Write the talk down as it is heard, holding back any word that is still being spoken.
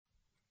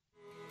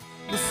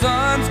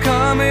sun's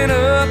coming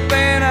up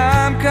and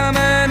I'm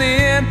coming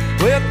in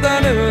with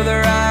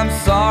another I'm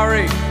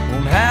sorry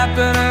won't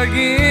happen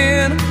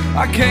again.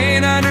 I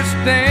can't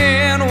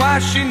understand why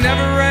she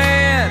never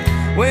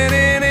ran when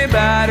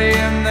anybody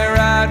in their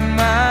right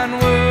mind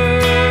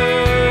would.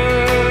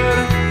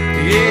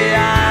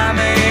 Yeah, I'm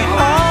a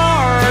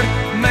hard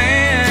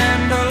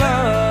man to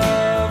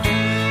love,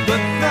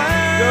 but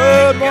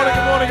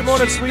Good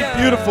morning, sweet,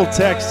 beautiful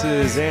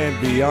Texas and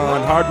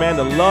beyond. Hard man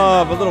to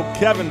love. A little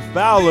Kevin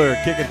Fowler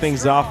kicking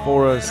things off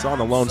for us on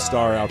the Lone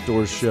Star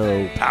Outdoors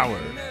Show,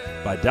 powered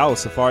by Dallas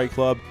Safari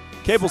Club.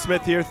 Cable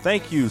Smith here.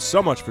 Thank you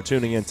so much for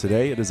tuning in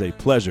today. It is a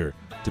pleasure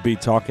to be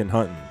talking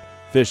hunting,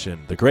 fishing,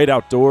 the great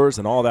outdoors,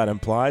 and all that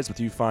implies with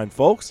you fine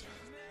folks.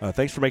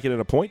 Thanks for making it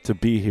a point to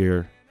be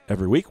here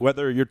every week,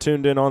 whether you're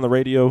tuned in on the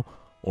radio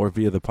or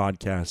via the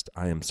podcast.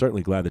 I am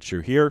certainly glad that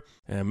you're here.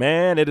 And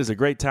man, it is a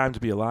great time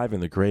to be alive in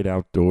the great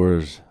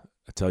outdoors.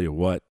 I tell you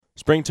what,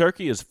 spring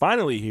turkey is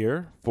finally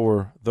here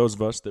for those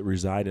of us that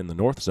reside in the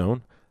North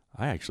Zone.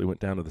 I actually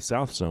went down to the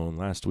South Zone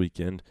last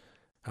weekend.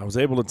 I was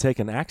able to take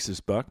an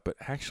axis buck, but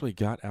actually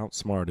got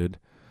outsmarted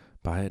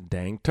by a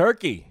dang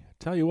turkey.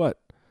 Tell you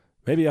what,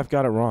 maybe I've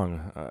got it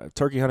wrong.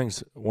 Turkey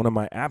hunting's one of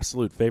my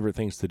absolute favorite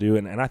things to do,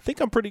 and I think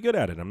I'm pretty good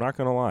at it. I'm not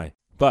going to lie.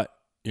 But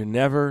you're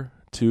never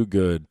too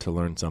good to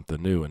learn something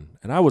new.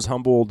 And I was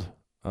humbled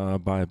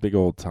by a big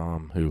old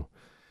Tom who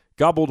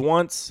gobbled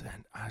once,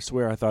 and I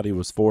swear I thought he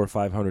was 400 or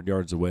 500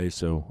 yards away,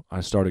 so I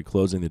started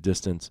closing the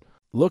distance,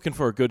 looking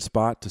for a good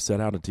spot to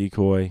set out a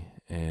decoy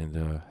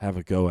and have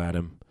a go at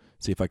him,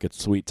 see if I could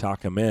sweet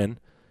talk him in.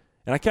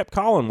 And I kept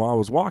calling while I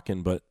was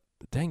walking, but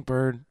the dang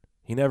bird,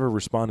 he never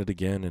responded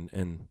again,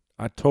 and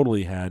I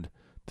totally had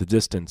the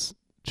distance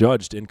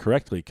judged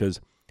incorrectly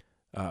because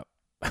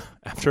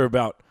after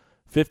about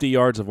 50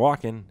 yards of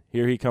walking,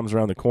 here he comes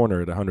around the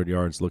corner at 100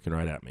 yards looking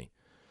right at me.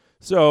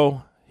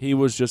 So he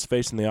was just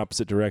facing the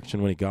opposite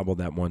direction when he gobbled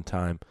that one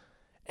time.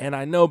 And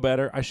I know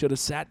better. I should have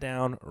sat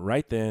down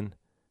right then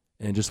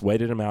and just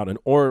waited him out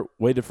or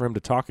waited for him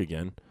to talk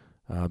again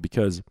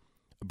because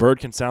a bird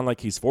can sound like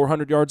he's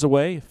 400 yards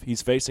away if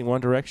he's facing one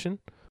direction,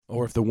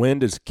 or if the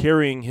wind is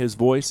carrying his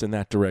voice in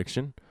that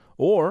direction,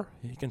 or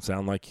he can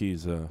sound like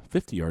he's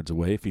 50 yards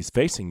away if he's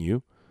facing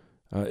you.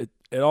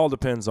 It all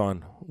depends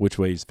on which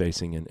way he's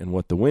facing and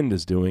what the wind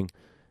is doing,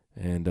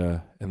 and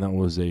that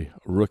was a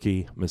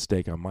rookie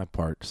mistake on my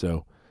part.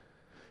 So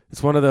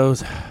it's one of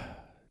those,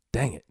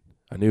 dang it,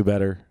 I knew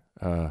better,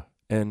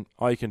 and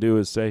all you can do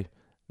is say,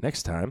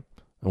 next time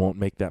I won't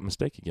make that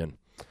mistake again.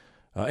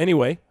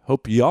 Anyway,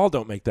 hope y'all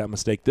don't make that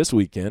mistake this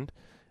weekend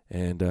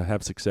and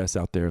have success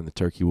out there in the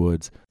turkey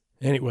woods.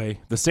 Anyway,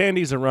 the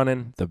sandies are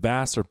running, the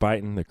bass are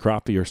biting, the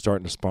crappie are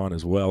starting to spawn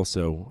as well,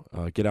 so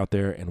get out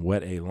there and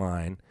wet a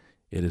line.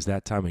 It is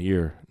that time of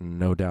year,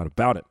 no doubt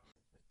about it.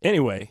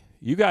 Anyway,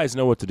 you guys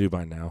know what to do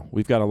by now.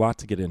 We've got a lot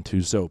to get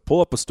into, so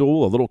pull up a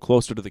stool a little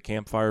closer to the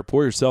campfire,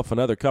 pour yourself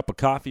another cup of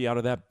coffee out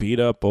of that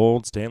beat-up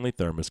old Stanley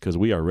thermos because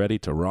we are ready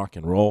to rock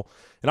and roll.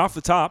 And off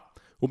the top,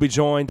 we'll be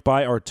joined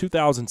by our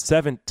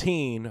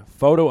 2017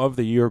 Photo of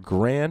the Year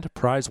Grand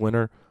Prize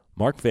winner,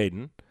 Mark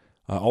Vaden.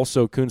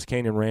 Also, Coons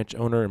Canyon Ranch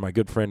owner and my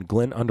good friend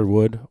Glenn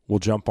Underwood will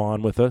jump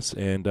on with us,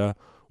 and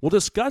we'll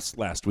discuss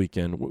last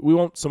weekend. We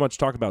won't so much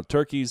talk about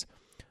turkeys,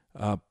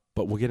 but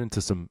we'll get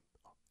into some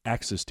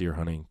axis deer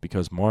hunting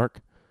because Mark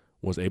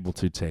was able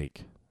to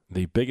take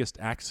the biggest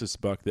axis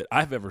buck that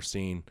I've ever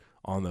seen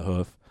on the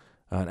hoof,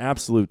 an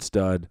absolute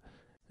stud.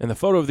 And the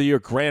Photo of the Year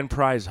Grand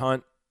Prize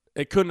hunt,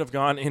 it couldn't have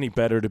gone any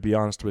better, to be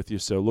honest with you.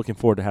 So looking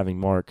forward to having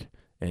Mark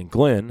and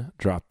Glenn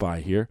drop by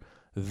here.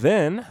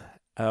 Then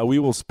we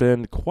will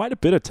spend quite a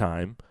bit of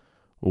time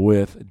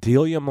with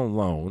Delia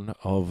Malone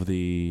of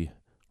the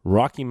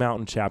Rocky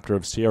Mountain chapter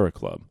of Sierra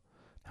Club.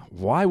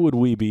 Why would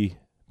we be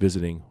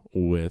visiting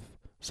with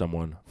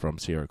someone from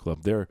Sierra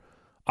Club? They're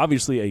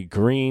obviously a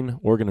green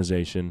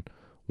organization,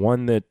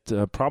 one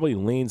that probably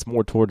leans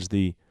more towards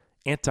the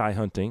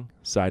anti-hunting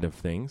side of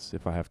things,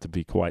 if I have to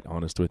be quite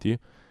honest with you.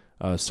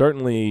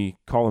 Certainly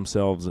call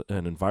themselves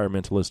an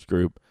environmentalist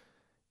group,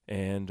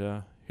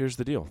 and here's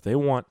the deal. They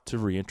want to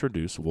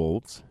reintroduce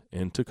wolves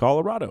into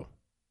Colorado.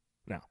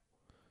 Now,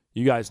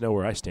 you guys know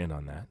where I stand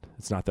on that.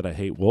 It's not that I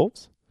hate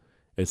wolves.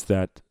 It's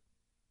that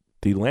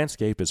the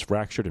landscape is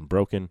fractured and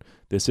broken.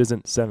 This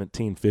isn't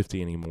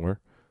 1750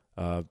 anymore.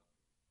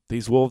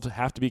 These wolves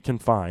have to be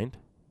confined,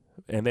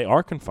 and they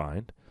are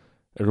confined,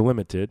 or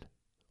limited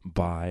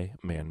by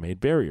man-made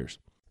barriers.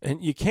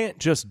 And you can't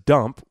just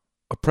dump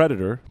a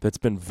predator that's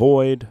been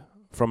void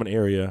from an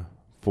area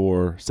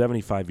for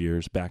 75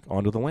 years back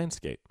onto the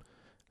landscape.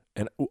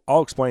 And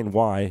I'll explain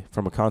why,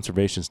 from a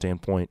conservation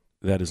standpoint,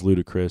 that is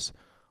ludicrous.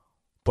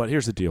 But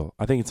here's the deal.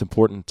 I think it's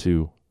important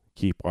to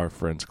keep our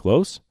friends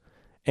close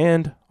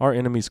and our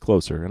enemies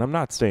closer. And I'm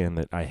not saying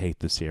that I hate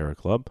the Sierra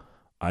Club.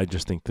 I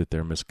just think that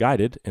they're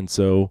misguided. And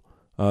so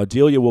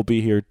Delia will be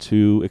here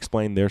to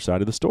explain their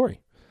side of the story.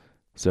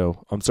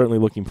 So I'm certainly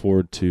looking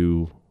forward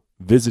to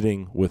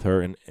visiting with her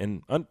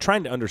and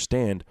trying to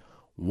understand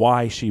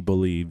why she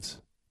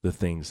believes the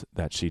things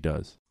that she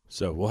does.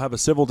 So we'll have a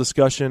civil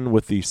discussion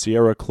with the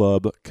Sierra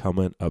Club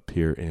coming up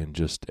here in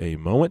just a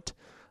moment.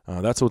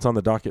 That's what's on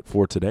the docket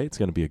for today. It's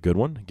going to be a good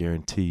one, I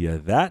guarantee you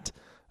that.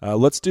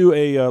 Let's do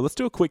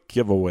a quick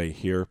giveaway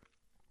here.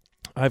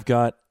 I've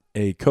got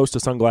a Costa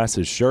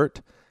Sunglasses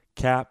shirt,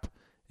 cap,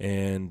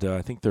 and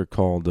I think they're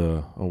called,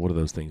 what are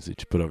those things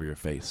that you put over your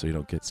face so you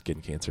don't get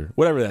skin cancer?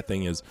 Whatever that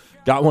thing is.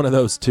 Got one of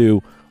those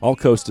too, all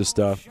Costa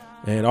stuff.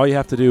 And all you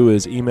have to do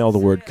is email the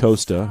word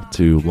Costa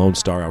to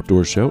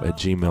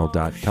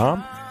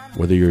LoneStarOutdoorShow@gmail.com,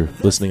 whether you're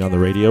listening on the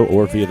radio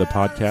or via the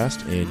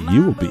podcast, and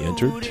you will be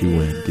entered to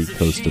win the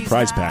Costa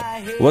prize pack.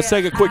 Well, let's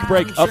take a quick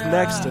break. Up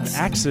next, an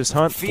Axis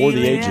hunt for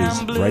the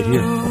ages right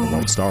here on the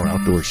Lone Star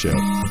Outdoor Show.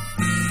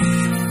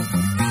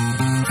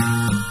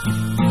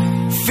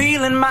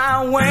 Feeling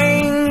my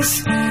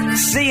wings,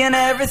 seeing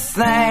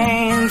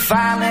everything,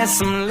 finally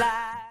some light.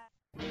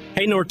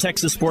 Hey North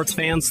Texas sports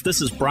fans,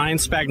 this is Brian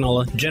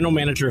Spagnola, General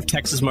Manager of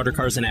Texas Motor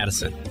Cars in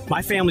Addison.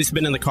 My family's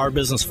been in the car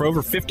business for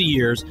over 50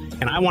 years,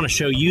 and I want to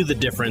show you the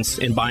difference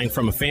in buying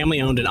from a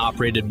family-owned and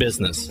operated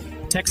business.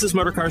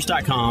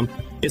 TexasMotorcars.com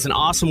is an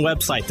awesome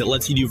website that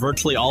lets you do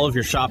virtually all of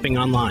your shopping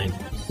online.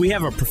 We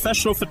have a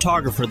professional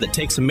photographer that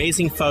takes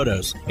amazing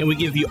photos, and we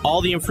give you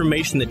all the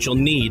information that you'll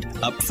need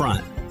up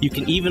front. You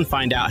can even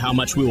find out how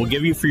much we will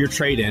give you for your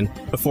trade-in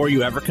before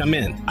you ever come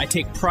in. I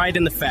take pride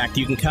in the fact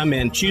you can come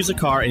in, choose a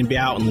car, and be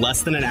out in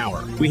less than an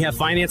hour. We have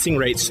financing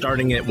rates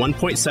starting at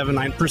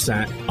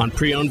 1.79% on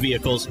pre-owned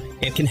vehicles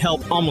and can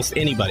help almost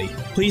anybody.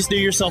 Please do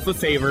yourself a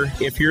favor.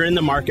 If you're in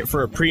the market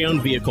for a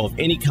pre-owned vehicle of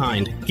any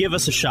kind, give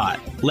us a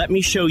shot. Let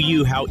me show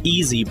you how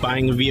easy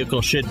buying a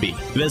vehicle should be.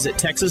 Visit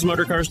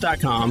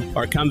TexasMotorcars.com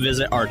or come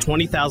visit our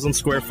 20,000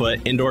 square foot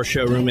indoor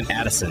showroom in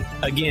Addison.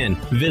 Again,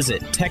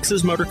 visit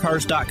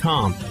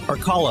TexasMotorcars.com or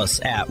call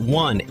us at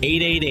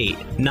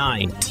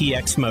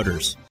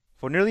 1-888-9TX-MOTORS.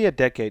 For nearly a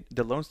decade,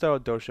 the Lone Star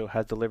Outdoor Show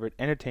has delivered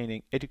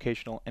entertaining,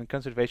 educational, and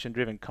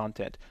conservation-driven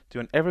content to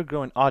an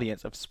ever-growing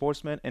audience of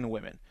sportsmen and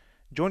women.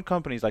 Join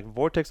companies like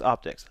Vortex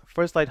Optics,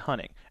 First Light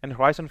Hunting, and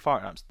Horizon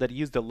Firearms that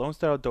use the Lone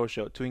Star Outdoor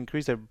Show to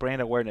increase their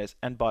brand awareness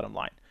and bottom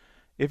line.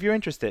 If you're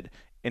interested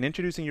in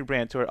introducing your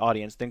brand to our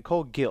audience, then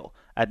call Gil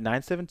at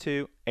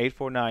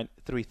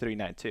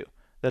 972-849-3392.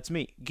 That's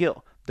me,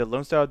 Gil, the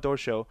Lone Star Outdoor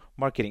Show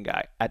marketing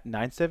guy, at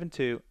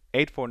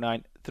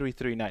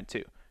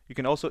 972-849-3392. You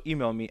can also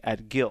email me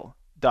at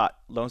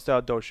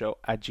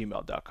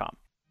gil.lonestaroutdoorshow@gmail.com.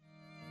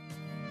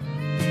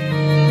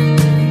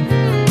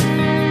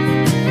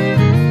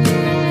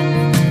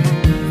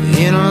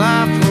 In a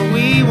life where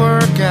we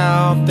work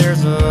out,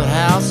 there's a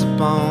house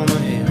up on the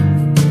hill,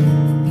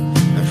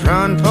 a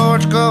front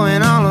porch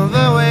going all of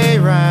the way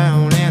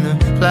round, and a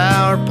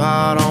flower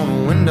pot on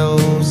the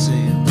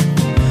windowsill.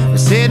 We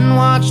sit and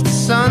watch the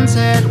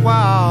sunset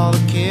while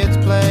the kids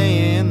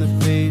play in the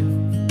field.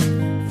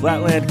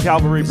 Flatland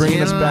Cavalry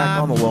bringing us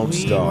back on the Lone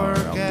Star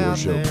Outdoor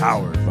Show,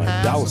 powered by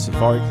Dallas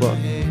Safari Club.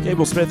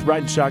 Cable Smith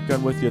riding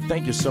shotgun with you.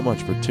 Thank you so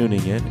much for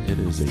tuning in. It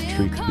is a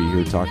treat to be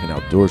here talking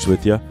outdoors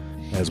with you,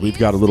 as we've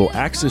got a little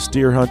Axis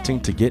deer hunting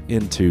to get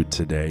into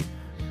today.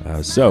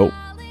 So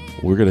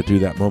we're going to do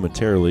that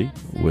momentarily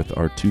with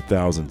our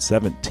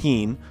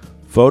 2017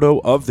 Photo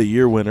of the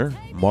Year winner,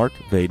 Mark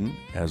Vaden,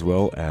 as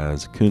well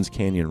as Coons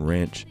Canyon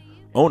Ranch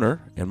owner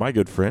and my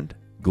good friend,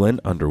 Glenn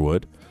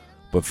Underwood.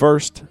 But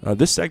first,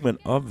 this segment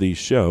of the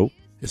show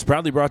is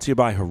proudly brought to you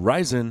by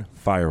Horizon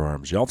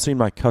Firearms. Y'all have seen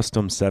my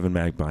custom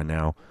 7-mag by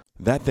now.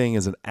 That thing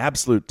is an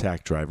absolute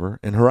tack driver,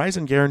 and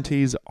Horizon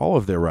guarantees all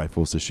of their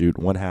rifles to shoot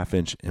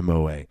 1/2-inch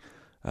MOA.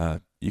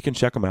 You can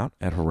check them out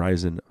at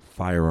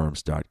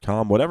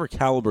horizonfirearms.com. Whatever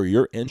caliber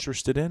you're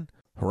interested in,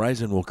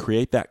 Horizon will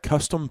create that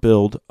custom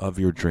build of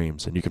your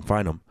dreams, and you can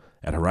find them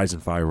at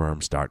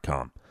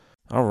horizonfirearms.com.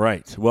 All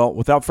right, well,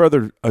 without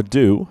further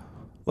ado,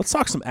 let's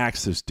talk some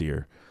Axis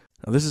deer.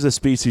 Now, this is a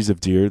species of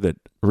deer that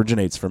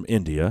originates from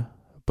India,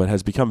 but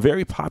has become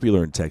very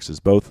popular in Texas,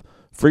 both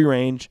free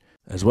range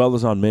as well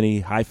as on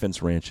many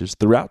high-fence ranches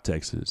throughout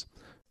Texas.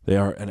 They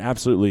are an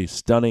absolutely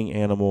stunning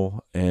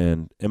animal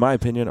and, in my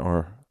opinion,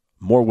 are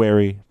more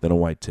wary than a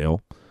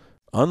whitetail.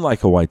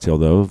 Unlike a whitetail,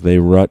 though, they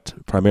rut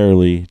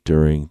primarily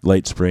during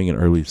late spring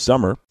and early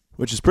summer,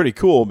 which is pretty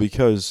cool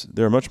because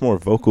they're a much more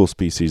vocal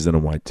species than a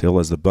whitetail,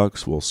 as the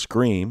bucks will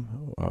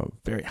scream, a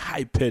very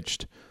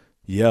high-pitched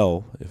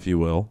yell, if you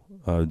will,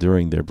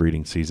 during their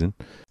breeding season.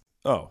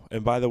 Oh,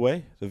 and by the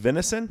way, the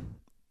venison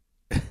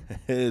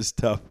is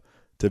tough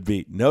to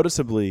beat.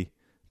 Noticeably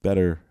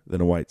better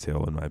than a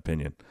whitetail, in my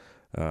opinion.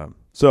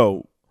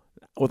 So,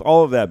 with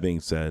all of that being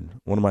said,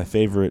 one of my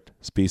favorite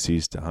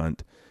species to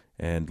hunt,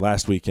 and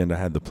last weekend I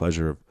had the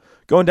pleasure of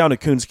going down to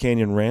Coons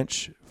Canyon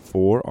Ranch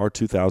for our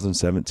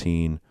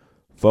 2017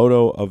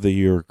 Photo of the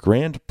Year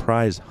Grand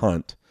Prize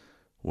Hunt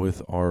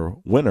with our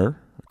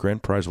winner,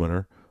 Grand Prize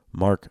winner,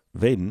 Mark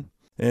Vaden.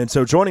 And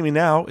so joining me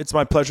now, it's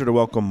my pleasure to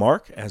welcome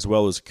Mark, as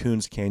well as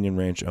Coons Canyon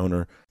Ranch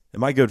owner, and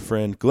my good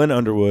friend, Glenn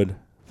Underwood.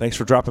 Thanks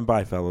for dropping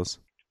by, fellas.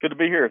 Good to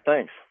be here.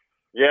 Thanks.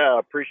 Yeah, I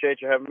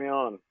appreciate you having me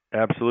on.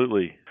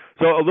 Absolutely.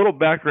 So a little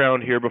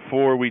background here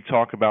before we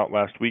talk about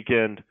last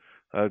weekend.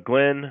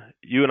 Glenn,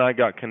 you and I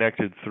got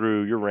connected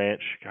through your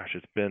ranch. Gosh,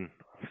 it's been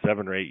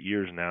 7 or 8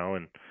 years now,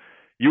 and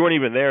you weren't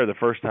even there the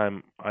first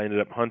time I ended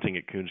up hunting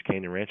at Coons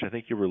Canyon Ranch. I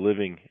think you were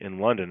living in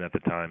London at the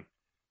time.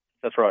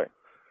 That's right.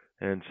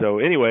 And so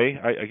anyway,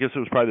 I guess it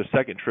was probably the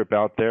second trip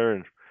out there,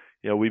 and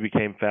we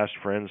became fast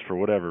friends for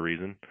whatever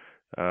reason.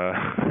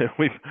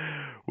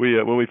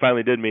 When we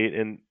finally did meet,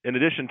 and in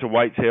addition to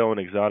whitetail and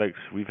exotics,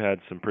 we've had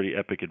some pretty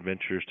epic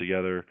adventures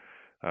together.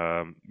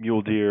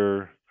 Mule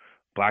deer,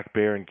 black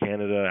bear in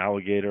Canada,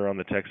 alligator on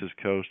the Texas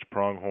coast,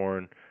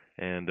 pronghorn,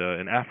 and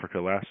in Africa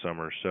last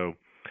summer. So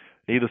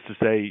needless to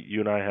say,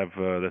 you and I have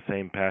the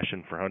same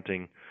passion for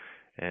hunting,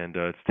 and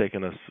it's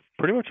taken us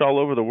pretty much all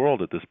over the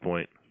world at this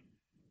point.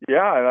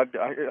 Yeah,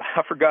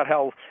 I forgot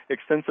how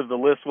extensive the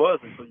list was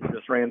until you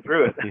just ran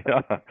through it.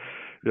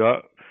 Yeah.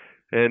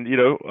 And,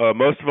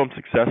 most of them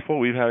successful.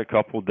 We've had a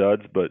couple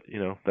duds, but,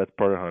 that's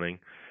part of hunting.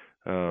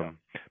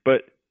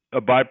 But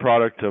a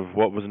byproduct of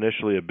what was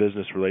initially a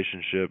business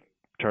relationship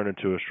turned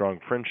into a strong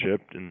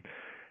friendship.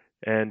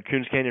 And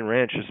Coons Canyon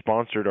Ranch has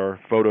sponsored our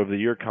Photo of the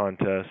Year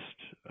contest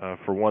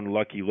for one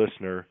lucky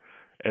listener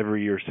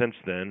every year since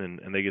then.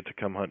 And they get to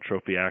come hunt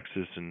trophy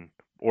axis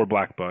or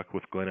black buck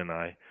with Glenn and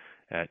I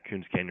at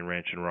Coons Canyon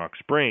Ranch in Rock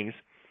Springs.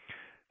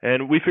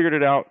 And we figured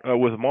it out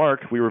with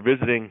Mark. We were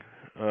visiting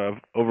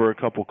over a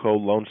couple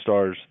cold Lone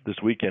Stars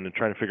this weekend and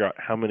trying to figure out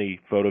how many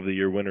Photo of the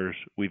Year winners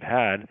we've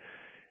had.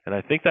 And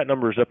I think that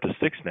number is up to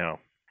 6 now.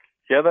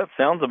 Yeah, that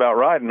sounds about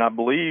right. And I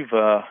believe,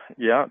 to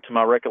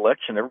my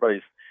recollection,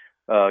 everybody's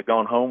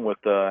gone home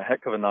with a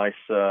heck of a nice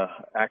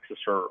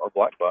axis or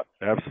black buck.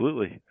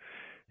 Absolutely.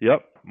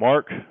 Yep.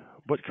 Mark,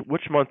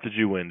 which month did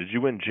you win? Did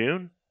you win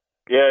June?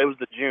 Yeah, it was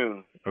the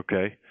June.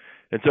 Okay.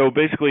 And so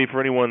basically, for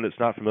anyone that's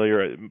not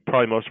familiar,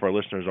 probably most of our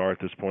listeners are at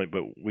this point,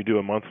 but we do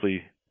a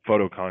monthly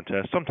photo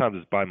contest. Sometimes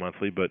it's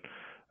bi-monthly, but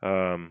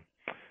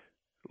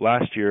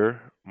last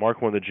year,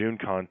 Mark won the June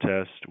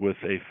contest with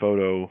a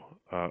photo,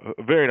 a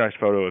very nice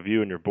photo of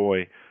you and your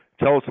boy.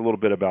 Tell us a little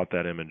bit about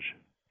that image.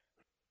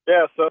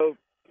 Yeah, so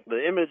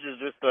the image is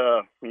just,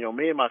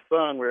 me and my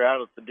son, we're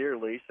out at the deer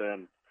lease,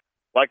 and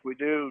like we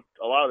do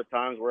a lot of the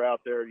times, we're out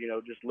there,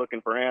 just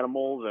looking for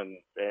animals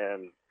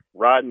and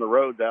riding the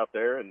roads out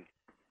there, and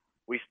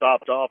we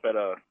stopped off at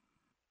a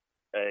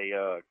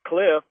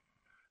cliff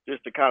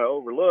just to kind of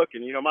overlook.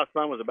 And, my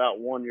son was about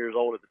 1 year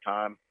old at the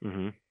time.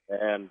 Mm-hmm.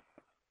 And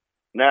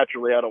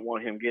naturally, I don't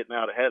want him getting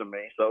out ahead of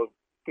me. So,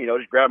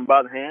 just grab him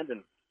by the hand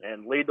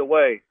and lead the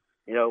way,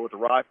 with the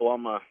rifle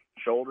on my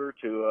shoulder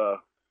to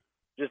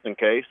just in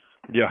case.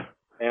 Yeah.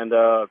 And,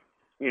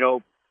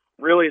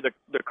 really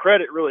the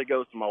credit really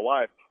goes to my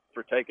wife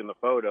for taking the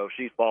photo.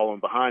 She's following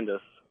behind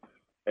us.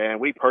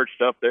 And we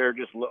perched up there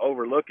just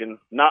overlooking,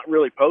 not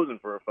really posing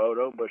for a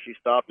photo, but she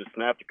stopped and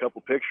snapped a couple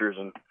pictures,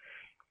 and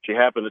she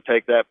happened to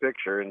take that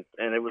picture. And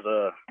it was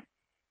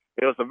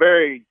a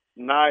very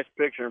nice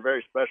picture and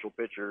very special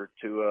picture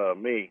to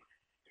me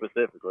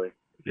specifically.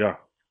 Yeah.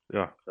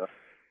 So.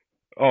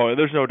 Oh, and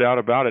there's no doubt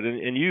about it.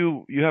 And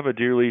you have a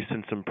deer lease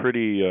in some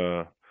pretty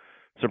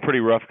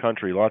rough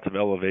country, lots of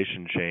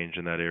elevation change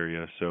in that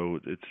area. So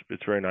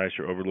it's very nice.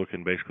 You're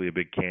overlooking basically a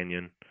big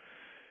canyon.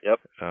 Yep.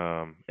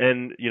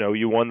 And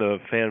you won the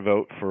fan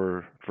vote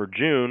for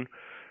June,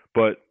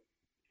 but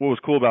what was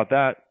cool about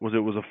that was it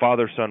was a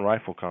father-son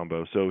rifle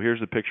combo. So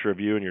here's a picture of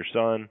you and your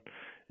son,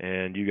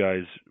 and you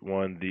guys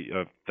won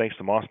the thanks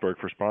to Mossberg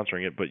for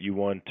sponsoring it, but you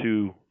won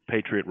 2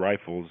 Patriot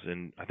rifles,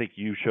 and I think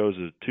you chose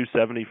a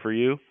 270 for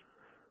you.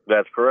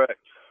 That's correct.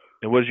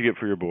 And what did you get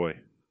for your boy?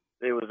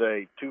 It was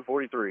a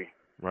 243.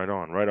 Right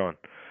on.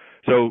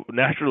 So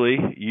naturally,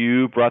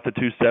 you brought the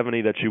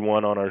 270 that you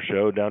won on our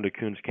show down to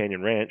Coons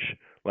Canyon Ranch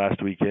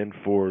last weekend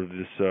for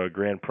this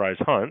grand prize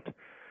hunt,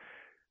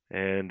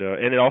 and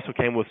it also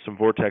came with some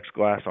Vortex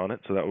glass on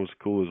it, so that was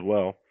cool as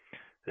well.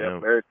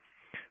 Yeah,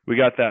 we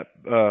got that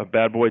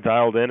bad boy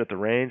dialed in at the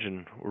range,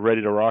 and we're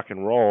ready to rock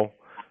and roll.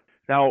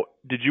 Now,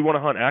 did you want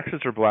to hunt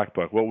axis or black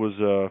buck? What was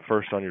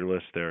first on your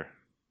list there?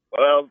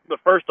 Well, the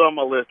first on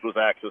my list was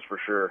axis for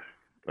sure.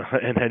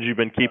 And had you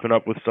been keeping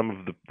up with some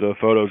of the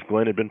photos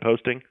Glenn had been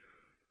posting?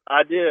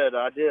 I did.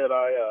 I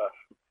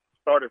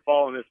started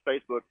following his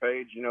Facebook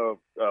page, a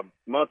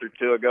month or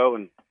two ago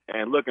and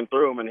looking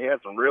through them, and he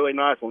had some really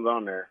nice ones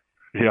on there.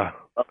 Yeah.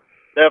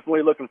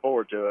 Definitely looking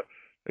forward to it.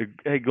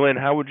 Hey, Glenn,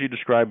 how would you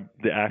describe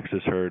the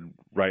axis herd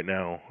right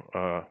now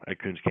at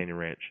Coons Canyon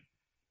Ranch?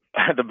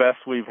 The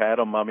best we've had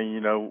them. I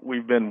mean,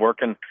 we've been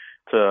working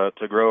to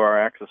grow our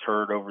axis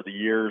herd over the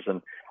years,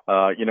 and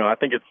I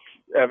think it's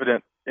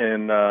evident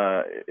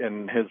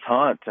in his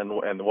hunt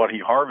and what he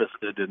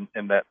harvested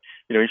in that,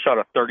 he shot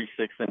a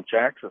 36-inch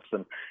axis.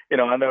 And,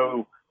 I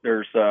know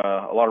there's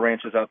a lot of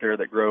ranches out there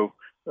that grow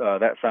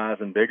that size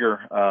and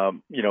bigger,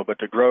 but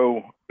to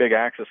grow big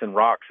axis in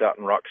rocks out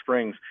in Rock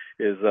Springs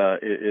is a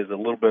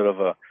little bit of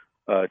a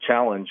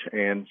challenge.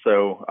 And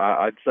so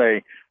I'd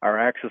say our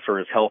axis are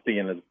as healthy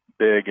and as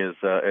big as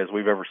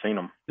we've ever seen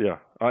them. Yeah.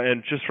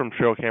 And just from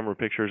trail camera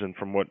pictures and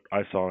from what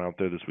I saw out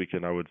there this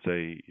weekend, I would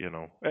say,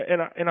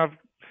 and I've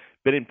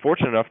been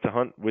fortunate enough to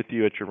hunt with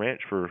you at your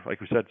ranch for, like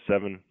we said,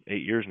 7-8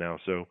 years now.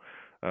 So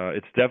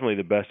It's definitely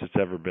the best it's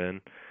ever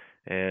been.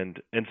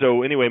 And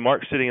so anyway,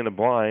 Mark's sitting in the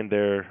blind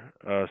there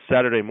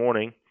Saturday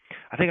morning.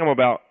 I think I'm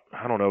about,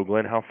 I don't know,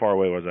 Glenn, how far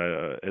away was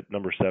I at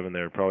number 7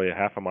 there? Probably a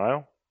half a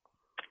mile?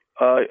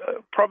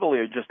 Probably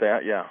just that,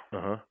 yeah.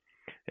 Uh-huh.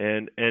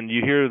 And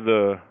you hear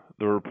the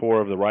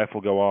rapport of the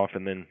rifle go off,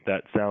 and then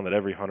that sound that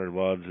every hunter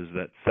loves is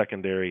that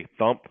secondary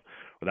thump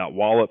or that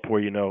wallop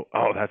where you know,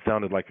 oh, that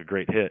sounded like a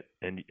great hit,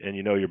 and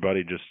you know your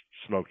buddy just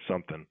smoked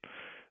something.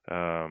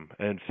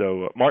 And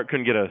so Mark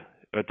couldn't get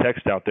a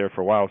text out there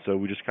for a while, so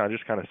we just kind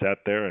of sat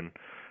there, and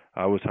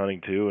I was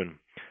hunting too. And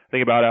I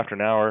think about after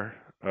an hour,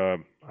 I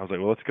was like,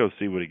 well, let's go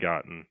see what he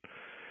got, and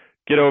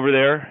get over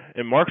there.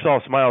 And Mark's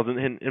all smiles,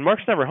 and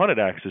Mark's never hunted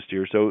axis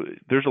deer, so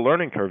there's a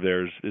learning curve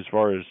there as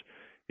far as,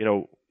 you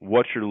know,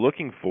 what you're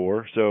looking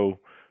for. So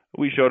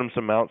we showed him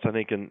some mounts, I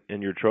think,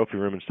 in your trophy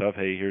room and stuff.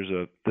 Hey,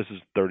 this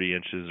is 30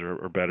 inches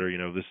or better. You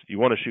know, you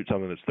want to shoot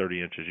something that's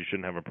 30 inches. You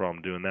shouldn't have a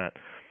problem doing that.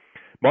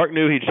 Mark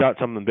knew he'd shot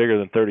something bigger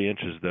than 30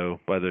 inches, though,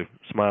 by the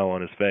smile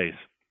on his face.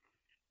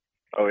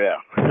 Oh yeah,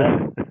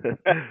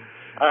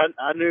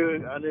 I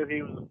knew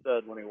he was a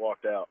stud when he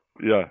walked out.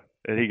 Yeah,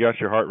 and he got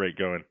your heart rate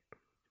going.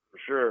 For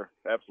sure,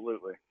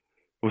 absolutely.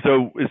 Well,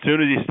 so as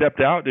soon as he stepped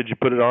out, did you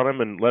put it on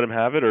him and let him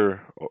have it,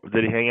 or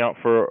did he hang out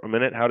for a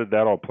minute? How did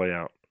that all play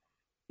out?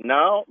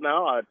 No,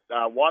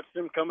 I watched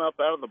him come up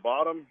out of the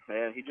bottom,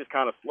 and he just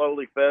kind of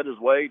slowly fed his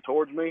way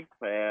towards me,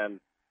 and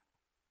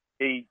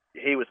he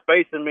was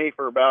facing me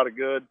for about a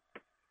good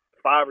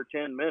 5 or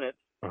 10 minutes.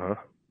 Uh-huh.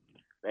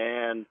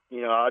 And,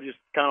 you know, I just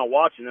kind of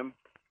watching him.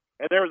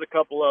 And there was a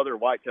couple other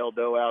whitetail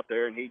doe out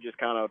there, and he just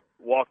kind of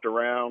walked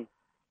around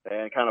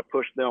and kind of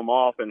pushed them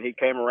off, and he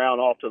came around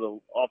off to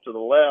the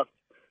left,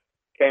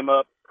 came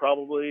up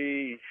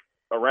probably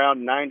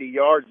around 90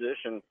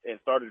 yards-ish and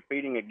started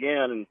feeding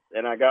again,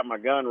 and I got my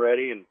gun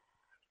ready,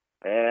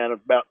 and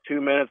about 2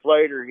 minutes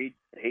later, he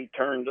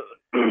turned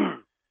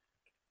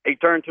he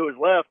turned to his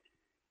left,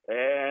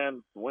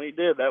 and when he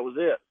did, that was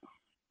it.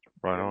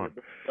 Right on.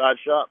 Side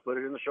shot, put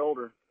it in the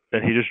shoulder.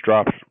 And he just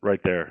dropped right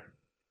there.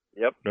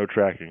 Yep. No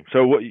tracking.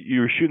 So what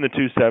you were shooting the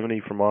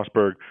 270 from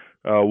Mossberg.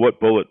 What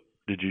bullet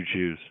did you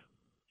choose?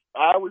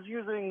 I was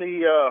using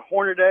the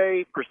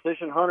Hornady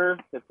Precision Hunter.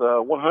 It's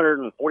a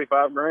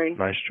 145 grain.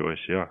 Nice choice,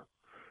 yeah.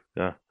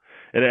 Yeah.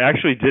 And it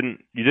actually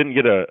you didn't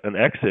get an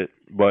exit,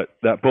 but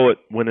that bullet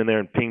went in there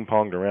and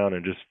ping-ponged around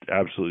and just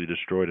absolutely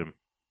destroyed him.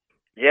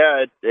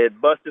 Yeah,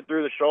 it busted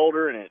through the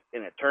shoulder, and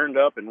it turned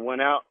up and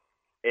went out,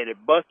 and it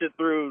busted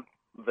through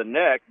the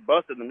neck,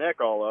 busted the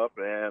neck all up,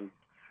 and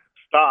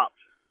stopped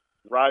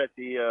right at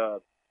the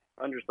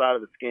underside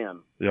of the skin.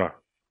 Yeah.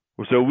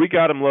 Well, so we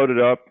got him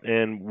loaded up,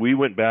 and we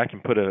went back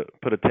and put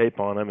a tape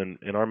on him,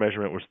 and our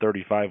measurement was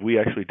 35. We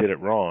actually did it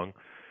wrong.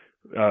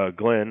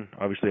 Glenn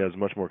obviously has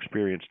much more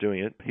experience doing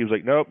it. He was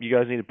like, nope, you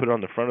guys need to put it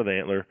on the front of the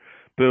antler.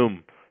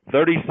 Boom,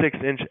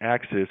 36-inch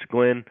axis.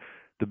 Glenn,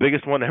 the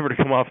biggest one ever to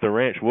come off the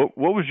ranch. What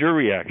was your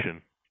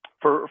reaction?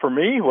 For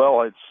me,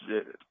 well,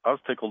 I was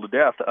tickled to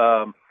death.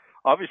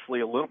 Obviously,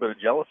 a little bit of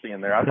jealousy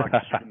in there. I'd like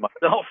to shoot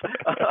myself,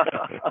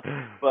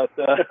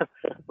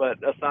 but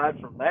aside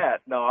from that,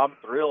 no, I'm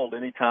thrilled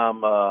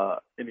anytime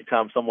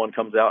someone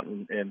comes out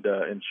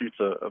and shoots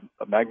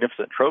a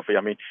magnificent trophy.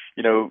 I mean,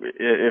 you know,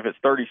 if it's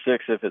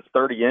 36, if it's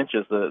 30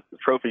 inches, the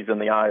trophy's in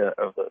the eye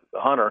of the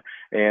hunter,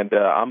 and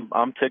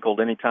I'm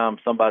tickled anytime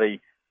somebody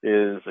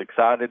is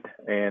excited,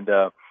 and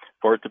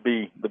for it to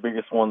be the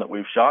biggest one that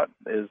we've shot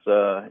is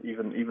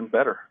even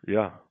better.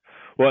 Yeah.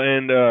 Well,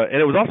 and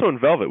it was also in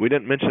velvet. We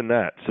didn't mention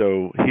that.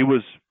 So he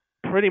was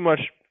pretty much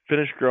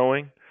finished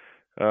growing.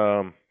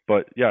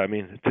 But yeah, I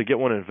mean, to get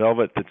one in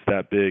velvet that's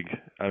that big,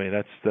 I mean,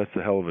 that's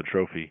a hell of a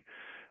trophy,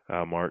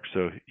 Mark.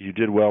 So you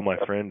did well, my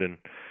friend.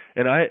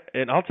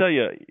 And I'll tell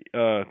you,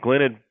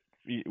 Glenn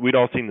we'd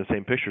all seen the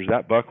same pictures.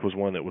 That buck was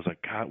one that was like,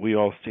 God, we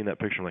all seen that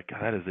picture. Like,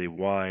 God, that is a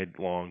wide,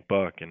 long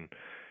buck, and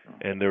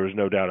there was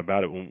no doubt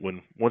about it.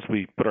 When once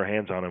we put our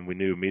hands on him, we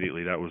knew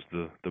immediately that was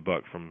the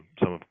buck from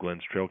some of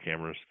Glenn's trail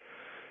cameras.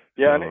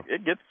 Yeah, and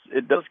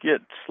it does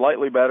get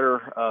slightly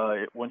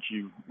better once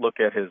you look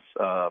at his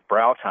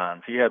brow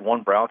tines. He had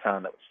one brow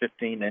tine that was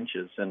 15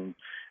 inches, and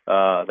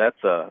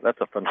that's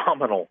a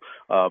phenomenal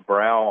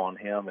brow on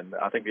him. And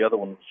I think the other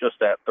one was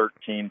just at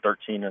 13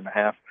 and a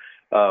half.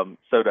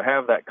 So to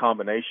have that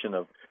combination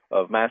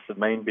of massive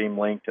main beam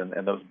length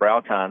and those brow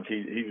tines,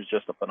 he was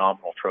just a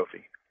phenomenal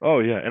trophy. Oh,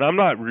 yeah, and I'm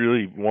not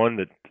really one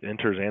that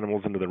enters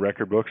animals into the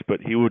record books,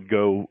 but he would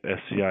go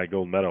SCI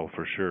gold medal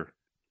for sure.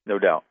 No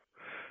doubt.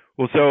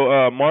 Well,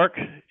 so, Mark,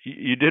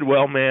 you did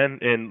well, man,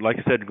 and like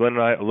I said, Glenn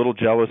and I, a little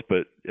jealous,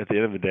 but at the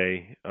end of the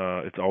day,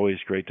 it's always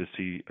great to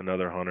see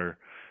another hunter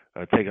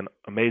take an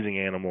amazing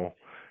animal,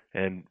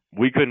 and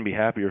we couldn't be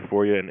happier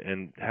for you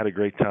and had a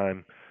great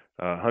time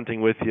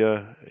hunting with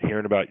you,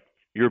 hearing about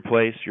your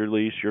place, your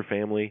lease, your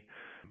family,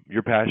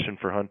 your passion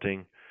for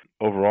hunting.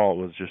 Overall,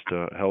 it was just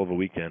a hell of a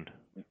weekend.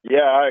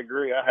 Yeah, I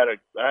agree. I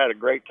had a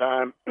great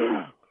time.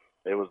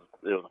 It was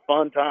a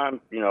fun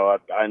time. You know,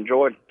 I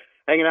enjoyed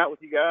hanging out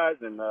with you guys,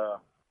 and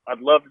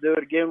I'd love to do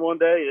it again one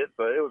day.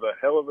 But it was a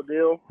hell of a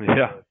deal.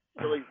 Yeah.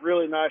 Really,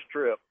 really nice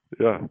trip.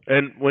 Yeah,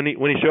 and when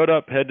he showed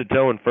up head to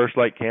toe in First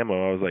Light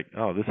camo, I was like,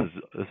 oh, this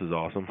is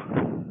awesome.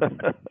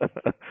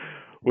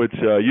 Which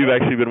you've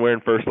actually been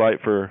wearing First Light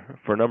for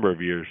a number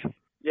of years.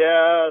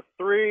 Yeah,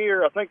 3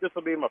 or I think this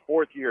will be my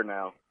 4th year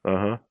now.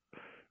 Uh-huh.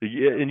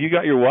 Yeah, and you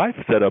got your wife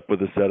set up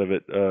with a set of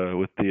it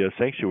with the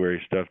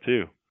Sanctuary stuff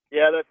too.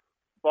 Yeah, that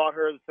bought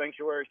her the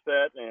Sanctuary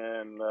set,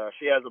 and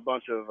she has a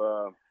bunch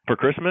of. For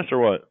Christmas or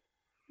what?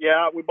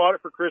 Yeah, we bought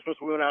it for Christmas.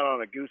 We went out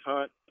on a goose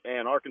hunt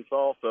in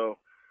Arkansas, so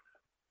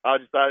I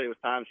decided it was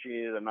time she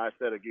needed a nice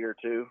set of gear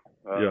too.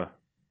 Yeah.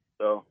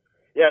 So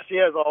yeah, she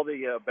has all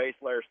the base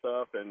layer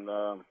stuff, and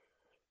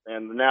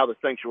now the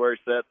Sanctuary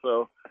set.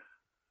 So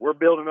we're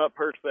building up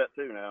her set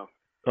too now.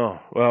 Oh,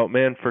 well,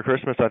 man, for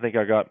Christmas, I think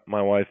I got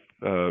my wife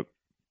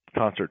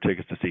concert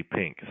tickets to see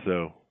Pink,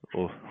 so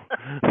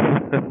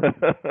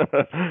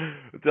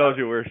it tells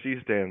you where she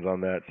stands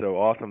on that. So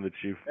awesome that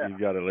you've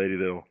got a lady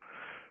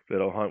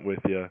that'll hunt with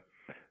you.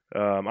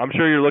 I'm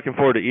sure you're looking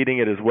forward to eating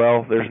it as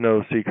well. There's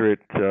no secret.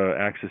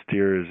 Axis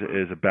deer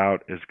is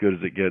about as good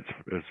as it gets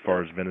as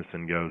far as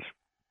venison goes.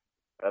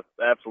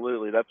 That's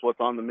what's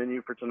on the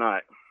menu for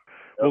tonight.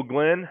 Well,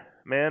 Glenn,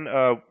 man,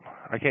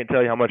 I can't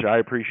tell you how much I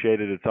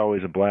appreciate it. It's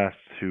always a blast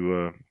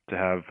to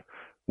have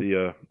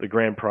the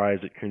grand prize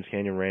at Coons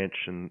Canyon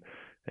Ranch, and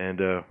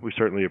we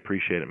certainly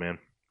appreciate it, man.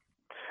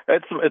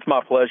 It's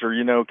my pleasure.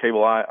 You know,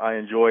 Cable, I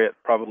enjoy it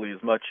probably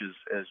as much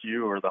as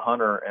you or the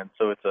hunter, and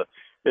so it's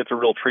a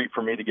real treat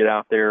for me to get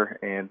out there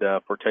and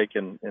partake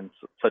in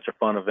such a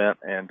fun event.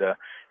 And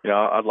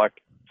I'd like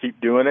to keep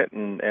doing it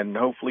and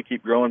hopefully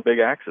keep growing Big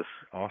Axis.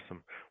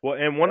 Awesome. Well,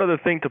 and one other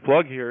thing to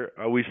plug here,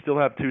 we still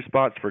have 2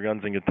 spots for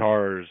Guns and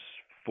Guitars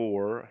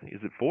 4.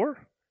 Is it 4?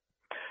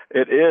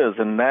 It is,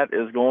 and that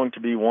is going to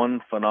be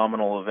one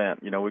phenomenal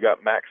event. You know, we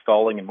got Max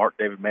Stalling and Mark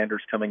David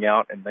Manders coming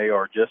out, and they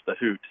are just a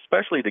hoot,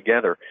 especially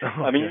together. Oh,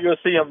 I mean, you're going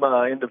to see them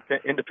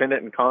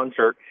independent in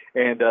concert,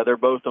 and they're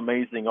both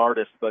amazing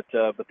artists, but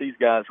these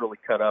guys really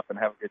cut up and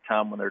have a good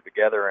time when they're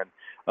together.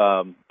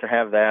 And to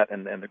have that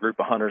and the group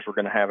of hunters we're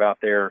going to have out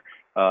there,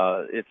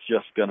 it's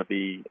just going to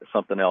be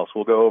something else.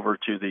 We'll go over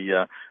to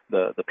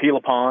the Pila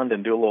Pond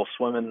and do a little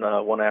swimming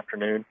one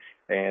afternoon,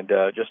 and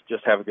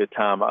just have a good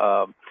time.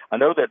 I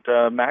know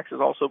that Max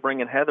is also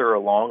bringing Heather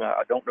along.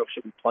 I don't know if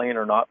she'll be playing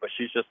or not, but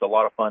she's just a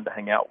lot of fun to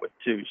hang out with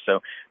too. So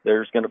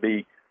there's going to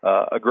be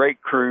a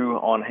great crew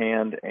on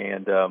hand,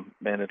 and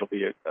it'll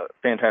be a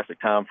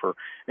fantastic time for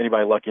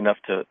anybody lucky enough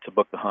to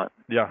book the hunt.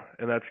 Yeah,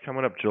 and that's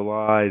coming up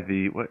July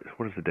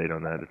what is the date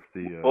on that? It's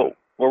the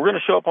Well, we're going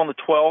to show up on the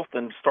 12th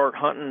and start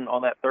hunting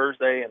on that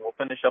Thursday, and we'll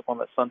finish up on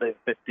that Sunday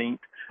the 15th.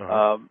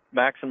 Uh-huh.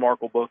 Max and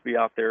Mark will both be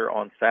out there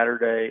on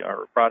Saturday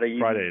or Friday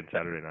evening. Friday and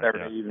Saturday night.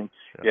 Saturday evening,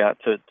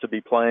 to be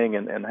playing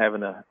and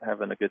having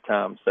a good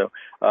time. So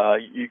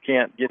you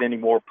can't get any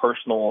more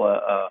personal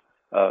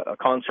a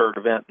concert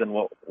event than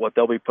what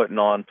they'll be putting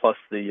on. Plus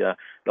the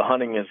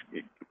hunting is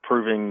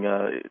proving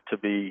to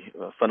be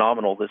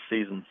phenomenal this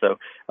season. So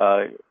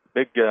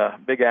big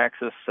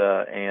Axis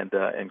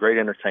and great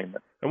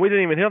entertainment. And we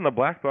didn't even hit on the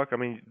black buck. I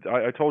mean,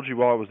 I told you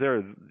while I was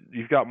there,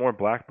 you've got more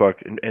black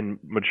buck and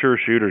mature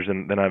shooters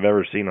than I've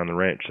ever seen on the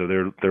ranch. So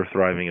they're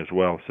thriving as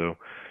well. So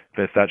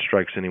if that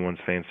strikes anyone's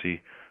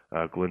fancy,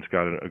 Glenn's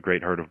got a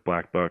great herd of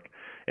black buck.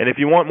 And if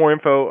you want more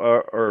info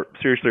or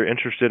seriously are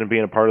interested in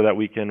being a part of that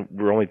weekend,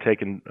 we're only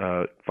taking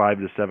 5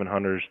 to 7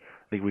 hunters.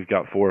 I think we've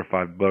got 4 or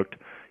 5 booked.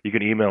 You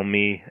can email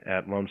me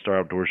at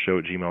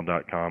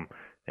lonestaroutdoorshow@gmail.com,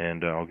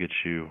 and I'll get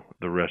you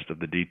the rest of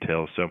the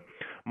details. So,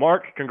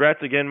 Mark,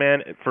 congrats again,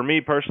 man. For me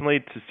personally,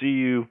 to see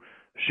you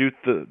shoot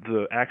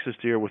the Axis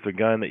deer with the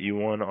gun that you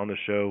won on the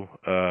show,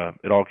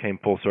 it all came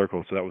full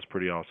circle, so that was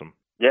pretty awesome.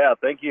 Yeah,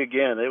 thank you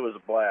again. It was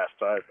a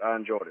blast. I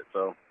enjoyed it.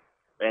 So,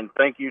 and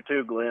thank you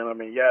too, Glenn. I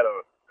mean, you had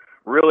a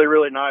really,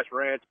 really nice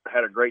ranch.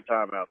 Had a great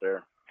time out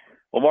there.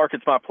 Well, Mark,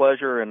 it's my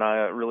pleasure, and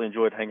I really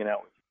enjoyed hanging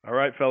out with you. All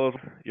right, fellas.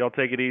 Y'all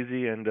take it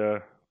easy, and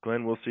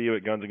Glenn, we'll see you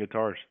at Guns and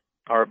Guitars.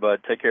 All right,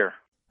 bud. Take care.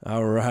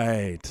 All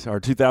right. Our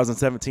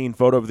 2017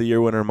 Photo of the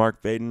Year winner,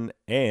 Mark Baden,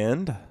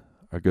 and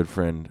our good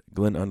friend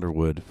Glenn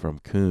Underwood from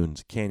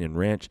Coons Canyon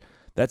Ranch.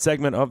 That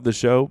segment of the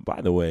show, by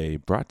the way,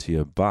 brought to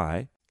you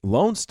by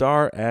Lone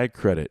Star Ag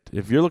Credit.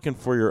 If you're looking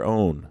for your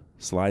own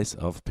slice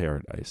of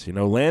paradise, you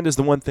know, land is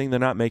the one thing they're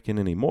not making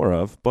any more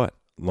of, but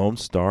Lone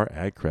Star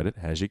Ag Credit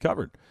has you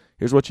covered.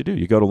 Here's what you do.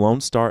 You go to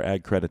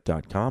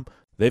LoneStarAgCredit.com.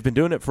 They've been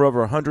doing it for over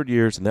 100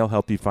 years, and they'll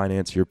help you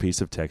finance your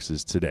piece of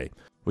Texas today.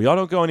 We all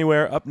don't go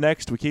anywhere. Up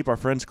next, we keep our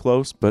friends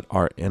close, but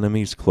our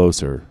enemies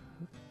closer.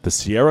 The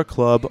Sierra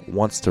Club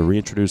wants to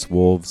reintroduce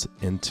wolves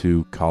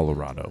into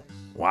Colorado.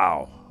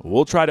 Wow.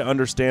 We'll try to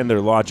understand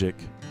their logic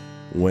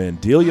when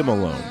Delia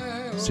Malone,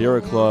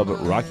 Sierra Club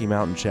Rocky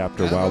Mountain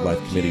Chapter Wildlife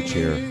Committee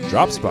Chair,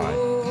 drops by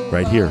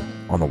right here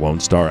on the Lone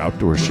Star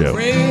Outdoors Show.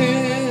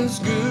 Friends,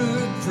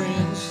 good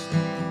friends,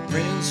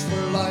 friends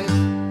for life.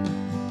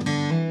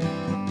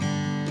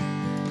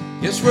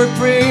 Yes, we're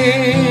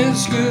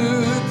friends,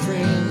 good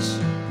friends,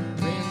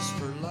 friends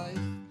for life.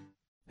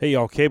 Hey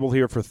y'all, Cable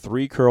here for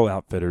 3 Curl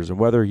Outfitters, and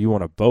whether you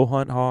want to bow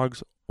hunt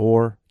hogs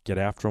or Get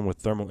after them with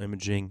thermal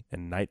imaging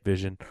and night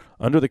vision.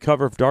 Under the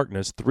cover of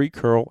darkness,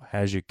 3Curl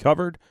has you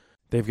covered.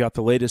 They've got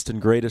the latest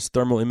and greatest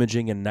thermal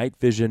imaging and night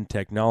vision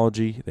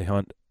technology. They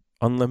hunt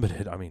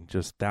unlimited,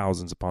 just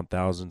thousands upon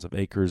thousands of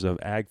acres of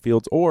ag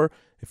fields. Or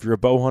if you're a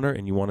bow hunter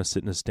and you want to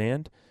sit in a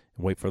stand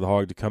and wait for the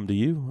hog to come to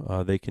you,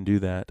 they can do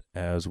that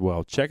as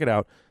well. Check it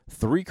out,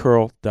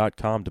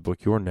 3curl.com to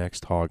book your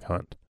next hog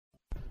hunt.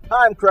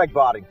 Hi, I'm Craig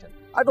Boddington.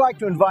 I'd like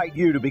to invite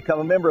you to become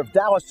a member of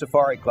Dallas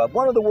Safari Club,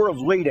 one of the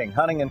world's leading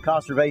hunting and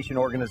conservation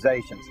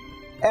organizations.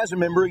 As a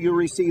member, you'll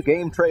receive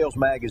Game Trails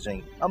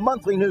magazine, a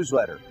monthly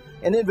newsletter,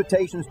 and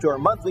invitations to our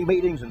monthly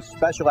meetings and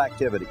special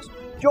activities.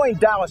 Join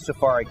Dallas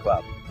Safari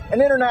Club,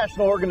 an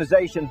international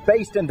organization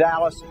based in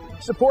Dallas,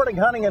 supporting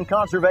hunting and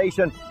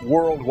conservation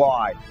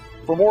worldwide.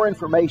 For more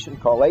information,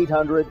 call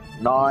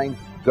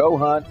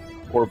 800-9-GO-HUNT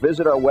or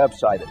visit our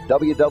website at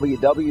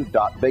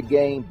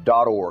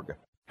www.biggame.org.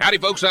 Howdy,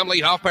 folks. I'm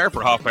Lee Hoffpauir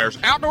for Hoffpaur's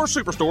Outdoor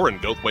Superstore in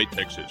Goldthwaite,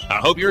 Texas. I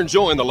hope you're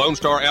enjoying the Lone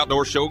Star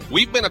Outdoor Show.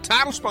 We've been a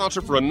title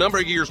sponsor for a number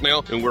of years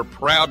now, and we're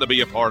proud to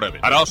be a part of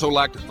it. I'd also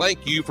like to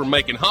thank you for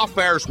making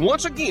Hoffpaur's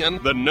once again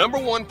the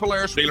 #1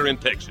 Polaris dealer in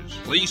Texas.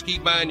 Please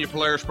keep buying your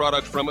Polaris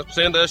products from us.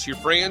 Send us your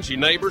friends, your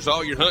neighbors,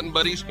 all your hunting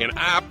buddies, and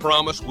I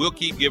promise we'll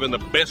keep giving the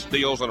best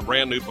deals on a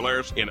brand new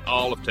Polaris in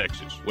all of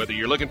Texas. Whether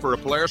you're looking for a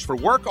Polaris for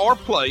work or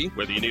play,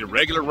 whether you need a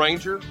regular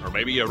Ranger or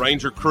maybe a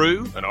Ranger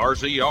Crew, an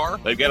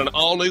RZR, they've got an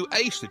all-new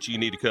Ace that you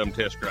need to come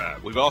test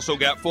drive. We've also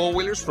got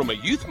four-wheelers from a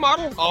youth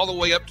model all the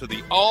way up to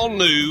the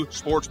all-new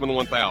Sportsman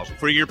 1000.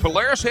 For your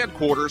Polaris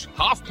headquarters,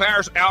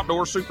 Hoffpaur's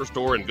Outdoor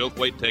Superstore in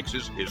Goldthwaite,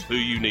 Texas is who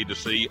you need to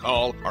see.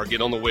 Call or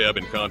get on the web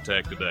and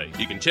contact today.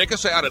 You can check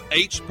us out at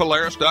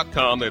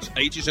hpolaris.com. That's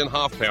H is in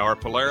Hoffpauir,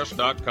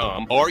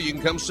 Polaris.com. Or you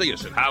can come see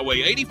us at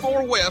Highway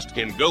 84 West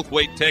in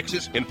Goldthwaite,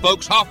 Texas. And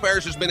folks,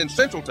 Hoffpaur's has been in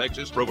Central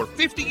Texas for over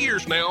 50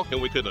 years now,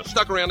 and we couldn't have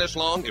stuck around this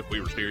long if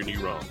we were steering you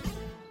wrong.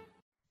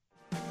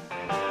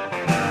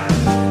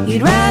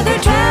 You'd rather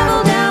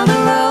travel down the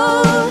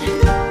road,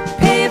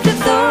 paved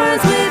with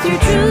thorns with your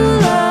true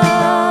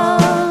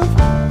love,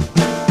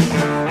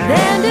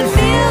 than to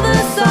feel the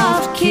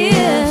soft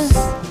kiss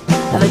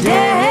of a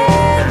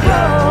dead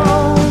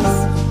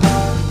rose.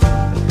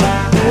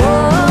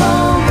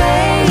 Oh,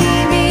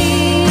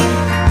 baby,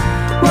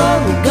 what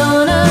we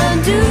gonna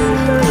do?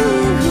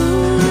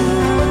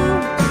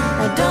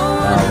 I don't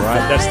wanna All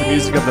right, that's the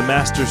music of the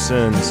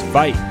Mastersons.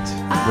 Fight.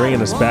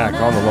 Bringing us back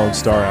on the Lone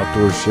Star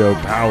Outdoor Show,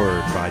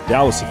 powered by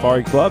Dallas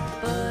Safari Club.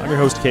 I'm your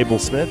host, Cable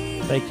Smith.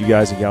 Thank you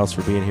guys and gals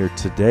for being here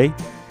today.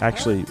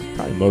 Actually,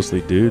 probably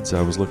mostly dudes.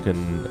 I was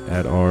looking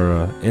at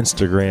our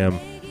Instagram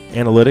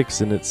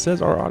analytics, and it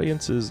says our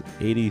audience is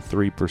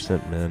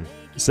 83% men,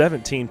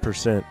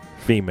 17%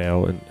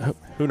 female, and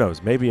who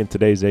knows, maybe in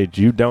today's age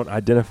you don't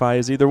identify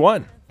as either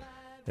one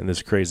in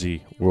this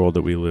crazy world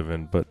that we live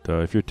in. But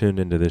if you're tuned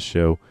into this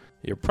show,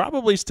 you're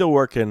probably still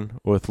working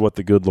with what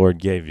the good Lord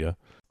gave you.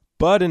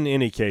 But in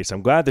any case,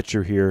 I'm glad that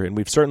you're here, and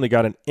we've certainly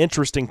got an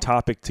interesting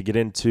topic to get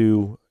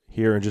into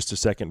here in just a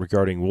second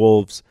regarding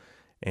wolves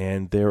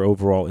and their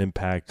overall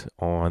impact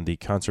on the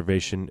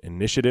conservation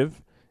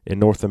initiative in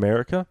North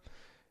America,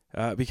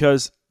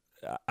 because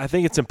I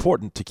think it's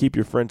important to keep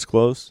your friends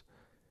close,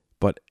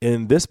 but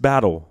in this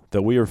battle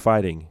that we are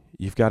fighting,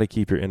 you've got to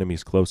keep your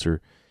enemies closer.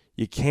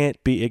 You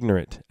can't be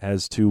ignorant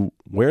as to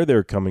where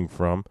they're coming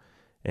from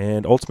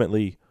and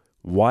ultimately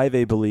why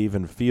they believe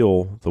and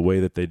feel the way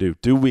that they do.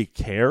 Do we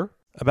care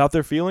about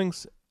their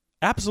feelings?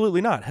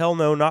 Absolutely not. Hell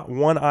no, not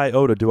one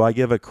iota do I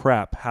give a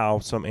crap how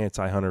some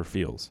anti-hunter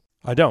feels.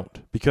 I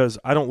don't, because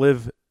I don't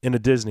live in a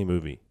Disney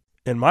movie.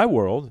 In my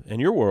world, in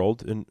your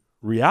world, in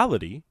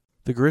reality,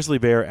 the grizzly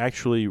bear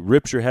actually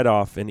rips your head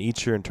off and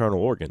eats your internal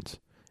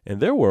organs. In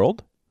their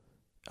world,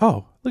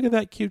 oh, look at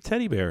that cute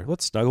teddy bear.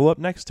 Let's snuggle up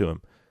next to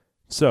him.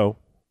 So,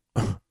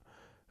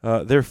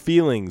 their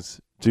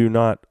feelings do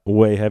not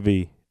weigh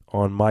heavy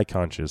on my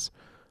conscience,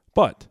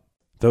 but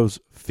those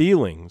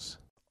feelings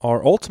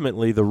are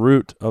ultimately the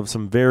root of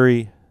some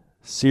very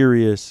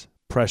serious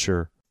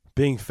pressure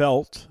being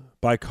felt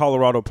by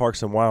Colorado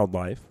Parks and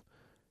Wildlife,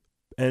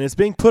 and it's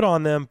being put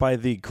on them by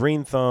the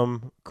Green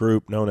Thumb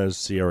group known as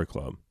Sierra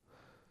Club.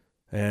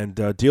 And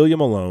Delia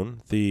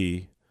Malone,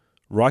 the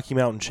Rocky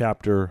Mountain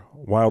Chapter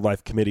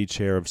Wildlife Committee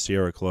Chair of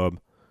Sierra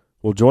Club,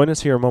 will join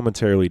us here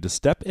momentarily to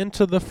step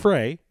into the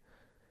fray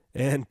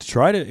and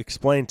try to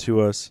explain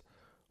to us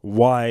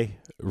why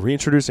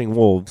reintroducing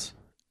wolves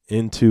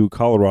into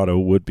Colorado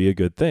would be a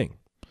good thing.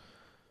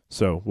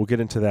 So we'll get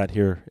into that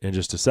here in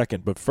just a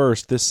second. But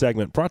first, this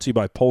segment brought to you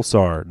by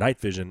Pulsar, Night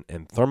Vision,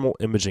 and Thermal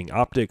Imaging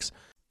Optics.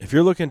 If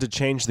you're looking to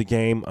change the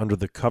game under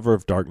the cover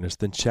of darkness,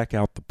 then check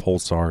out the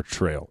Pulsar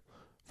Trail.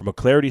 From a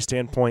clarity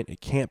standpoint,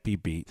 it can't be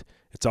beat.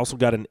 It's also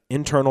got an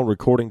internal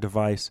recording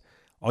device.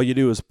 All you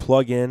do is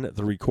plug in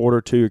the recorder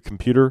to your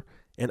computer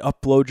and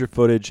upload your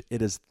footage.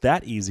 It is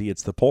that easy.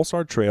 It's the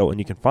Pulsar Trail, and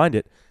you can find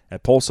it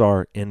at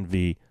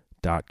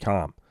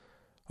pulsarnv.com.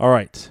 All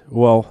right,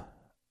 well,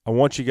 I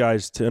want you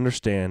guys to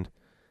understand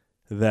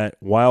that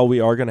while we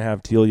are going to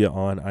have Delia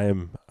on,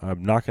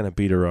 I'm not going to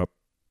beat her up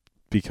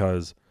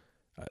because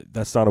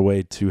that's not a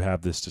way to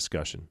have this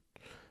discussion.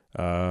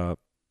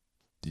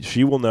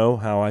 She will know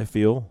how I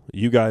feel.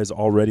 You guys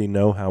already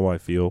know how I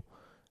feel.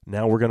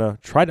 Now we're going to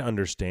try to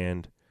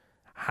understand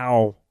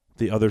how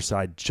the other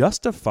side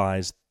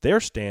justifies their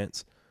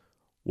stance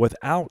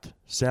without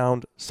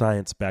sound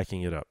science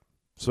backing it up.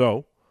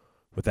 So,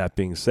 with that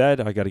being said,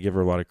 I got to give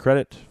her a lot of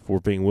credit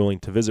for being willing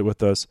to visit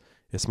with us.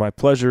 It's my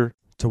pleasure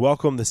to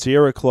welcome the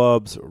Sierra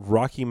Club's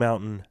Rocky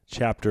Mountain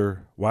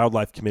Chapter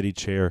Wildlife Committee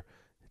Chair,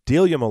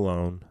 Delia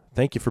Malone.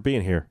 Thank you for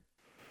being here.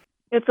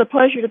 It's a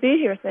pleasure to be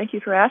here. Thank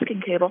you for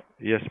asking, Cable.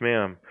 Yes,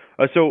 ma'am.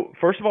 So,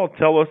 first of all,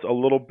 tell us a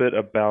little bit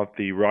about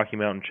the Rocky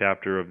Mountain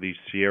Chapter of the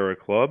Sierra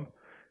Club.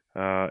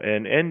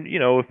 And you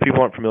know, if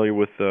people aren't familiar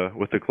with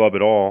the club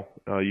at all,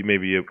 you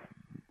maybe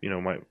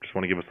might just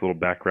want to give us a little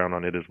background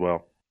on it as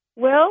well.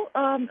 Well,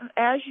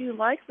 as you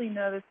likely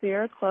know, the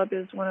Sierra Club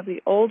is one of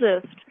the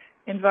oldest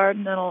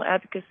environmental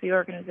advocacy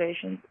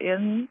organizations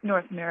in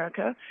North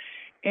America,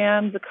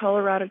 and the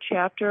Colorado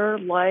chapter,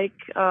 like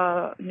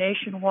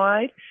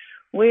nationwide,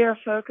 we are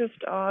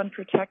focused on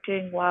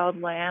protecting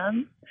wild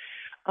lands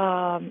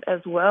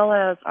as well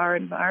as our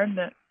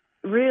environment,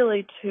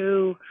 really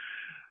to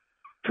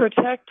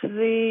protect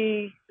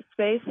the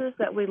spaces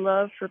that we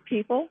love for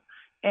people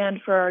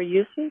and for our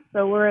uses.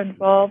 So we're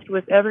involved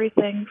with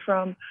everything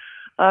from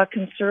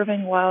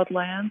conserving wild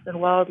lands and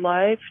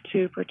wildlife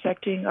to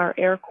protecting our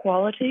air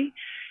quality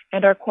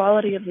and our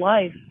quality of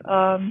life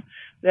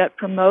that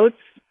promotes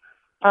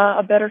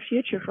a better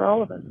future for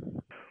all of us.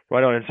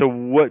 Right on. And so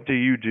what do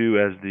you do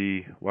as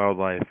the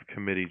Wildlife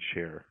Committee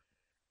Chair?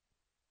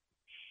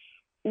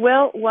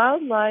 Well,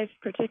 wildlife,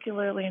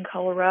 particularly in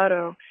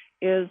Colorado,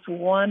 is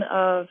one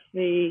of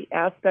the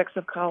aspects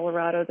of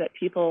Colorado that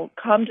people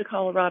come to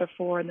Colorado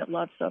for and that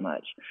love so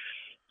much.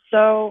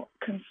 So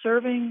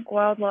conserving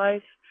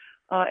wildlife,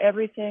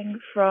 everything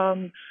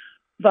from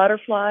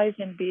butterflies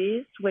and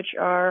bees, which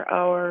are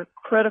our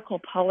critical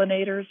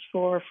pollinators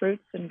for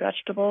fruits and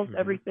vegetables,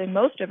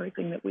 most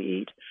everything that we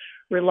eat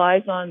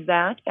relies on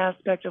that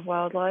aspect of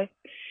wildlife,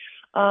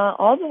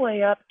 all the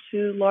way up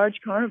to large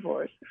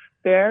carnivores,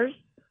 bears,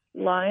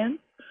 lions.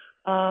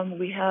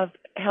 We have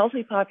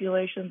healthy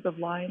populations of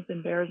lions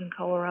and bears in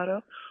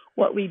Colorado.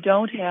 What we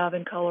don't have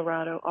in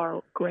Colorado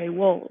are gray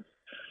wolves.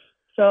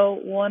 So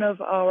one of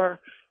our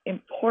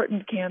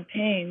important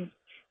campaigns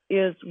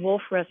is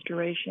wolf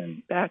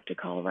restoration back to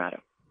Colorado.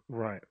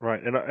 Right.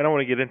 And I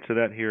want to get into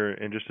that here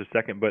in just a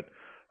second, but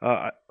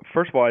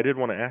first of all, I did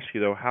want to ask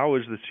you, though, how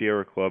is the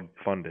Sierra Club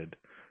funded?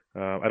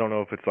 I don't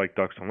know if it's like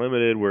Ducks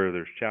Unlimited, where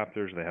there's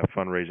chapters, they have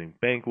fundraising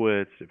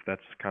banquets, if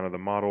that's kind of the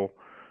model,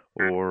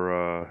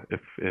 or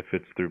if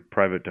it's through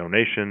private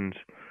donations.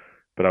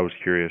 But I was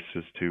curious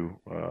as to,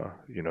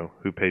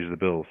 who pays the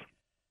bills.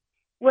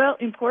 Well,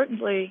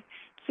 importantly,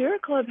 Sierra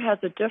Club has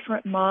a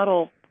different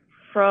model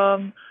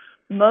from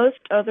most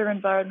other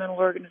environmental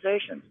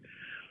organizations.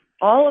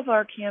 All of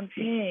our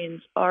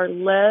campaigns are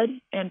led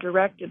and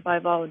directed by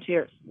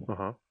volunteers.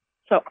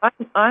 So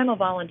I'm a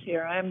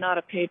volunteer. I am not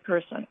a paid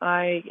person.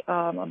 I'm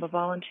a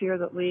volunteer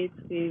that leads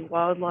the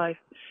wildlife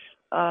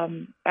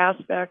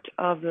aspect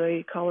of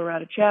the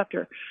Colorado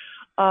chapter.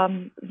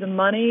 The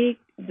money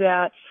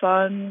that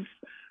funds,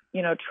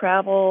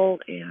 travel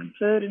and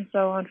food and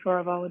so on for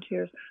our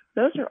volunteers,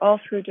 those are all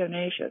through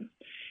donations.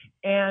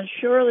 And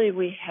surely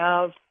we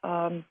have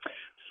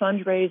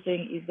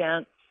fundraising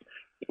events.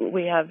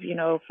 We have,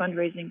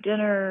 fundraising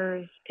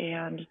dinners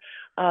and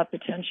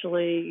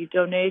potentially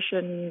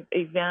donation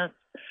events.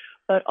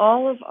 But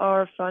all of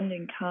our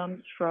funding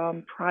comes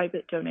from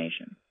private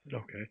donations.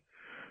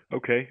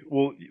 Okay.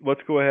 Well,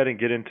 let's go ahead and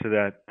get into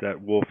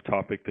that wolf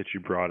topic that you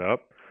brought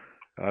up.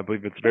 I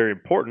believe it's very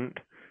important,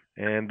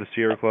 and the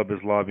Sierra Club is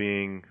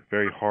lobbying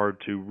very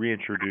hard to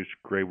reintroduce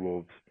gray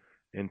wolves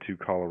into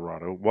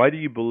Colorado. Why do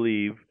you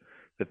believe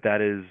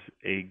that is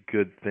a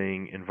good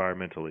thing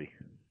environmentally?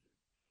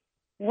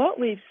 What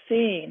we've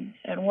seen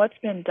and what's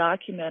been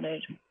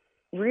documented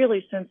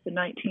really since the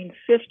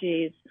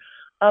 1950s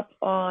up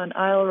on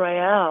Isle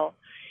Royale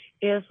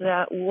is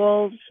that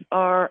wolves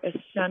are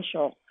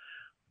essential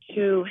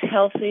to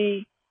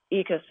healthy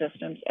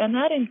ecosystems, and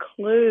that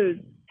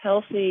includes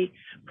healthy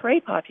prey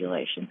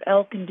populations,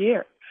 elk and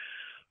deer.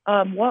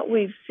 What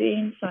we've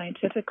seen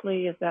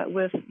scientifically is that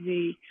with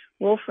the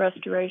wolf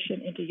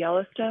restoration into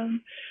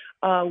Yellowstone,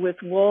 with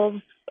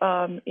wolves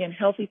in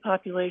healthy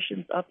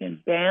populations up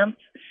in Banff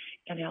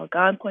and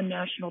Algonquin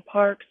National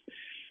Parks,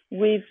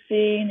 we've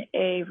seen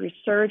a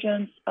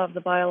resurgence of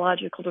the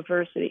biological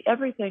diversity,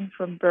 everything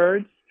from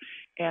birds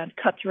and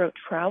cutthroat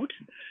trout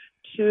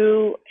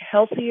to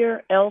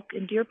healthier elk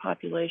and deer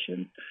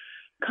populations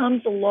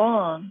comes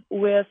along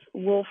with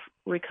wolf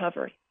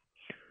recovery.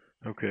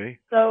 Okay.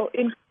 So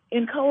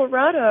in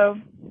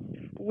Colorado,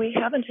 we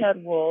haven't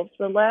had wolves.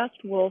 The last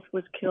wolf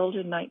was killed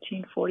in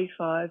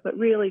 1945, but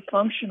really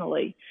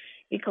functionally,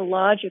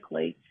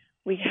 ecologically,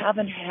 we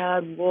haven't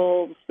had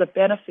wolves, the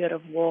benefit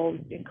of wolves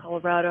in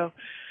Colorado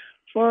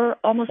for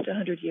almost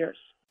 100 years.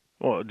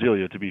 Well,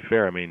 Delia, to be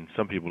fair,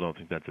 some people don't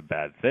think that's a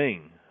bad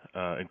thing,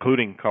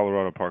 including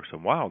Colorado Parks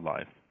and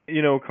Wildlife.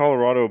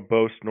 Colorado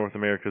boasts North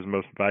America's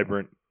most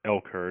vibrant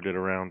elk herd at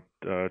around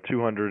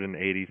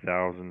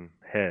 280,000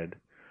 head,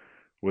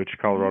 which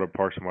Colorado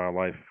Parks and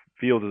Wildlife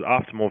feels is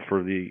optimal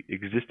for the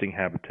existing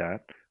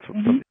habitat. So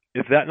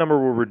if that number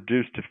were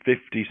reduced to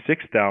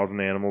 56,000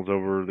 animals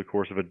over the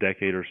course of a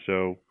decade or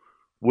so,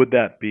 would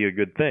that be a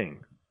good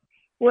thing?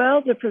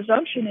 Well, the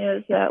presumption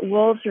is that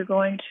wolves are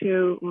going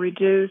to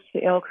reduce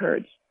the elk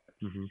herds.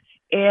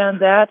 And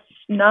that's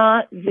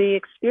not the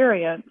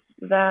experience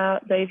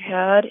that they've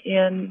had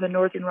in the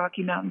northern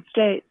Rocky Mountain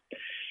states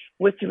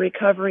with the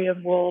recovery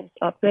of wolves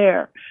up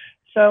there.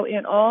 So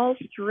in all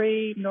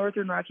three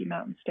northern Rocky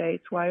Mountain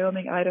states,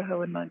 Wyoming,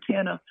 Idaho, and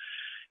Montana,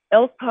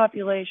 elk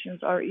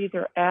populations are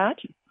either at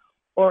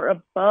or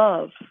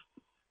above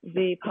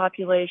the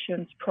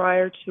populations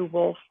prior to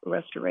wolf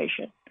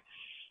restoration.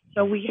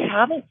 So we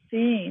haven't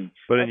seen.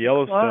 But in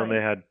Yellowstone,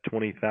 they had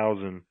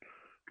 20,000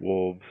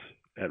 wolves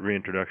at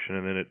reintroduction,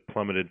 and then it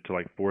plummeted to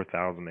like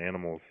 4,000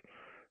 animals.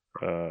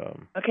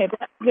 Okay,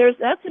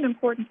 that's an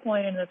important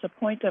point, and it's a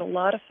point that a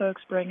lot of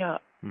folks bring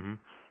up.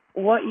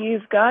 What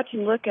you've got to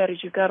look at is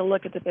you've got to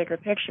look at the bigger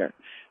picture.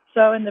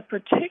 So in the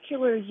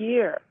particular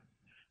year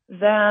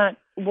that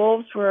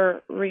wolves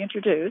were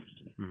reintroduced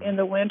in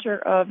the winter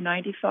of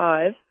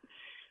 95,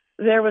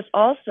 there was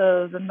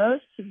also the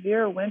most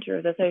severe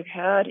winter that they've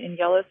had in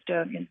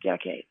Yellowstone in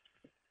decades.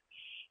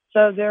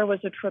 So there was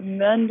a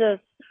tremendous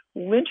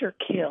winter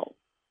kill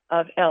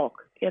of elk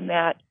in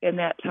that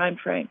time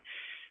frame.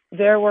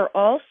 There were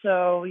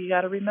also, you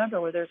got to remember,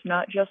 where there's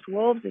not just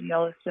wolves in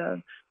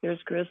Yellowstone. There's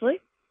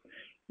grizzly,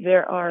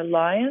 there are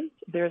lions,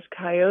 there's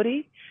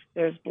coyote,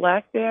 there's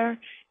black bear,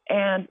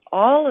 and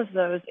all of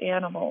those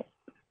animals,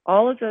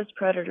 all of those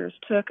predators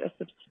took a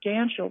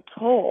substantial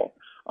toll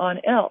on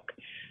elk.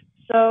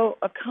 So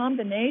a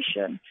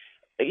combination,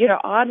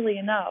 oddly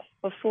enough,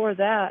 before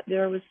that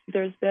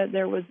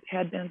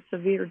had been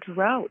severe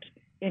drought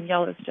in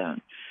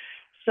Yellowstone.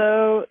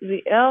 So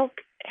the elk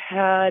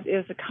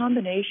is a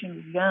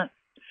combination event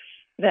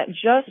that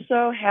just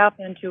so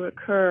happened to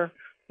occur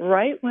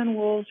right when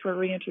wolves were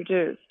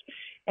reintroduced,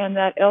 and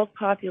that elk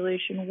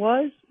population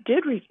was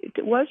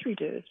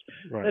reduced,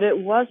 but it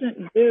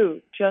wasn't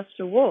due just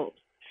to wolves.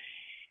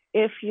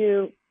 If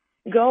you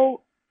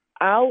go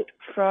out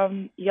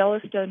from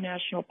Yellowstone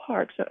National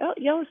Park, so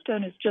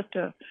Yellowstone is just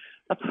a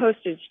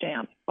postage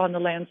stamp on the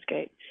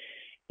landscape.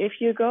 If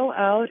you go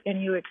out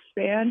and you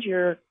expand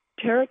your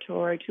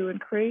territory to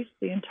increase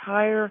the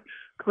entire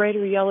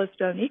greater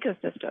Yellowstone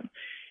ecosystem,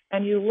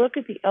 and you look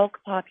at the elk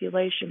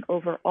population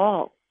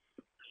overall,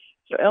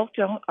 so elk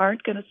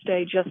aren't going to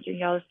stay just in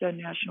Yellowstone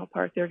National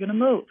Park. They're going to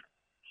move.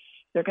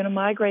 They're going to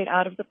migrate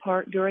out of the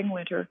park during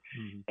winter,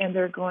 and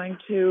they're going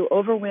to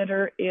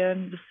overwinter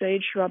in the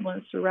sage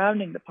shrublands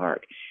surrounding the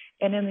park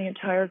and in the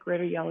entire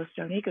greater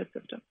Yellowstone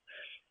ecosystem.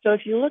 So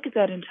if you look at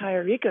that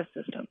entire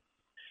ecosystem,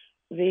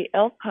 the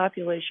elk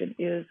population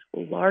is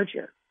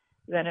larger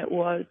than it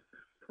was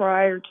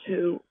prior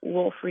to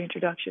wolf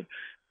reintroduction.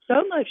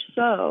 So much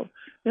so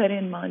that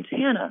in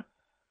Montana,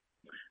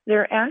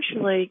 they're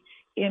actually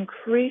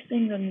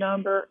increasing the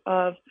number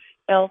of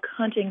elk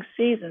hunting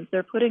seasons.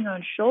 They're putting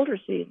on shoulder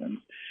seasons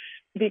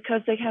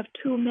because they have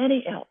too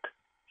many elk.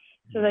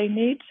 So they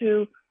need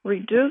to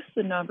reduce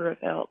the number of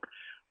elk.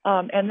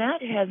 And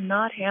that has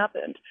not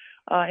happened.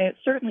 And it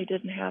certainly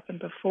didn't happen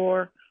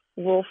before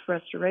wolf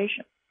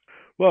restoration.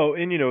 Well,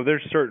 and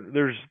there's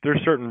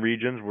certain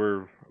regions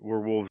where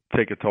wolves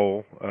take a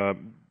toll.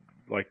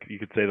 Like you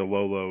could say the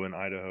Lolo in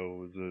Idaho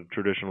was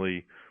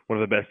traditionally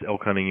one of the best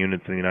elk hunting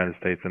units in the United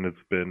States, and it's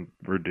been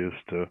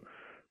reduced to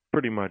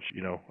pretty much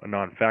a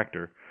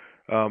non-factor.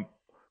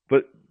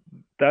 But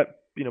that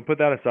put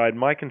that aside,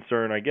 my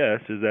concern, I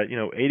guess, is that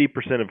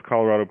 80% of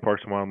Colorado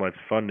Parks and Wildlife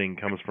funding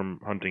comes from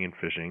hunting and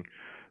fishing,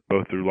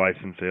 both through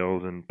license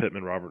sales and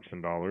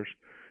Pittman-Robertson dollars.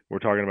 We're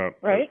talking about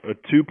a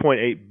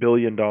 $2.8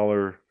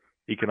 billion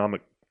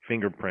economic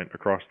fingerprint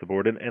across the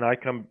board. And I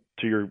come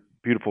to your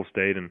beautiful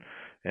state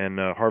and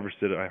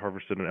harvested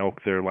an elk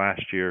there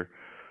last year.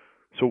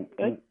 So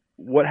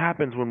what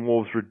happens when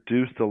wolves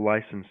reduce the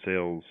license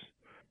sales?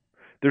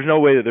 There's no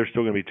way that there's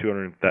still going to be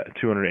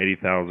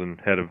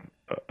 280,000 head of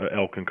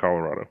elk in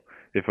Colorado.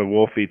 If a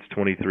wolf eats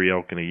 23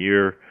 elk in a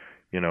year,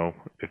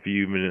 if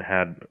you even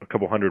had a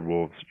couple hundred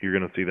wolves, you're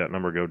going to see that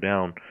number go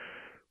down.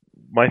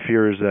 My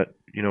fear is that,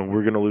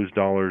 we're going to lose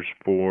dollars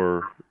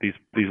for these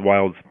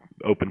wild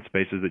open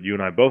spaces that you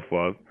and I both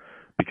love,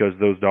 because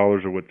those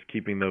dollars are what's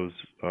keeping those,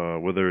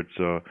 whether it's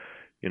a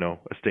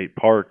state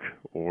park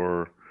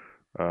or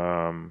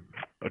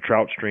a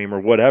trout stream or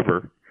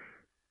whatever,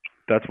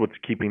 that's what's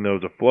keeping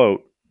those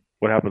afloat.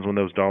 What happens when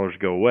those dollars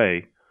go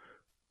away?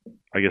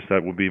 I guess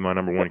that would be my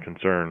number one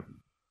concern.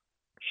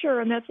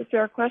 Sure, and that's a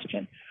fair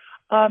question.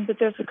 But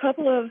there's a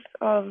couple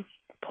of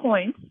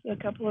points, a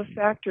couple of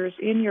factors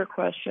in your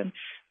question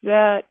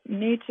that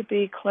need to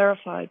be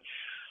clarified.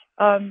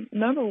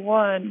 Number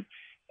one,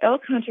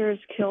 elk hunters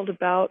killed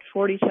about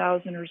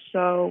 40,000 or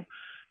so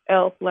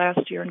elk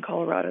last year in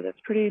Colorado. That's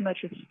pretty much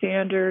a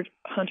standard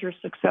hunter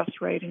success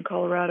rate in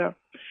Colorado.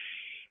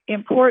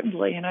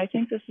 importantly, and I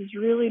think this is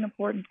really an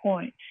important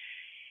point,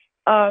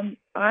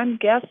 I'm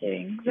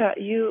guessing that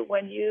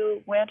when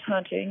you went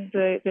hunting,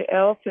 the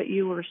elk that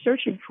you were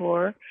searching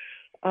for,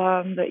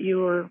 that you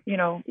were,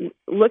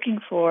 looking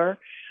for,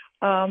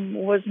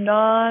 was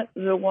not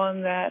the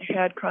one that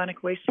had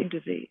chronic wasting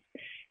disease.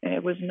 And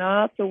it was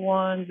not the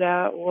one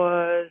that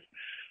was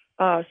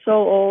so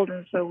old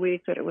and so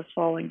weak that it was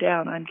falling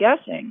down. I'm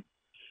guessing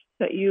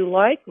that you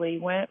likely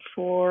went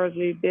for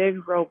the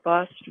big,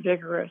 robust,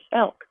 vigorous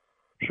elk.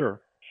 Sure.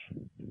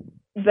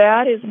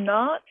 That is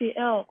not the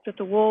elk that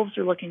the wolves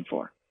are looking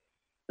for.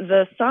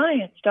 The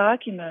science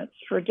documents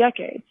for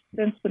decades,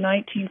 since the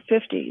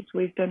 1950s,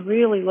 we've been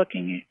really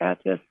looking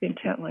at this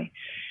intently.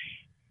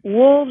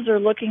 Wolves are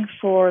looking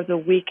for the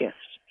weakest.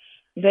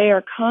 They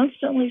are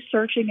constantly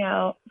searching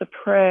out the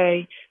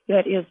prey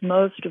that is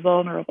most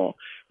vulnerable.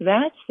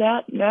 That's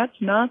not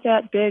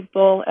that big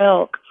bull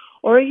elk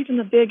or even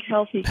the big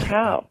healthy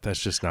cow.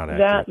 That's just not accurate.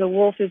 That the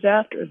wolf is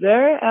after.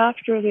 They're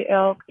after the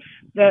elk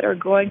that are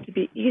going to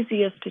be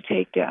easiest to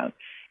take down.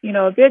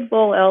 A big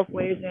bull elk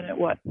weighs in at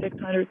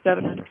 600,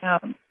 700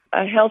 pounds.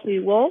 A healthy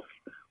wolf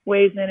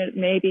weighs in at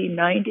maybe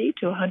 90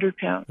 to 100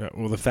 pounds. Yeah,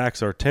 well, the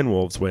facts are 10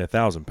 wolves weigh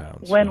 1,000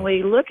 pounds. When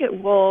we look at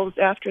wolves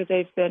after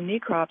they've been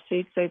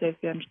necropsied, say they've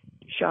been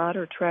shot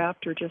or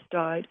trapped or just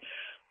died,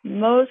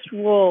 most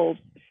wolves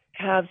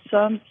have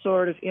some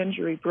sort of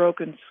injury,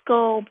 broken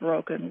skull,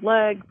 broken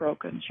leg,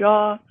 broken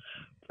jaw,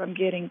 from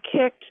getting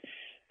kicked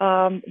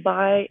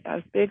by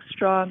a big,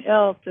 strong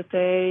elk that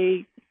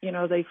they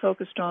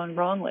focused on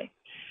wrongly.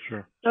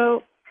 Sure.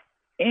 So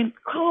in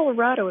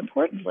Colorado,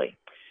 importantly,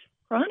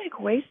 chronic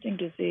wasting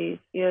disease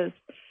is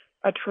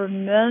a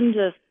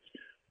tremendous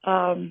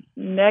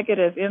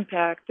negative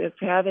impact it's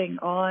having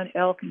on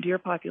elk and deer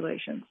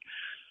populations.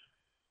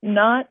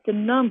 Not the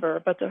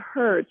number, but the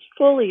herds.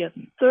 Fully a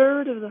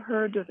third of the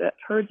herds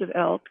of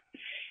elk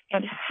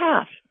and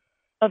half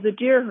of the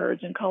deer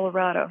herds in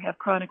Colorado have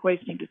chronic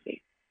wasting disease.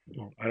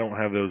 Well, I don't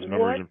have those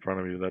numbers in front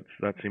of you.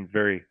 That seems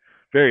very,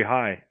 very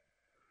high.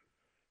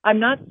 I'm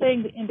not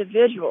saying the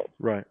individuals.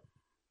 Right.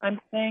 I'm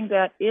saying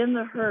that in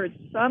the herds,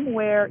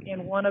 somewhere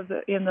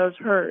in those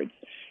herds,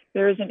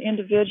 there is an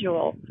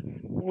individual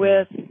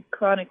with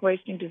chronic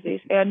wasting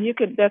disease, and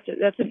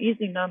that's an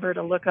easy number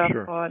to look up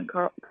on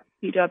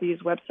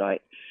PW's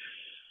website.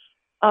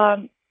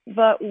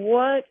 But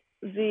what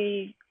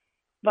the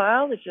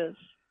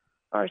biologists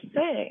are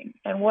saying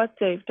and what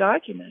they've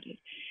documented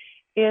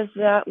is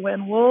that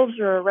when wolves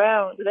are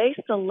around, they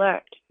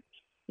select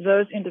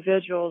those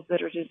individuals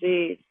that are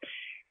diseased.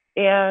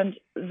 And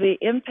the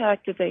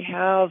impact that they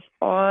have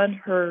on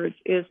herds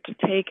is to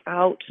take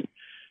out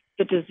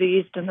the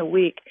diseased and the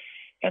weak.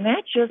 And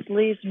that just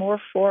leaves more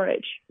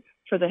forage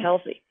for the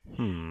healthy.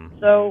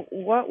 So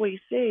what we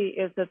see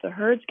is that the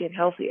herds get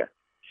healthier.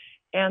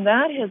 And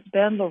that has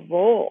been the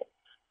role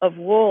of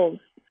wolves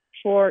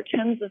for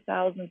tens of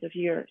thousands of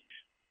years.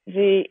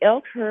 The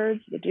elk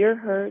herds, the deer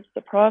herds,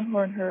 the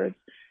pronghorn herds,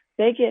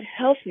 they get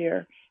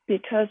healthier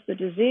because the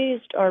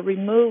diseased are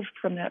removed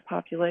from that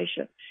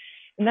population.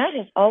 And that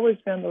has always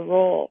been the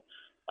role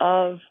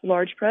of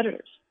large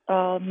predators.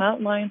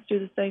 Mountain lions do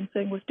the same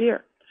thing with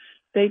deer.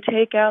 They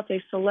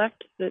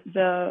select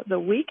the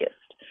weakest.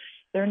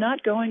 They're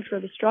not going for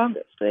the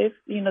strongest. They've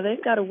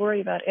got to worry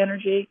about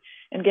energy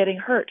and getting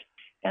hurt.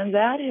 And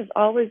that has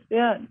always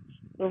been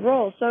the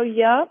role. So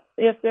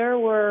if there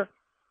were,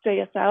 say,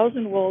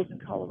 1,000 wolves in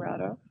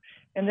Colorado,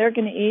 and they're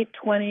going to eat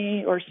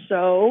 20 or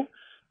so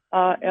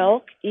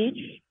elk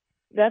each,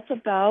 that's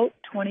about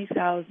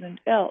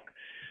 20,000 elk.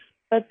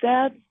 But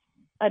that's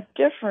a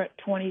different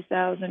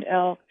 20,000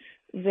 elk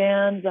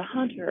than the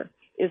hunter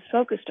is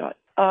focused on.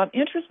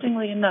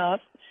 Interestingly enough,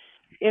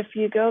 if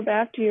you go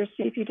back to your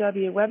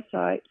CPW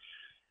website,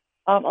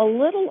 a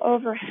little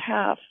over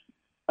half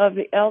of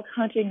the elk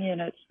hunting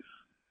units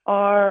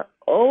are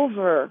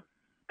over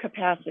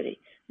capacity.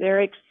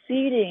 They're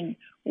exceeding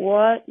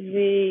what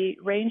the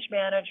range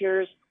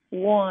managers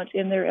want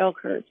in their elk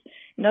herds.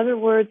 In other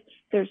words,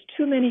 there's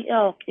too many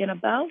elk in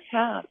about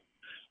half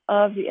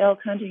of the elk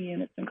hunting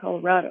units in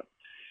Colorado.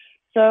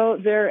 So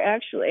they're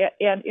actually,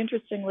 and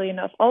interestingly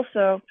enough,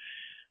 also,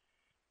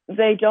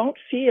 they don't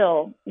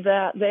feel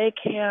that they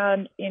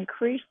can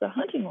increase the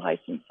hunting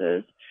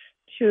licenses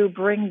to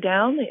bring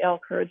down the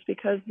elk herds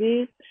because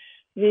these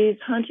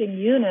hunting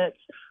units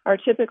are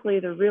typically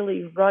the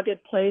really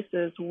rugged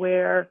places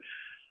where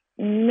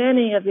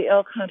many of the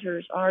elk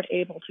hunters aren't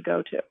able to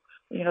go to.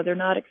 They're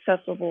not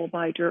accessible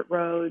by dirt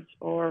roads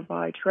or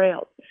by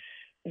trails.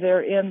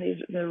 They're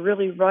in the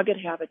really rugged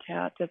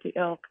habitat that the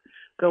elk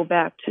go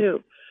back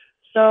to.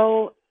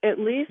 So at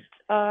least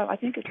I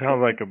think it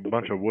sounds like a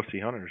bunch of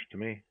wussy hunters to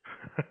me.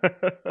 To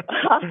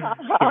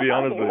be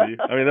honest with you,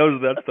 I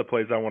mean that's the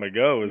place I want to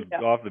go is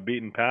off the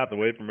beaten path,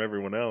 away from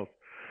everyone else.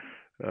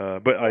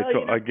 But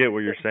I get what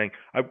you're saying.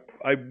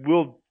 I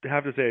will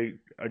have to say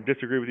I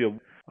disagree with you.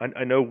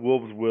 I know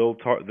wolves will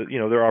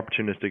they're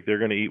opportunistic. They're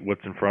going to eat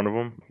what's in front of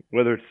them,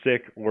 whether it's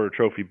sick or a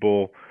trophy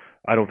bull.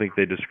 I don't think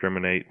they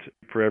discriminate.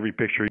 For every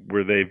picture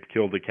where they've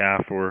killed a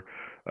calf or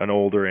an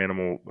older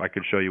animal, I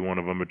could show you one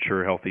of a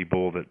mature, healthy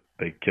bull that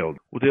they killed.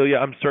 Well, Delia,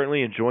 I'm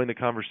certainly enjoying the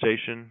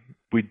conversation.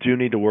 We do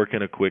need to work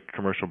in a quick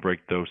commercial break,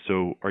 though,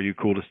 so are you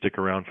cool to stick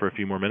around for a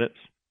few more minutes?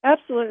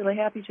 Absolutely,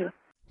 happy to.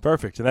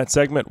 Perfect. And that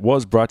segment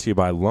was brought to you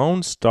by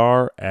Lone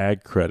Star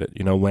Ag Credit.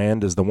 You know,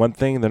 land is the one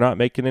thing they're not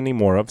making any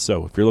more of,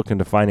 so if you're looking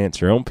to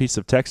finance your own piece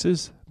of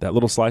Texas, that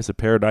little slice of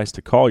paradise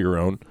to call your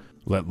own,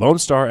 let Lone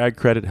Star Ag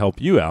Credit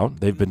help you out.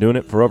 They've been doing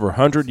it for over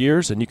 100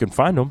 years, and you can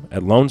find them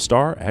at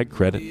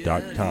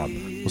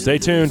LoneStarAgCredit.com. Well, stay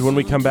tuned. When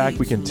we come back,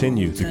 we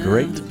continue the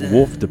great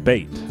wolf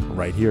debate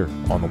right here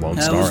on the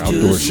Lone Star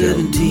Outdoor Show.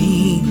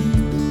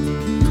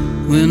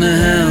 When the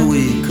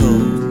highway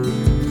called,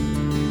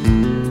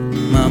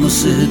 Mama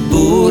said,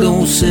 boy,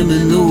 don't send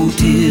me no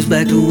tears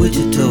back to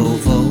Wichita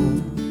Falls.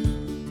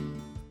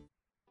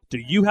 Do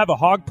you have a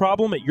hog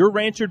problem at your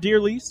ranch or deer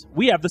lease?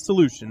 We have the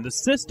solution. The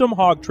System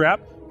Hog Trap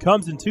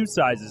comes in two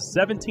sizes,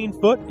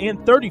 17-foot and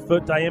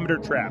 30-foot diameter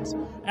traps.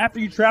 After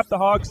you trap the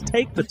hogs,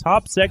 take the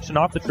top section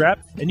off the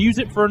trap and use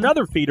it for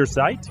another feeder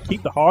site to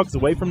keep the hogs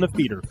away from the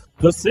feeder.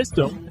 The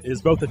system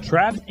is both a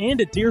trap and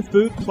a deer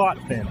food plot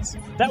fence.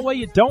 That way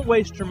you don't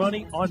waste your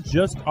money on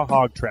just a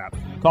hog trap.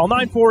 Call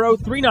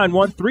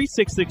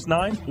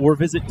 940-391-3669 or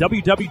visit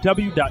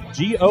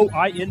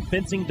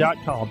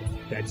www.goinfencing.com.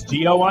 That's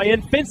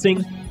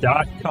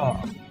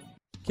goinfencing.com.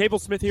 Cable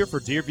Smith here for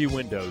Deerview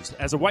Windows.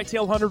 As a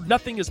whitetail hunter,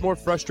 nothing is more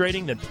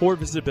frustrating than poor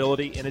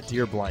visibility in a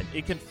deer blind.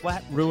 It can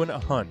flat ruin a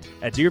hunt.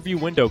 At Deerview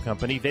Window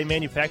Company, they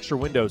manufacture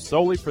windows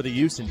solely for the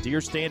use in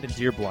deer stand and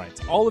deer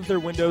blinds. All of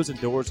their windows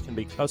and doors can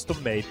be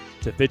custom made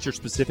to fit your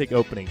specific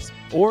openings.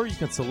 Or you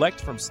can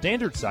select from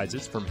standard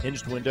sizes, from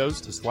hinged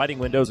windows to sliding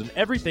windows and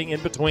everything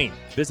in between.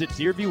 Visit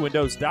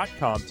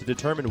DeerviewWindows.com to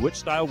determine which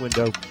style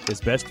window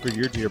is best for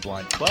your deer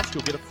blind. Plus,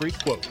 you'll get a free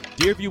quote.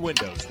 Deerview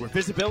Windows, where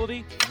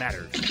visibility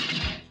matters.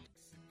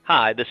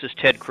 Hi, this is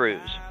Ted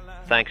Cruz.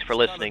 Thanks for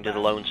listening to the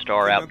Lone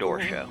Star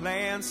Outdoor Show.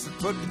 Plans to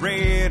put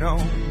bread on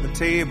the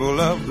table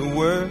of the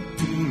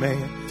working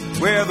man,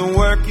 where the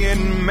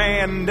working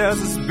man does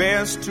his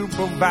best to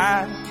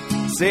provide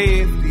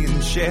safety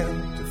and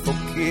shelter for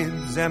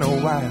kids and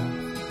a wife,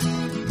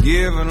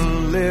 giving a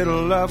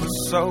little of a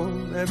soul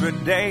every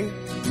day,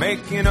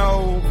 making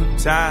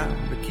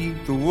overtime to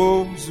keep the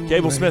wolves away.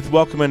 Cable Smith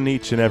welcoming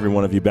each and every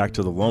one of you back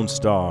to the Lone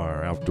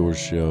Star Outdoor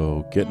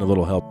Show. Getting a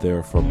little help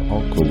there from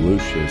Uncle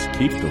Lucius.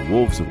 Keep the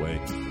wolves away.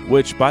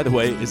 Which, by the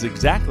way, is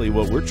exactly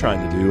what we're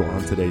trying to do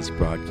on today's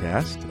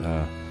broadcast.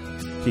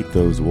 Keep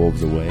those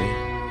wolves away.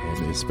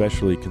 And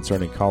especially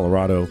concerning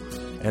Colorado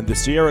and the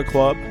Sierra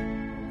Club,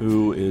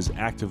 who is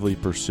actively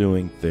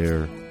pursuing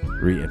their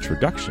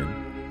reintroduction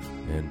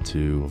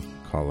into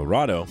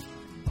Colorado.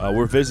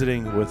 We're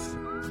visiting with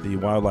the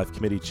Wildlife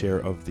Committee Chair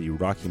of the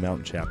Rocky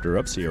Mountain Chapter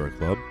of Sierra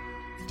Club,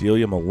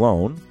 Delia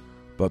Malone.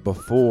 But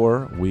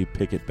before we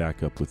pick it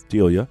back up with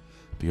Delia,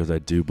 because I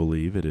do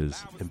believe it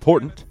is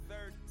important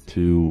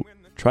to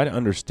try to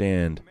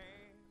understand,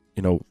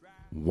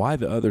 why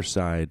the other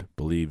side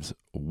believes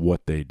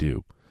what they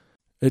do.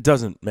 It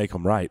doesn't make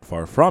them right,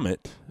 far from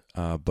it,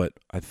 but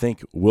I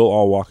think we'll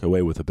all walk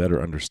away with a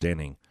better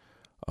understanding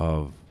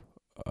of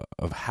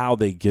how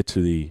they get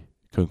to the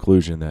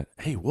conclusion that,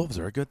 hey, wolves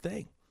are a good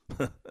thing.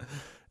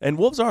 And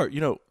wolves are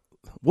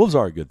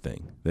a good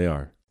thing. They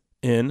are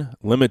in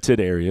limited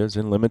areas,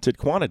 in limited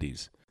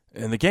quantities.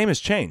 And the game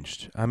has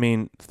changed. I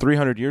mean,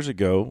 300 years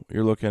ago,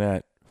 you're looking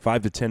at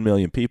 5 to 10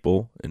 million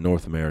people in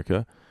North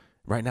America.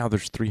 Right now,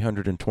 there's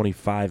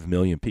 325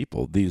 million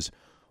people. These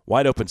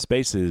wide open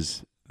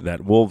spaces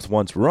that wolves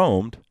once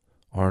roamed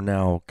are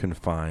now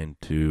confined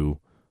to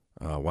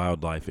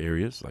wildlife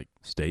areas like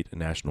state and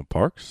national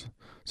parks,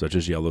 such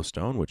as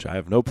Yellowstone, which I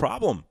have no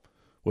problem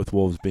with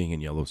wolves being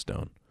in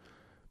Yellowstone.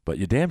 But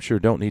you damn sure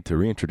don't need to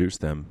reintroduce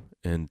them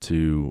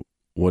into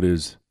what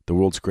is the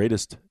world's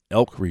greatest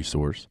elk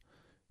resource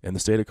in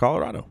the state of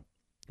Colorado.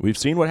 We've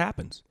seen what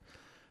happens.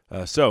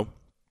 So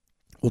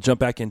we'll jump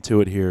back into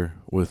it here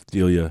with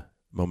Delia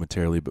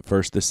momentarily. But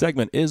first, this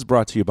segment is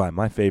brought to you by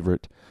my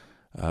favorite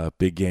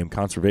big game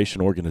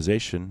conservation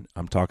organization.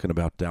 I'm talking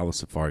about Dallas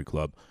Safari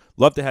Club.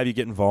 Love to have you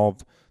get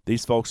involved.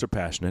 These folks are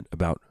passionate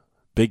about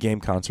big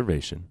game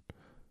conservation,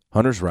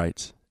 hunters'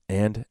 rights,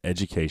 and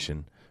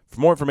education.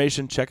 For more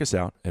information, check us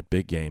out at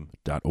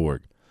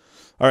biggame.org.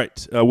 All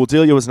right, well,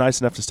 Delia was nice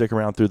enough to stick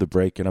around through the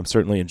break, and I'm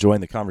certainly enjoying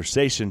the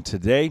conversation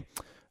today.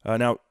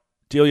 Now,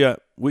 Delia,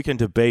 we can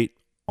debate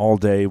all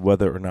day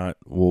whether or not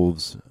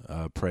wolves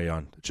prey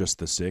on just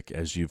the sick,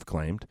 as you've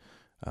claimed.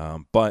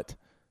 But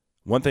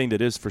one thing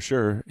that is for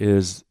sure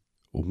is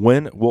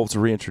when wolves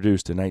were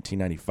reintroduced in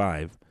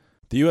 1995,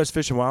 the U.S.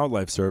 Fish and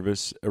Wildlife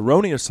Service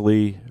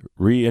erroneously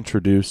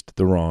reintroduced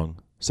the wrong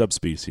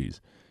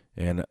subspecies,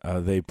 and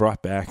they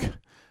brought back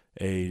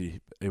a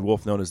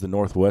wolf known as the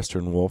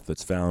northwestern wolf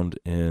that's found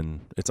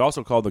it's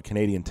also called the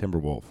Canadian timber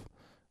wolf,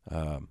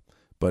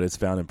 but it's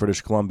found in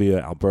British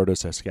Columbia, Alberta,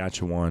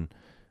 Saskatchewan,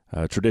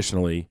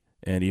 traditionally,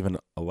 and even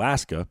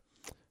Alaska,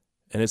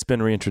 and it's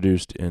been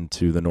reintroduced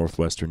into the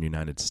northwestern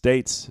United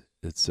States.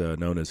 It's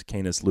known as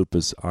Canis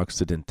lupus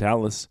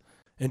occidentalis.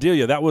 And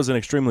Delia, that was an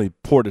extremely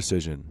poor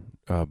decision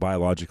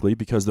biologically,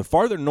 because the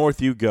farther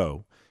north you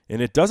go,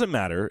 and it doesn't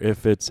matter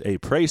if it's a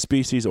prey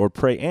species or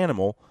prey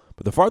animal,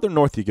 but the farther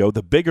north you go,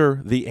 the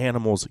bigger the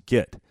animals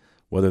get,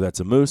 whether that's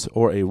a moose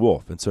or a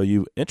wolf. And so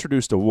you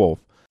introduced a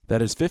wolf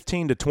that is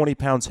 15 to 20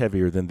 pounds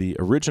heavier than the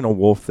original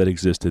wolf that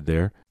existed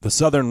there, the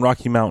southern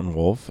Rocky Mountain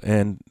wolf,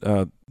 and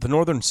the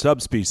northern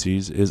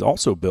subspecies is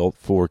also built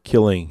for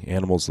killing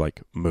animals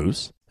like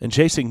moose and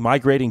chasing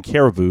migrating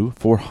caribou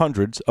for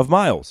hundreds of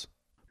miles.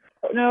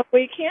 No,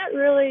 we can't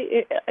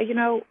really,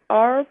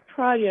 our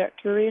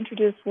project to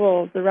reintroduce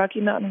wolves, the Rocky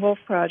Mountain Wolf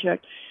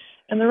Project,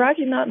 and the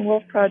Rocky Mountain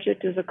Wolf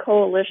Project is a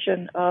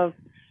coalition of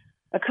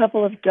a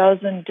couple of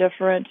dozen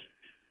different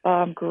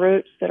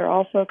groups that are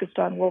all focused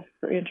on wolf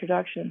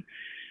reintroduction.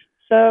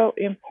 So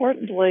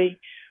importantly,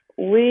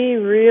 we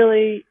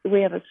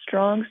have a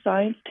strong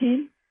science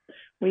team.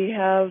 We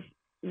have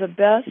the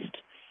best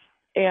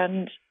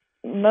and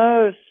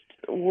most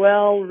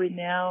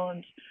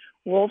well-renowned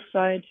wolf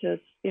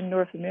scientists in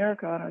North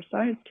America on our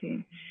science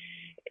team.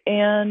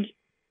 And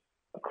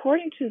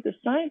according to the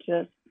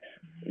scientists,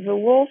 the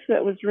wolf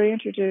that was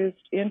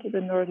reintroduced into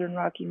the northern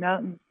Rocky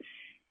Mountains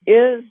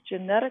is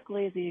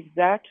genetically the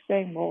exact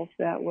same wolf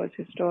that was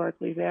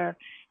historically there.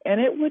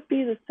 And it would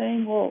be the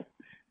same wolf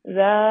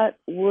that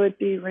would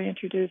be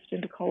reintroduced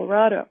into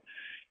Colorado.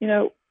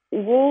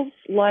 Wolves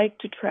like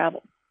to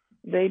travel.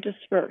 They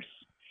disperse.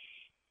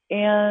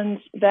 And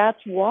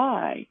that's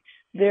why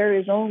there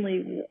is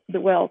only,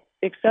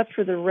 except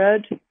for the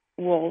red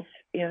wolf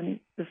in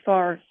the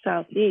far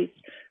southeast,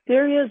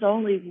 there is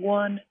only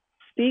one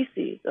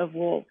species of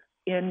wolf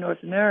in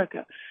North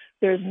America.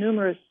 There's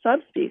numerous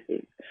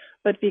subspecies,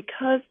 but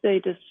because they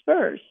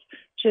disperse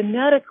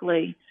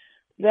genetically,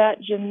 that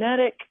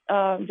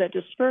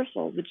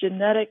dispersal, the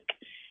genetics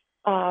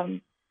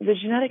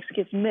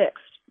gets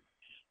mixed,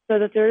 so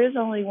that there is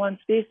only one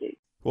species.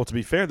 Well, to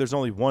be fair, there's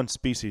only one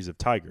species of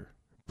tiger,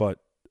 but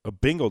a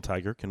Bengal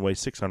tiger can weigh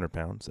 600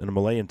 pounds, and a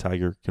Malayan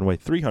tiger can weigh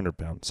 300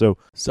 pounds. So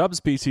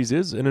subspecies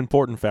is an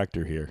important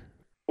factor here.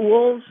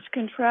 Wolves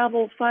can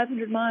travel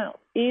 500 miles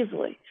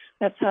easily.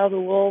 That's how the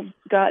wolves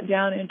got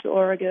down into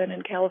Oregon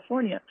and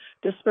California,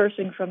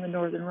 dispersing from the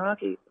northern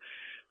Rockies.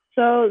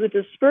 So the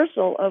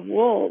dispersal of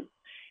wolves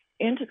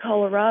into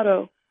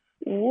Colorado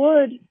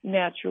would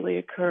naturally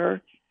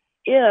occur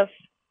if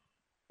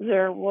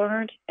there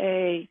weren't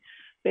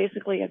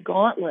basically a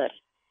gauntlet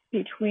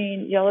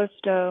between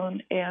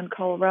Yellowstone and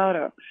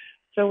Colorado.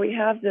 So we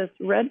have this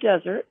red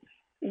desert,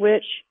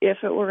 which, if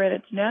it were in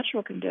its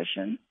natural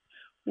condition,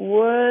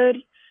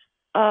 would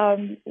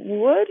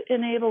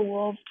enable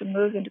wolves to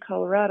move into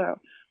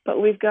Colorado.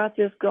 But we've got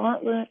this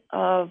gauntlet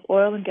of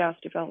oil and gas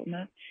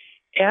development,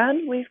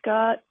 and we've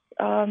got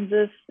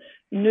this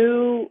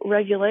new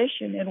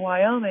regulation in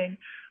Wyoming,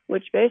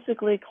 which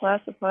basically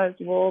classifies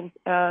wolves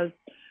as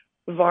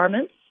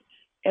varmints,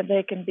 and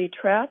they can be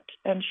trapped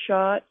and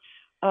shot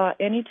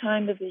any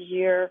time of the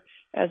year,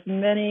 as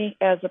many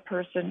as a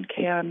person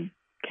can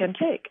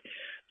take.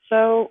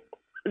 So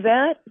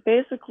that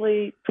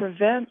basically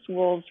prevents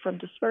wolves from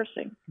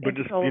dispersing. But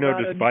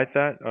despite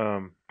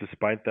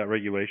that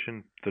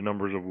regulation, the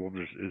numbers of wolves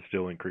is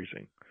still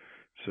increasing.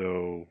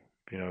 So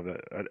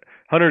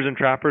hunters and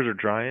trappers are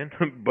trying,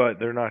 but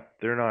they're not.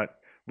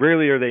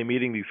 Rarely are they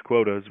meeting these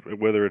quotas,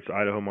 whether it's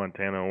Idaho,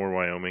 Montana, or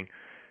Wyoming,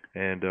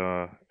 and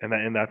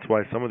that's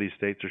why some of these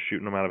states are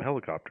shooting them out of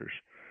helicopters.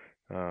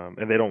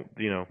 And they don't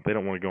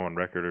want to go on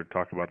record or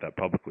talk about that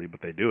publicly,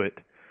 but they do it.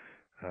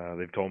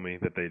 They've told me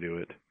that they do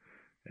it.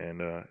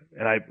 And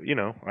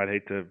I'd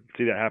hate to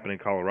see that happen in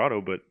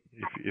Colorado, but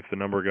if the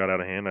number got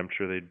out of hand, I'm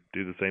sure they'd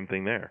do the same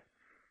thing there.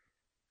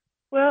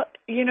 Well,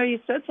 you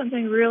said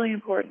something really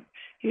important.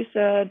 You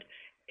said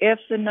if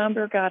the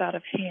number got out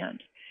of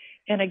hand.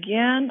 And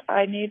again,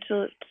 I need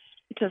to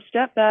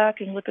step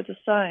back and look at the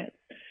science,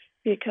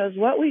 because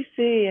what we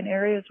see in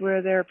areas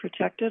where they're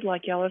protected,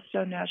 like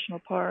Yellowstone National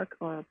Park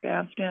or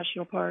Banff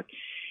National Park,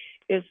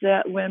 is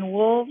that when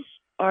wolves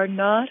are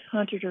not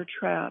hunted or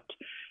trapped,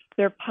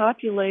 their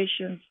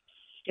populations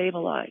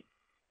stabilize.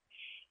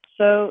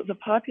 So the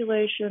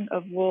population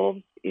of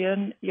wolves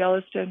in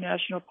Yellowstone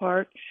National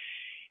Park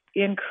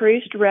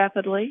increased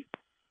rapidly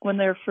when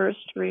they were first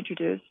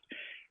reintroduced,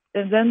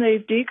 and then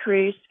they've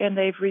decreased and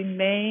they've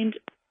remained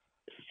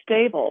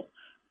stable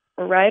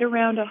right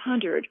around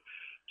 100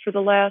 for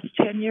the last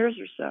 10 years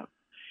or so.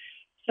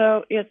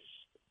 So it's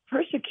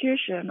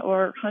persecution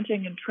or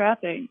hunting and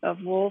trapping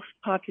of wolf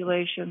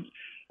populations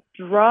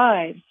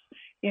drives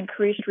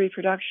increased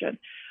reproduction.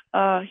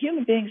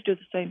 Human beings do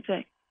the same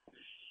thing.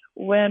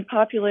 When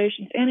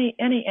populations,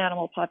 any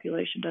animal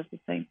population does the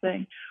same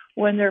thing.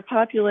 When their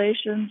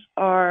populations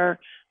are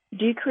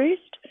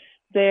decreased,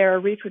 their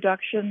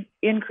reproduction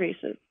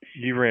increases.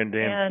 You've read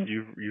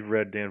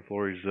Dan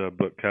Florey's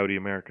book Coyote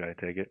America, I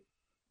take it.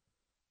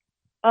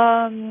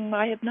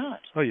 I have not.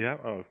 Oh, yeah.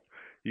 Oh,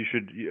 you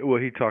should. Well,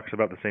 he talks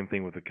about the same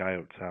thing with the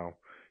coyotes. How,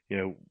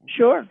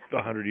 sure,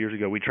 100 years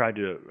ago we tried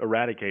to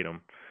eradicate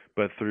them,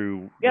 but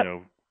through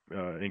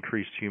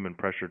increased human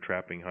pressure,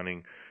 trapping,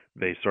 hunting,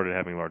 they started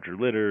having larger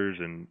litters,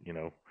 and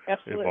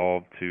Absolutely.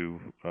 evolved to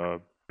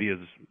be as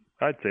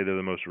I'd say they're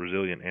the most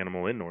resilient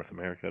animal in North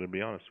America, to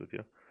be honest with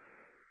you.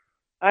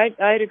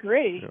 I'd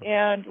agree.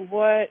 Yeah. And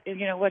what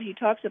he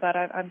talks about,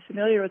 I'm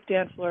familiar with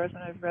Dan Flores,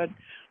 and I've read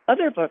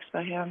other books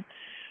by him.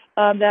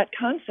 That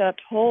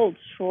concept holds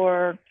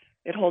for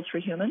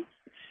humans,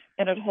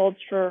 and it holds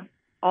for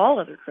all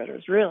other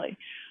critters, really.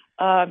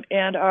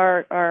 And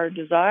our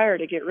desire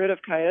to get rid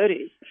of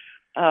coyotes,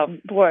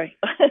 boy,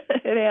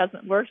 it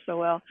hasn't worked so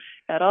well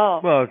at all.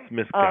 Well, it's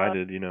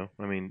misguided,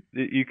 I mean,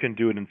 you can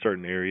do it in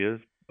certain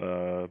areas,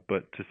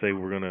 but to say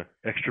we're going to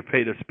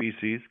extirpate a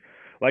species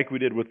like we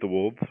did with the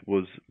wolves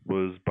was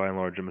by and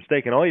large a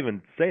mistake. And I'll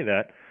even say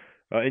that,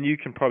 and you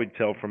can probably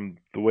tell from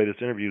the way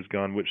this interview's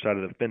gone which side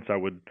of the fence I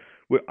would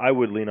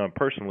lean on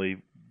personally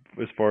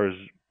as far as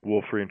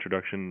wolf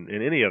reintroduction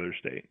in any other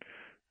state.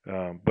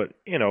 But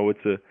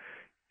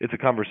it's a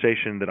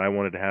conversation that I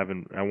wanted to have,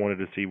 and I wanted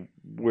to see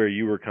where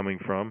you were coming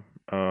from.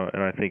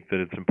 And I think that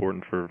it's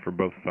important for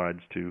both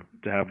sides to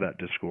have that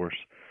discourse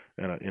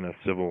in a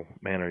civil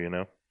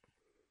manner,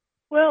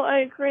 Well, I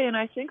agree, and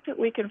I think that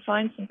we can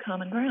find some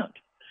common ground.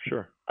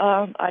 Sure.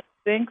 I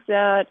think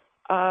that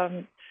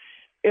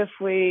if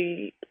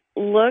we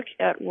look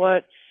at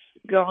what's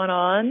gone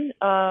on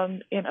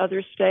in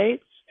other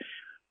states,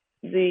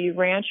 the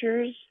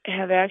ranchers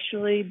have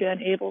actually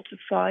been able to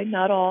find,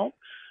 not all,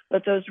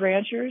 but those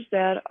ranchers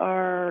that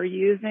are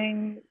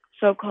using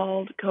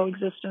so-called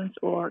coexistence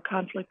or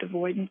conflict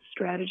avoidance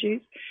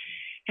strategies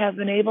have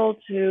been able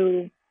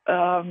to,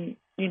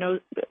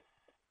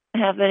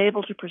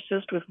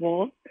 persist with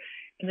wolves,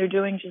 and they're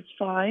doing just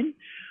fine.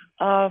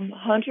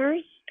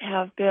 Hunters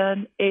have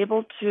been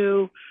able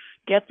to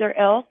get their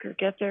elk or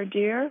get their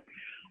deer.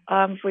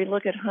 If we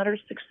look at hunter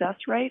success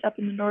rate up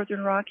in the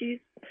Northern Rockies,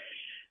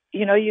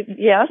 you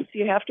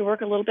have to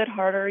work a little bit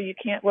harder. You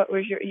can't.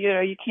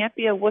 You can't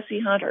be a wussy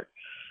hunter.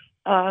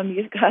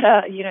 You've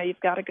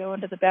got to go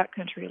into the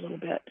backcountry a little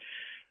bit.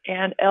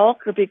 And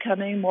elk are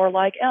becoming more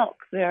like elk.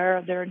 They're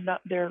a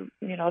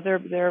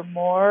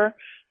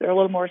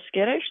little more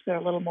skittish. They're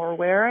a little more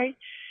wary.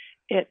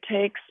 It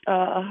takes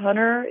a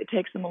hunter. It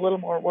takes them a little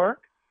more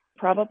work,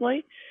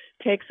 probably.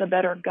 Takes a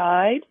better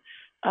guide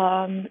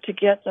to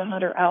get the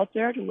hunter out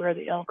there to where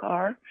the elk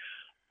are.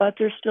 But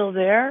they're still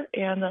there,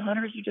 and the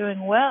hunters are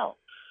doing well.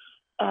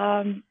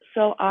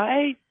 So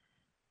I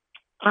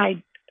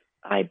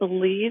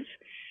believe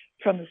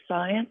from the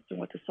science and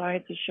what the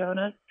science has shown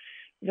us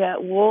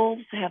that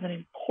wolves have an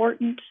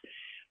important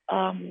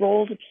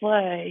role to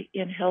play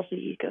in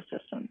healthy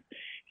ecosystems.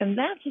 And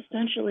that's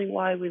essentially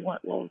why we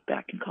want wolves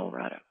back in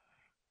Colorado.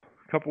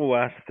 A couple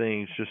last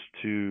things just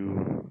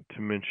to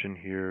mention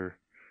here,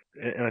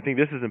 and I think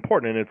this is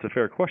important, and it's a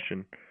fair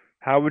question.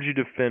 How would you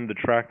defend the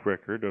track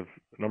record of,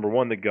 number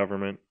one, the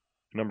government,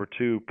 number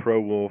two,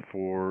 pro-wolf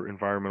or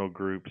environmental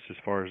groups as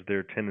far as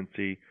their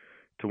tendency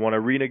to want to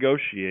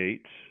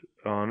renegotiate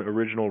on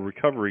original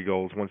recovery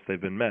goals once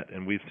they've been met?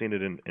 And we've seen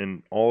it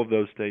in all of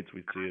those states.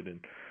 We see it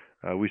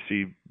we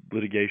see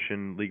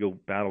litigation, legal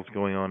battles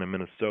going on in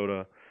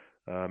Minnesota,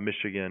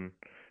 Michigan,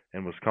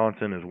 and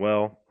Wisconsin as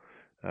well.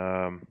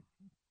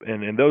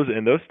 And in those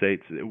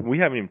states, we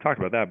haven't even talked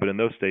about that, but in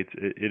those states,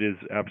 it is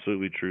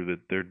absolutely true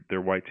that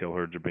their whitetail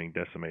herds are being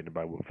decimated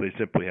by wolves. They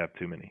simply have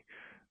too many.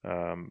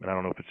 And I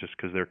don't know if it's just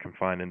because they're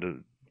confined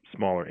into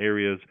smaller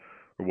areas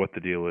or what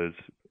the deal is.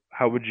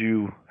 How would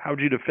you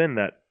defend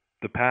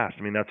the past?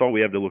 I mean, that's all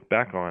we have to look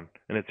back on.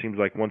 And it seems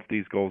like once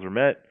these goals are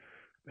met,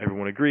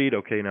 everyone agreed,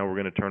 okay, now we're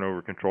going to turn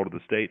over control to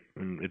the state,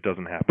 and it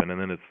doesn't happen. And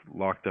then it's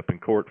locked up in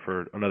court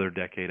for another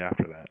decade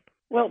after that.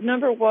 Well,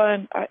 number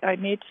one, I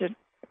need to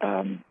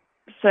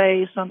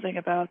say something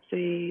about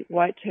the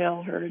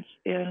whitetail herds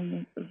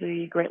in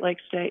the Great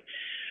Lakes state.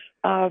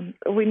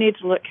 We need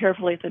to look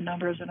carefully at the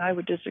numbers, and I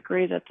would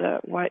disagree that the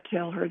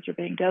whitetail herds are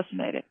being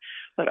decimated.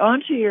 But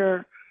on to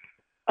your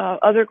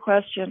other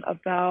question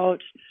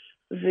about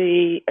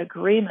the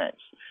agreement.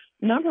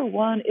 Number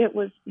one, it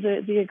was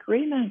the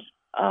agreement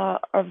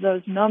of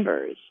those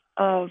numbers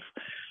of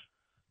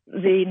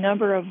the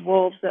number of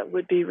wolves that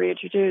would be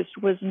reintroduced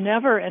was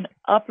never an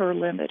upper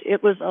limit.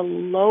 It was a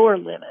lower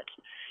limit,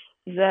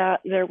 that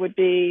there would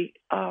be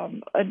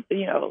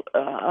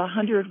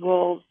 100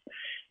 wolves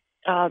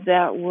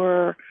that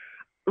were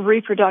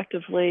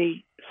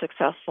reproductively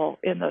successful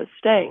in those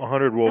states.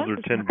 100 wolves or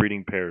 10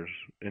 breeding pairs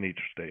in each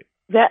state.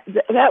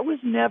 That was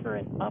never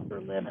an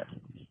upper limit.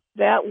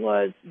 That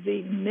was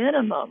the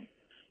minimum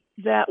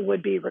that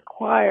would be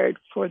required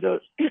for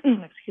those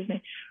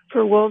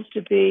for wolves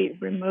to be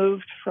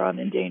removed from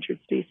endangered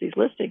species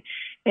listing.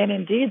 And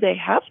indeed, they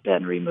have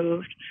been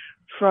removed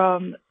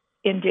from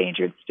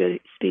endangered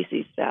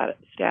species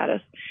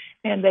status,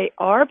 and they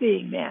are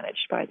being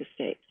managed by the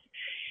states.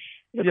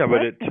 But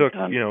it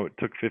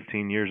took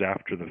 15 years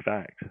after the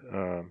fact,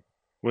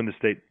 when the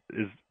state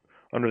is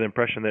under the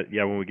impression that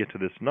when we get to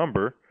this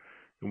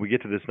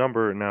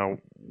number, now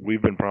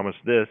we've been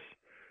promised this.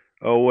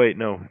 Oh wait,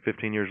 no,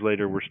 15 years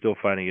later we're still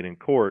fighting it in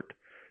court.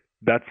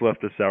 That's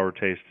left a sour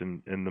taste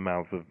in the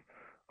mouth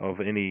of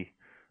any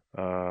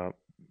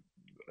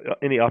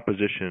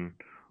opposition,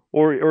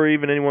 or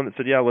even anyone that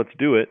said, let's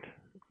do it.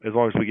 as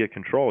long as we get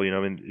control. I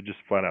mean, it just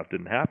flat out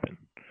didn't happen.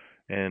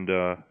 And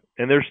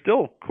there's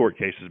still court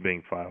cases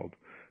being filed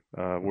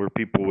where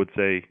people would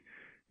say,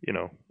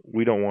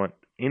 we don't want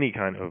any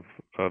kind of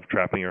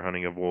trapping or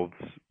hunting of wolves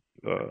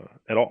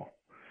at all.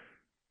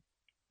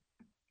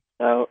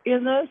 So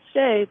in those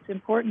states,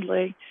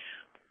 importantly,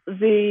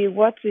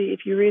 if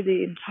you read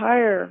the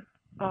entire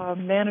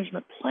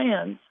management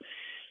plans,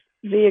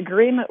 the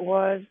agreement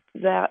was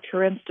that,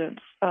 for instance,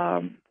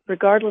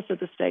 regardless of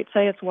the state,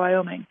 say it's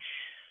Wyoming,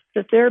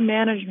 that their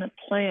management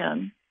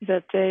plan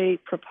that they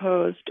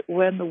proposed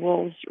when the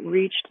wolves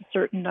reached a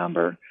certain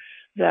number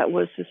that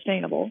was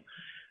sustainable,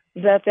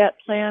 that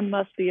plan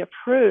must be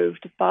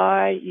approved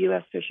by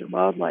U.S. Fish and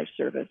Wildlife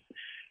Service.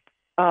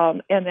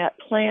 And that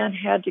plan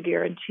had to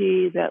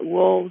guarantee that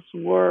wolves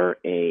were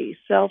a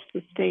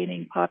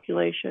self-sustaining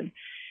population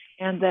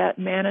and that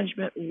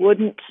management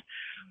wouldn't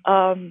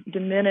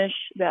diminish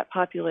that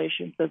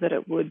population so that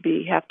it would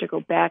have to go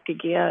back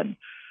again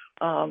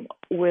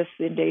with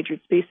the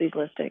endangered species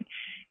listing.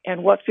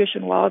 And what Fish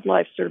and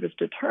Wildlife Service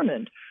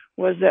determined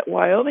was that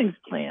Wyoming's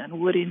plan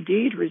would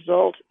indeed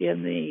result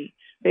in the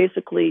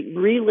basically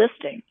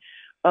relisting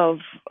of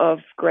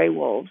gray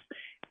wolves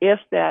if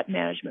that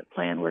management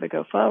plan were to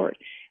go forward.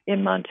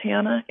 In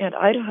Montana and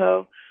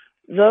Idaho,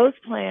 those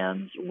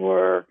plans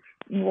were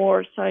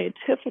more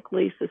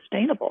scientifically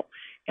sustainable.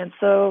 And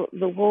so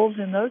the wolves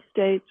in those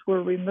states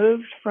were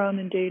removed from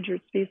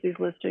endangered species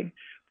listing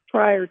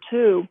prior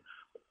to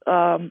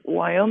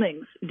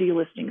Wyoming's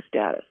delisting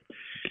status.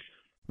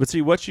 But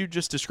see, what you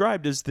just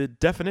described is the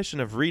definition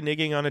of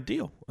reneging on a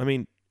deal. I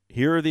mean,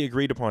 here are the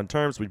agreed upon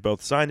terms. We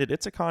both signed it.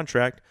 It's a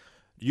contract.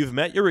 You've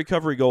met your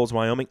recovery goals,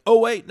 Wyoming. Oh,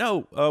 wait,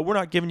 no, we're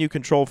not giving you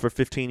control for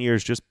 15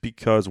 years just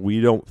because we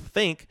don't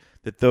think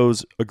that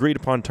those agreed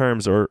upon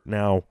terms are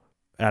now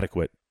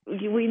adequate.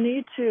 We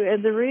need to,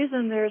 and the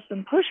reason there's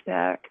some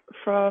pushback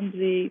from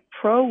the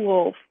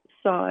pro-wolf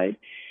side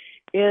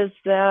is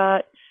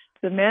that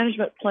the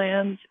management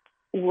plans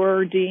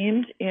were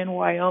deemed in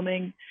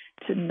Wyoming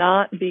to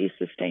not be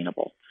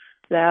sustainable,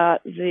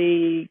 that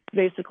the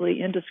basically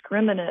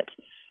indiscriminate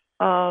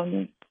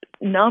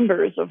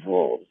numbers of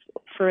wolves,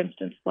 for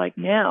instance, like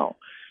now,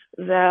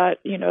 that,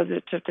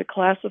 to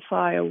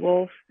classify a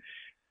wolf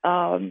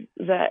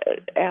that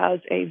as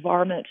a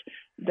varmint,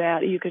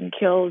 that you can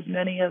kill as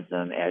many of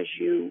them as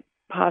you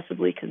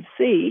possibly can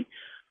see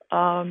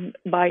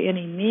by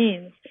any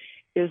means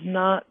is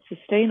not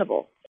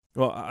sustainable.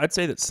 Well, I'd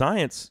say that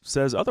science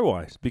says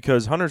otherwise,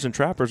 because hunters and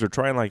trappers are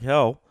trying like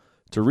hell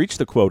to reach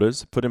the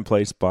quotas put in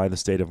place by the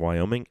state of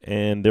Wyoming,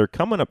 and they're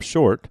coming up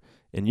short.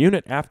 In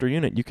unit after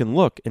unit, you can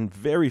look, and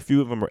very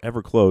few of them are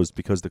ever closed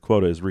because the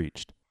quota is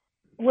reached.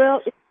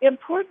 Well,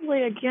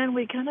 importantly, again,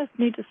 we kind of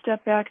need to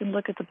step back and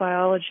look at the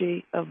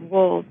biology of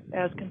wolves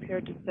as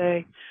compared to,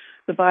 say,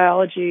 the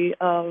biology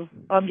of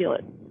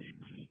ungulates.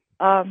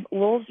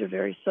 Wolves are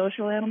very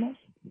social animals.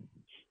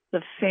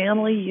 The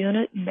family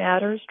unit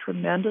matters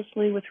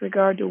tremendously with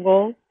regard to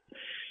wolves.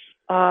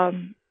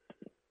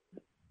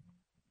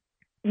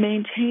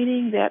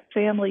 Maintaining that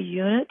family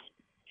unit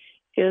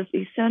is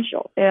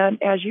essential.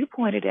 And as you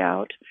pointed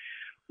out,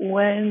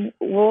 when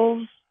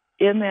wolves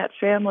in that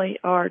family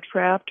are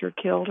trapped or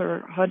killed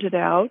or hunted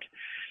out,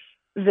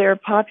 their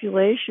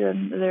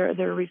population,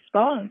 their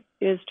response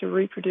is to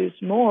reproduce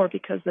more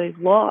because they've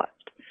lost.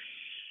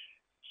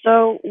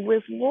 So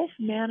with wolf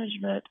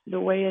management the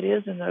way it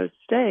is in those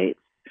states,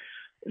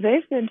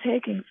 they've been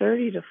taking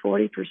 30 to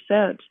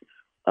 40%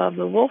 of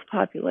the wolf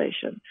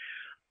population.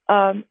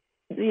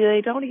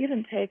 They don't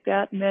even take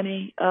that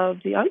many of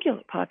the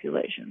ungulate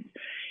populations.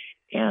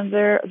 And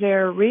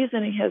their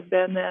reasoning has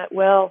been that,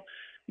 well,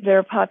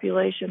 their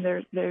population,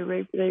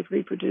 they've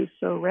reproduced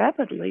so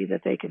rapidly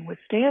that they can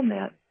withstand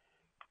that.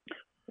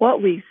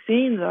 What we've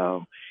seen,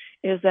 though,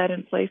 is that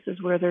in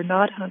places where they're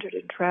not hunted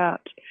and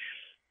trapped,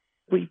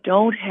 we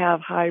don't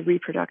have high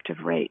reproductive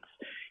rates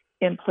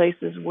in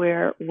places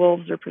where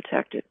wolves are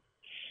protected.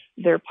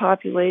 Their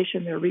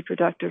population, their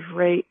reproductive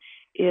rate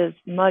is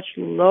much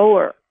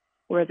lower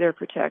where they're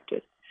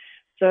protected,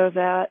 so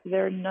that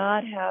they're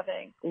not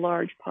having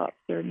large pups.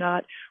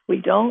 We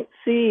don't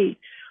see,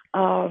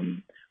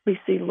 we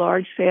see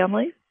large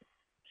families.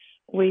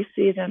 We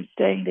see them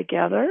staying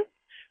together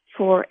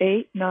for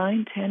 8,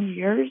 9, 10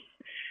 years.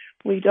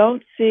 We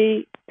don't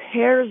see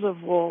pairs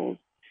of wolves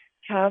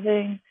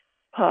having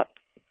pups.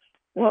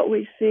 What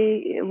we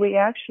see, we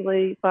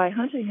actually, by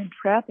hunting and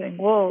trapping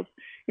wolves,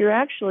 you're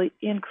actually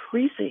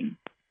increasing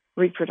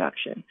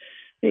reproduction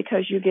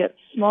because you get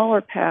smaller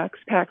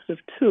packs of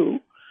 2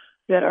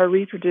 that are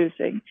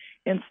reproducing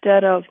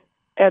instead of,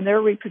 and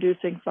they're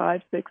reproducing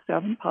 5, 6,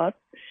 7 pups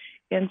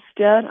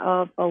instead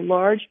of a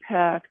large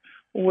pack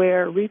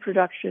where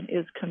reproduction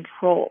is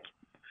controlled.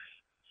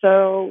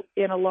 So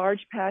in a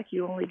large pack,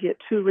 you only get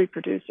 2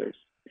 reproducers.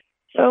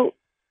 So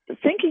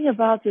thinking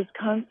about this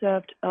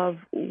concept of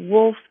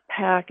wolf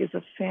pack as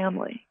a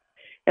family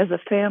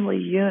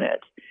unit,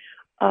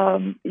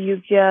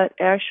 you get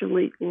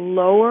actually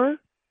lower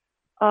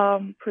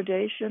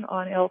predation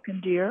on elk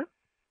and deer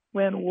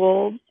when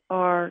wolves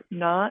are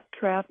not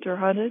trapped or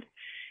hunted,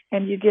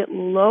 and you get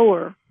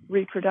lower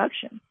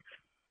reproduction,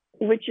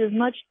 which is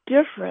much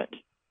different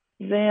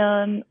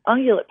than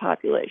ungulate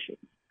populations.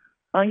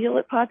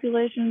 Ungulate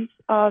populations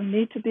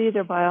need to be,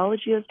 their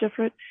biology is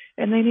different,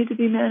 and they need to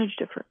be managed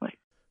differently.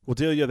 Well,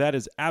 Delia, that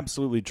is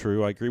absolutely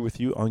true. I agree with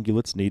you.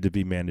 Ungulates need to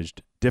be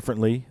managed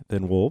differently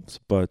than wolves,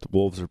 but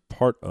wolves are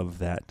part of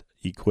that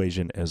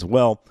equation as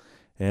well.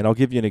 And I'll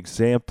give you an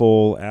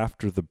example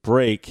after the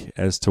break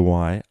as to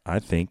why I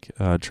think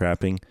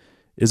trapping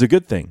is a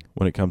good thing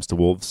when it comes to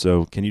wolves.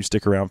 So can you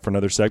stick around for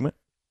another segment?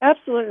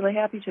 Absolutely,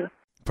 happy to.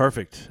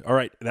 Perfect. All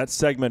right. That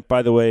segment,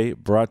 by the way,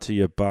 brought to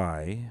you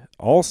by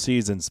All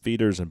Seasons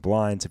Feeders and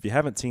Blinds. If you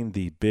haven't seen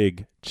the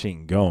Big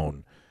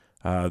Chingon,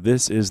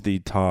 this is the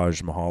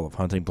Taj Mahal of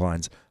hunting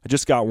blinds. I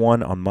just got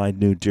one on my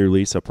new deer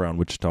lease up around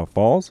Wichita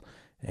Falls,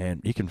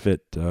 and you can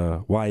fit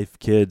wife,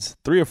 kids,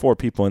 3 or 4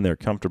 people in there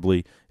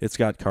comfortably. It's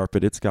got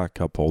carpet. It's got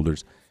cup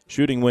holders,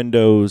 shooting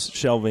windows,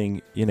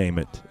 shelving, you name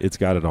it. It's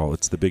got it all.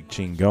 It's the Big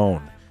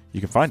Chingon. You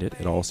can find it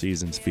at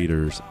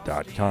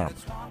allseasonsfeeders.com.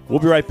 We'll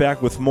be right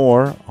back with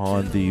more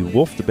on the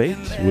wolf debate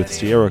with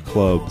Sierra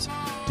Club's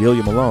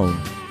Delia Malone.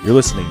 You're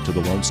listening to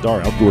the Lone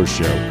Star Outdoors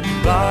Show.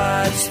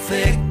 Blood's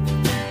thick,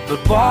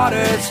 but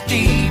water's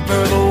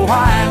deeper. The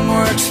wine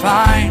works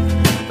fine,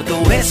 but the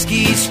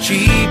whiskey's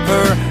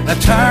cheaper. Now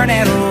turn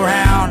it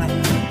around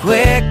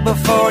quick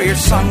before your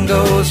sun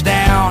goes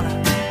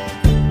down.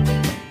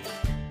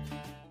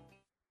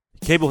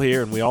 Cable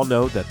here, and we all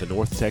know that the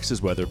North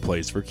Texas weather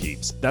plays for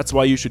keeps. That's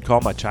why you should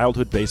call my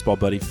childhood baseball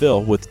buddy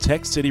Phil with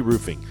Tech City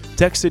Roofing.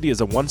 Tech City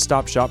is a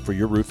one-stop shop for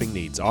your roofing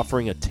needs,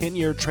 offering a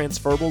 10-year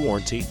transferable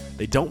warranty.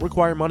 They don't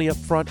require money up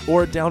front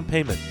or a down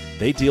payment.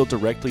 They deal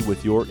directly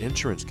with your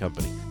insurance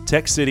company.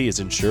 Tech City is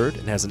insured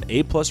and has an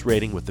A-plus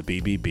rating with the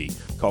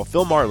BBB. Call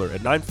Phil Marler at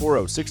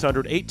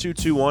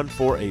 940-600-8221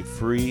 for a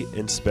free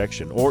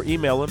inspection, or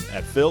email him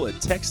at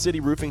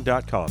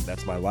phil@techcityroofing.com.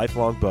 That's my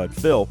lifelong bud,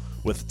 Phil,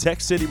 with Tech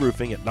City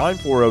Roofing at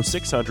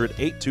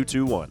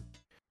 940-600-8221.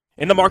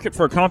 In the market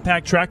for a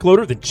compact track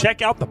loader? Then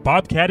check out the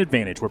Bobcat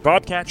Advantage, where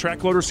Bobcat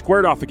track loaders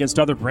squared off against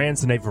other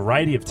brands in a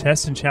variety of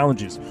tests and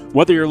challenges.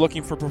 Whether you're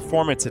looking for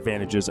performance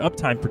advantages,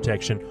 uptime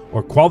protection,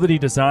 or quality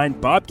design,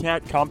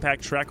 Bobcat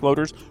compact track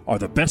loaders are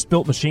the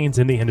best-built machines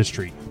in the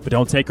industry. But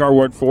don't take our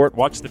word for it.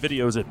 Watch the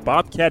videos at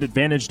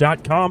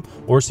bobcatadvantage.com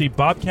or see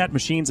Bobcat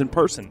machines in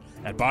person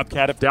at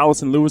Bobcat of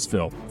Dallas and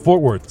Louisville,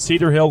 Fort Worth,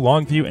 Cedar Hill,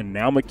 Longview, and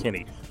now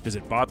McKinney.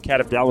 Visit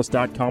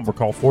bobcatofdallas.com or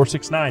call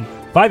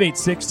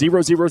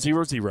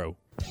 469-586-0000.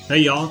 Hey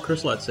y'all,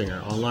 Chris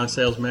Letzinger, online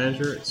sales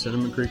manager at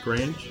Cinnamon Creek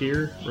Ranch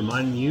here,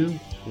 reminding you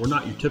we're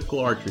not your typical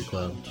archery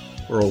club.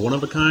 We're a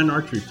one-of-a-kind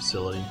archery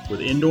facility with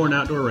indoor and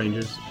outdoor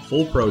ranges,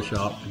 full pro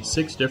shop, and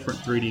 6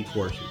 different 3D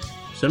courses.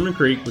 Cinnamon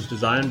Creek was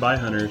designed by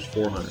hunters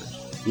for hunters.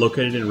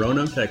 Located in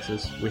Roanoke,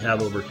 Texas, we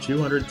have over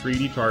 200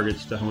 3D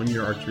targets to hone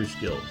your archery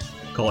skills.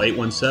 Call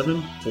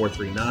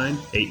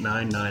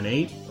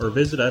 817-439-8998 or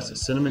visit us at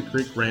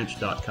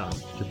cinnamoncreekranch.com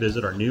to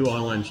visit our new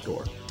online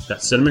store.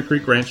 That's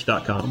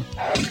cinnamoncreekranch.com.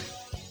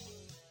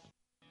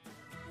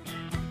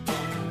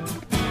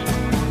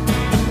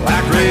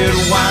 Like red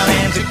wine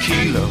and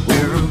tequila,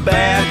 we're a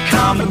bad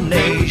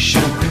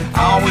combination.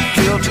 All we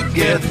feel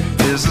together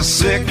is a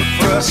sick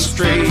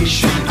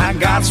frustration. I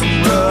got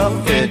some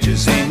rough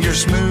edges and you're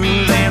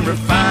smooth and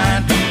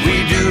refined.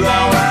 We do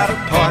all right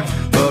apart,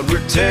 but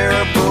we're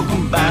terrible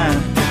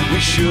combined. We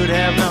should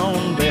have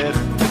known better.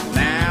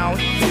 Now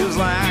it feels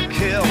like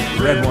hell.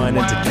 Red wine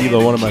and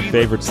tequila, one of my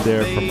favorites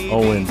there from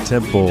Owen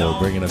Temple,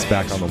 bringing us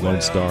back on the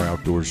Lone Star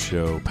Outdoors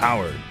Show,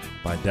 powered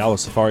by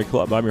Dallas Safari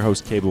Club. I'm your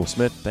host, Cable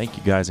Smith. Thank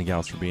you guys and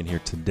gals for being here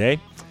today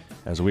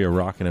as we are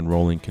rocking and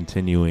rolling,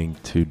 continuing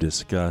to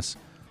discuss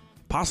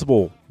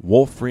possible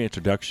wolf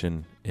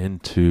reintroduction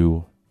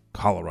into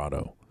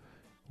Colorado,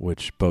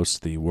 which boasts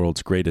the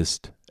world's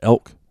greatest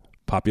elk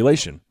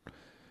population.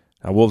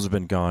 Now, wolves have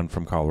been gone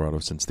from Colorado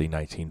since the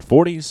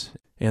 1940s,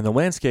 and the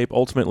landscape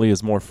ultimately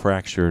is more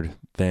fractured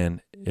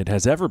than it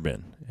has ever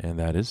been, and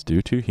that is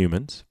due to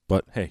humans.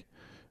 But hey,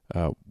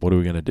 what are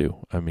we going to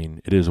do? I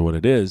mean, it is what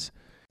it is.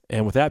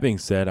 And with that being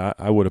said,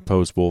 I would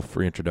oppose wolf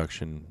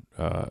reintroduction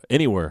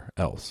anywhere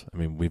else. I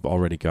mean, we've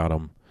already got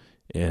them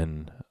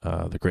in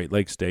the Great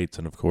Lakes states,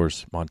 and of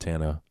course,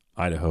 Montana,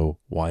 Idaho,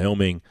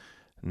 Wyoming,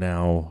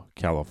 now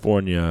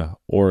California,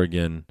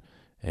 Oregon,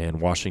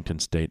 and Washington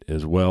State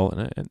as well.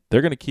 And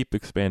they're going to keep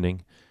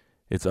expanding.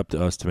 It's up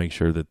to us to make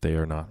sure that they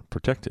are not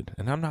protected.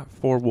 And I'm not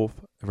for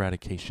wolf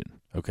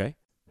eradication, okay?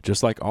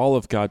 Just like all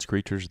of God's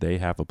creatures, they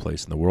have a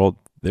place in the world.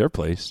 Their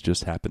place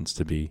just happens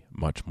to be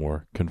much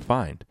more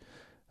confined.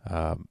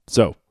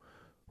 So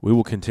we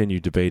will continue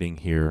debating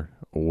here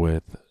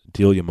with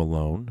Delia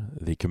Malone,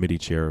 the committee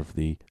chair of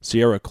the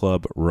Sierra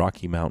Club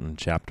Rocky Mountain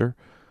chapter.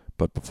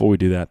 But before we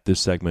do that, this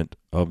segment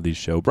of the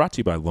show brought to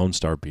you by Lone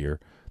Star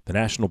Beer, the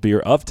national beer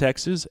of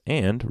Texas,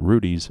 and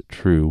Rudy's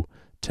True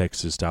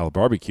Texas Style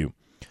Barbecue.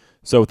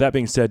 So with that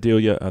being said,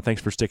 Delia,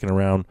 thanks for sticking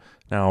around.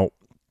 Now,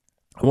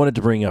 I wanted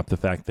to bring up the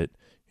fact that,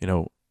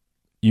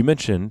 you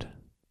mentioned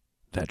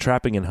that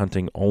trapping and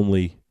hunting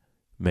only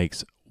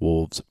makes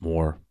wolves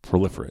more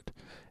proliferate.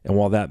 And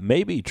while that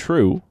may be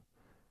true,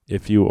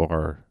 if you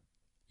are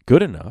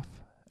good enough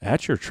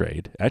at your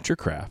trade, at your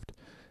craft,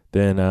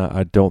 then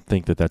I don't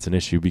think that that's an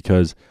issue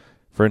because,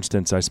 for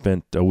instance, I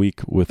spent a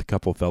week with a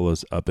couple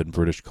fellows up in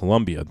British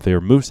Columbia.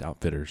 They're moose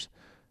outfitters.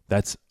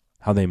 That's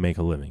how they make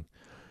a living.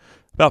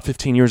 About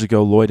 15 years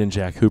ago, Lloyd and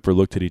Jack Hooper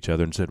looked at each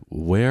other and said,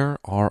 where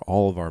are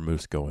all of our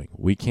moose going?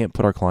 We can't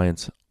put our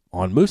clients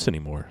on moose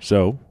anymore.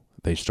 So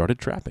they started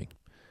trapping.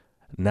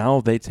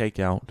 Now they take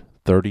out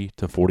 30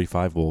 to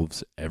 45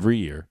 wolves every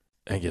year.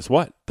 And guess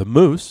what? The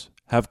moose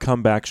have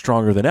come back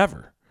stronger than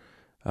ever.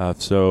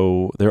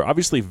 So they're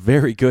obviously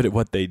very good at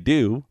what they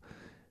do.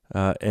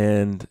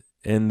 And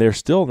they're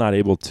still not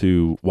able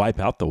to wipe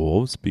out the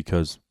wolves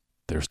because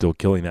they're still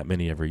killing that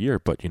many every year.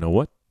 But you know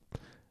what?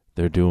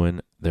 They're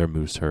doing their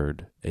moose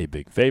herd a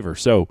big favor.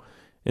 So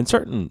in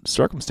certain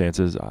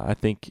circumstances, I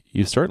think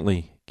you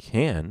certainly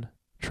can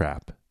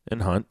trap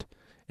and hunt,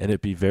 and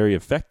it'd be very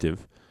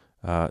effective.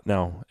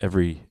 Now,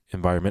 every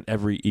environment,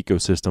 every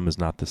ecosystem is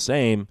not the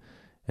same,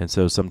 and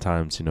so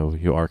sometimes,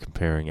 you are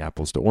comparing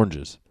apples to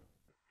oranges.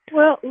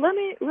 Well, let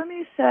me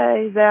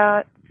say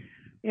that,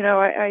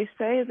 I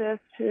say this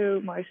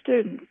to my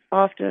students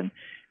often,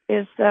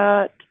 is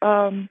that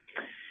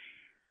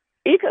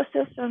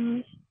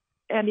ecosystems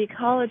and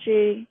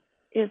ecology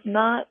is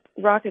not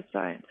rocket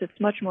science. It's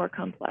much more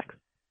complex.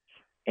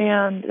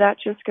 And that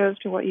just goes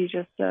to what you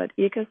just said.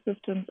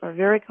 Ecosystems are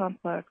very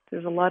complex.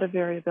 There's a lot of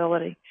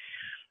variability.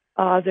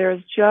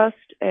 There's just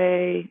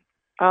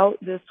out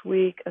this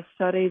week a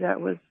study that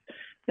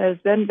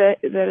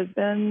has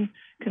been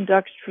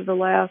conducted for the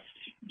last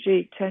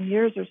 10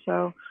 years or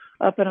so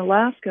up in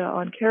Alaska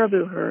on a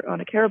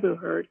caribou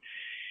herd.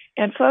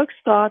 And folks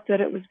thought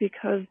that it was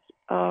because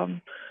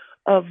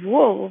of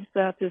wolves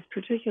that this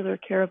particular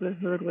caribou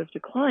herd was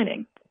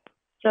declining.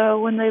 So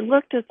when they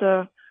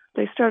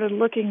started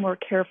looking more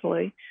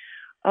carefully,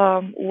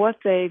 what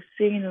they've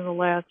seen in the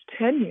last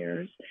 10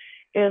 years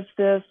is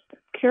this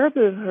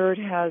caribou herd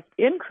has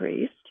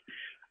increased,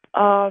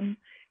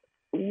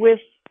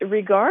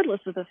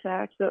 regardless of the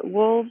fact that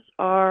wolves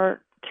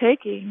are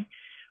taking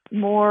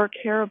more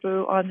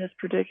caribou on this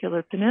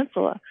particular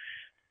peninsula.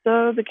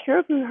 So the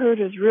caribou herd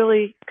is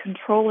really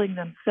controlling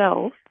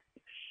themselves.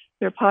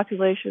 Their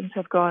populations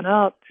have gone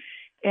up,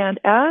 and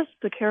as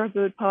the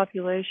caribou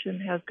population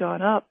has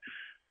gone up,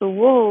 the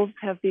wolves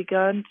have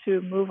begun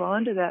to move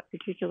on to that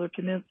particular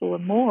peninsula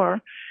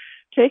more,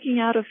 taking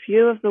out a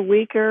few of the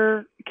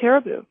weaker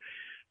caribou.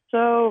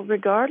 So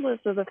regardless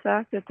of the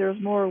fact that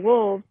there's more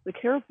wolves, the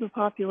caribou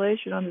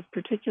population on this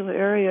particular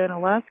area in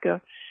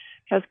Alaska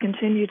has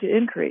continued to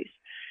increase.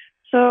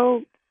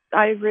 So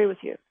I agree with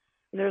you.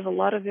 There's a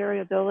lot of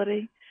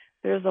variability.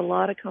 There's a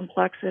lot of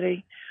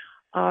complexity.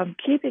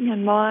 Keeping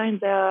in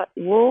mind that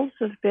wolves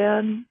have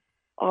been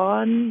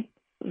on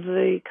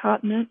the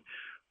continent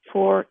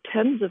for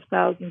tens of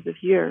thousands of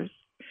years,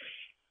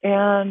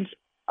 and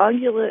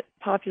ungulate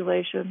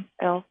populations,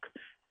 elk,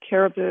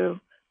 caribou,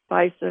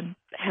 bison,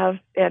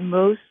 and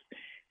moose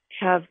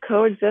have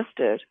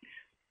coexisted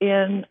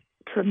in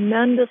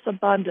tremendous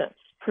abundance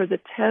for the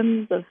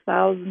tens of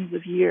thousands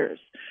of years.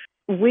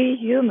 We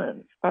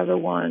humans are the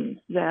ones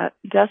that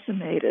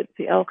decimated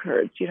the elk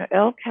herds.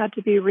 Elk had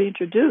to be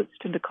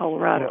reintroduced into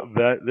Colorado.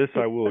 This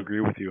I will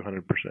agree with you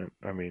 100%.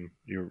 I mean,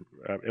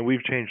 and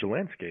we've changed the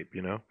landscape.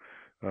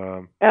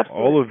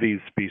 All of these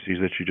species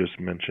that you just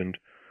mentioned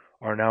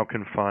are now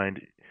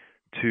confined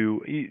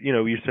to.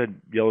 You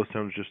said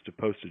Yellowstone's just a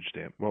postage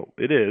stamp. Well,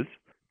 it is,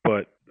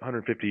 but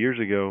 150 years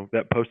ago,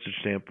 that postage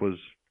stamp was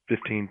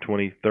 15,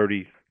 20,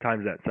 30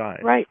 times that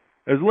size. Right.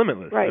 It was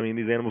limitless. Right. I mean,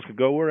 these animals could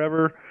go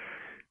wherever.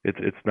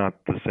 It's not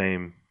the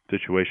same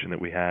situation that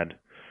we had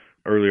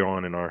earlier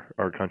on in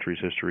our country's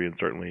history and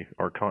certainly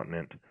our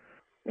continent.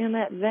 In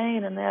that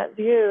vein, in that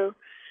view,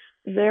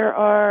 there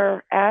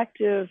are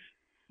active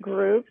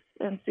groups,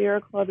 and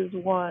Sierra Club is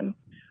one,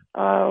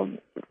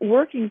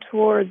 working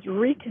towards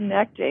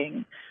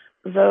reconnecting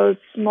those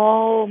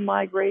small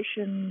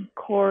migration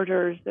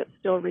corridors that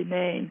still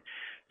remain,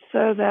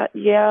 so that,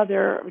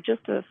 they're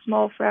just a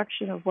small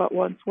fraction of what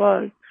once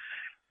was.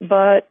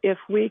 But if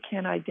we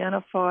can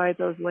identify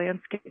those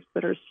landscapes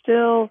that are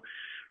still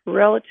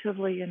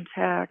relatively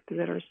intact,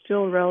 that are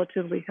still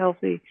relatively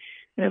healthy,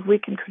 and if we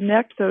can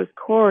connect those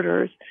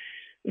corridors,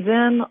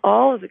 then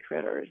all of the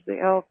critters, the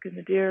elk and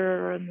the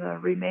deer and the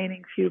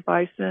remaining few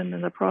bison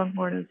and the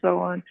pronghorn and so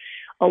on,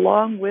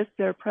 along with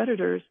their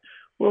predators,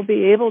 will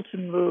be able to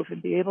move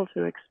and be able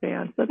to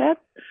expand. So that's,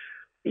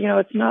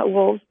 it's not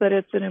wolves, but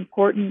it's an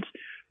important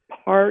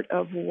part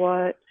of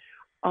what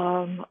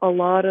a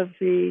lot of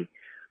the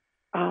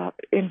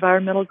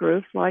environmental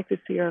groups like the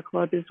Sierra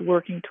Club is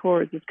working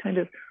towards. It's kind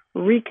of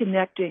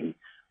reconnecting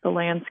the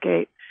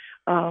landscape,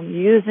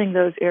 using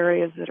those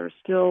areas that are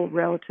still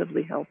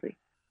relatively healthy.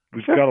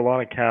 We've got a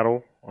lot of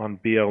cattle on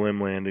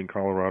BLM land in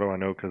Colorado. I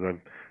know because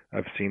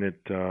I've seen it.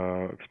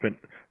 I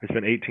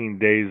spent 18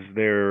 days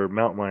there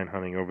mountain lion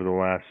hunting over the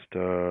last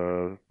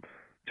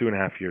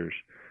 2.5 years,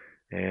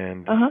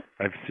 and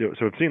I've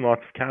seen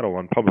lots of cattle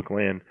on public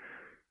land.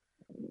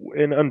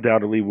 And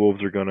undoubtedly,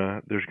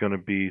 there's gonna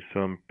be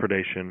some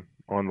predation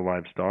on the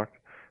livestock.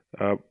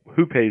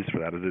 Who pays for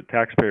that? Is it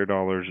taxpayer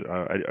dollars?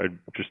 I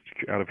just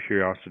out of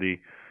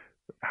curiosity,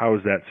 how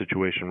is that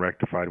situation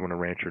rectified when a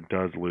rancher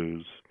does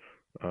lose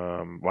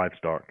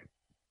livestock?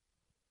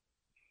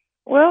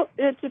 Well,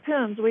 it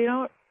depends. We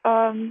don't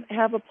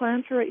have a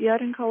plan for it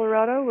yet in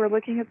Colorado. We're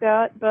looking at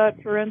that.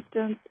 But, for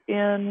instance,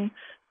 in,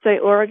 say,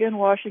 Oregon,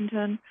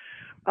 Washington,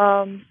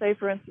 say,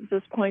 for instance,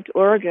 this Point,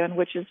 Oregon,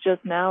 which is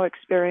just now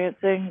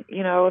experiencing,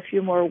 a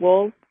few more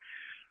wolves,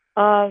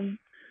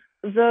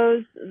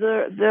 the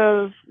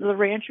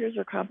ranchers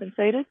are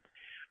compensated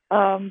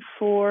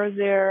for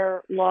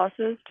their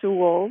losses to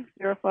wolves,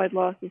 verified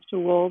losses to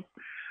wolves.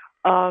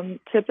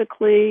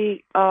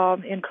 Typically,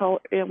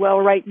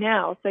 right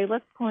now, say,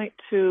 let's point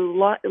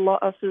to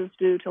losses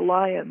due to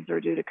lions or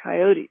due to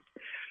coyotes.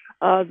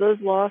 Those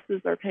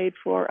losses are paid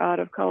for out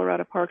of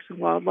Colorado Parks and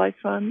Wildlife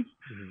funds,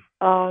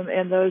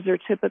 and those are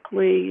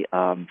typically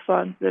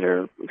funds that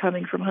are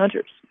coming from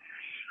hunters.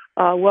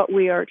 What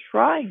we are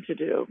trying to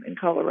do in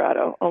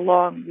Colorado,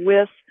 along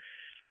with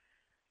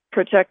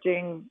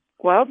protecting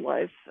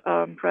wildlife,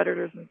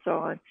 predators and so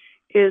on,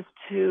 is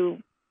to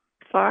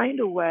find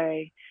a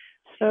way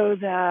so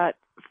that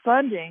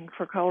funding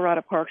for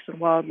Colorado Parks and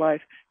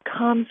Wildlife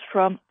comes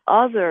from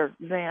other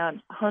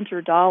than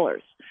hunter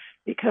dollars,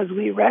 because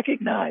we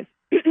recognize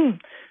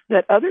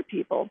that other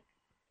people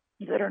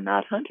that are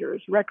not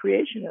hunters,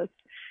 recreationists,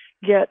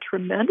 get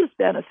tremendous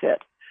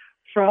benefit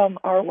from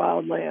our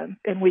wildlands,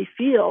 and we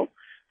feel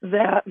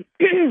that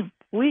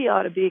we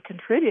ought to be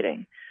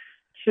contributing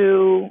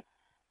to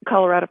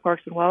Colorado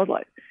Parks and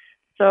Wildlife.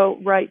 So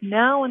right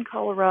now in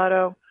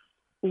Colorado,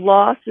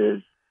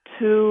 losses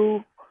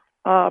to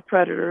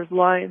predators,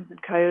 lions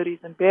and coyotes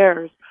and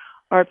bears,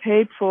 are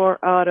paid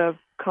for out of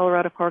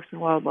Colorado Parks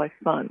and Wildlife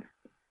funds.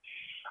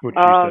 Which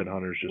you said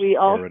hunters just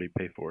already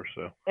pay for,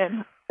 so.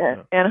 And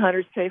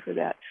hunters pay for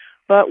that.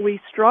 But we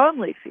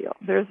strongly feel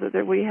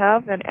that we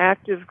have an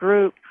active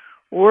group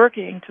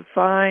working to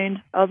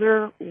find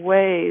other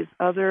ways,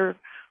 other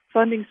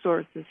funding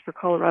sources for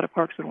Colorado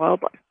Parks and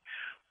Wildlife,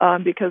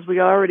 because we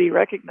already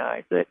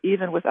recognize that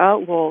even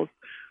without wolves,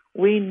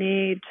 we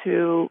need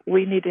to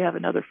have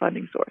another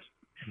funding source.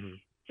 Mm-hmm.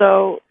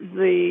 So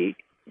the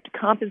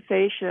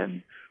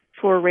compensation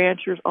for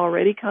ranchers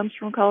already comes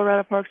from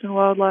Colorado Parks and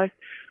Wildlife.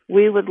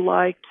 We would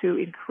like to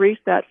increase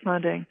that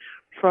funding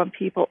from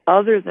people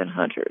other than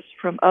hunters,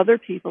 from other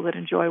people that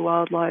enjoy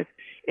wildlife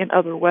in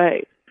other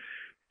ways.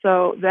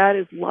 So that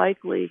is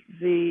likely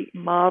the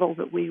model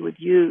that we would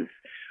use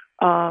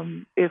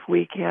if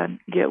we can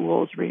get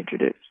wolves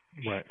reintroduced.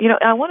 Right.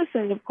 I want to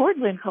say,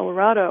 importantly, in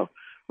Colorado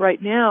right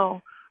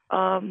now,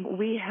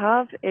 we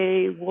have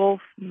a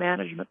wolf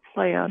management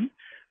plan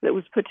that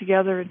was put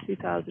together in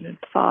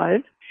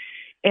 2005.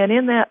 And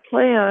in that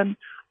plan,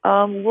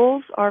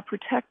 wolves are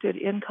protected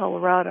in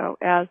Colorado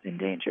as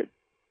endangered.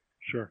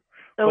 Sure.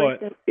 So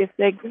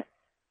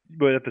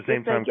but at the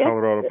same time,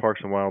 Colorado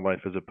Parks and Wildlife,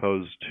 as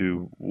opposed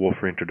to wolf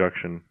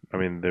reintroduction, I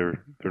mean,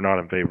 they're not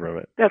in favor of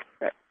it. That's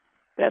correct.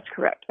 That's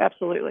correct.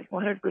 Absolutely,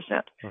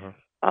 100%.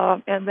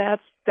 And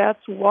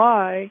that's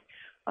why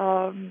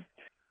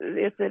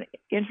it's an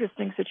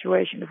interesting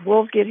situation. If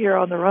wolves get here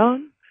on their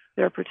own,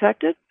 they're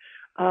protected,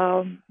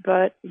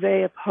 but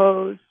they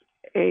oppose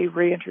a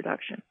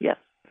reintroduction. Yes.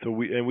 So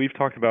we've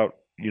talked about,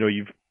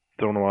 you've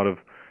thrown a lot of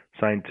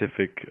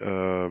scientific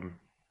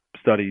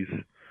studies,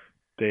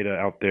 data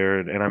out there,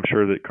 and I'm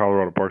sure that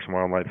Colorado Parks and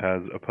Wildlife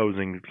has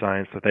opposing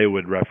science that they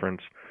would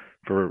reference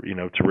for,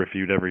 to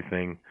refute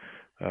everything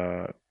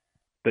that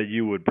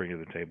you would bring to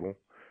the table.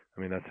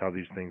 I mean, that's how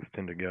these things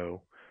tend to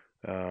go.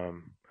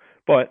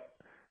 But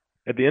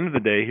at the end of the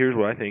day, here's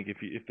what I think: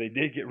 if they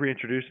did get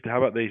reintroduced, how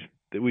about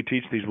that we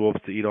teach these wolves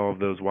to eat all of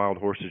those wild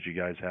horses you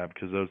guys have,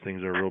 because those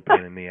things are a real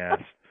pain in the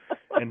ass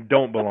and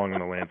don't belong in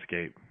the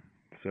landscape.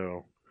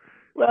 So.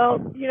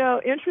 Well,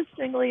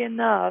 interestingly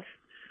enough,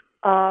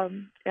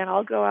 and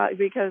I'll go out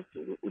because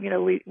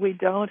we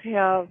don't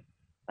have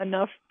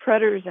enough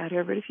predators out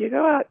here. But if you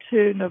go out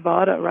to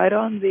Nevada, right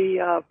on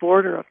the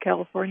border of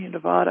California and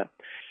Nevada,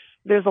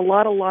 there's a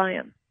lot of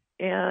lions.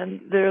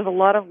 And there's a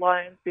lot of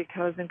lions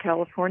because in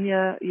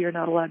California you're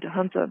not allowed to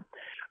hunt them.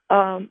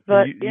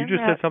 But you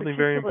just said something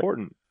very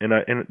important,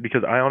 and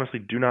because I honestly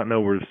do not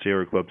know where the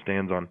Sierra Club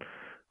stands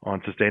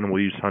on sustainable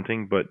use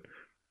hunting, but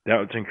that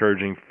was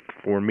encouraging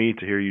for me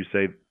to hear you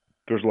say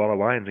there's a lot of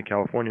lions in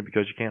California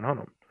because you can't hunt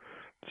them.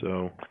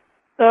 So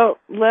at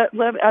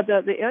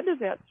the end of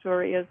that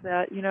story is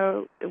that,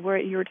 where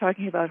you were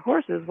talking about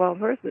horses, wild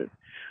horses.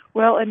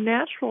 Well, a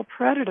natural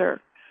predator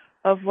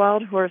of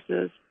wild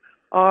horses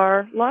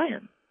are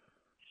lions.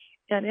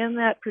 And in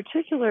this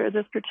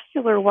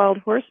particular wild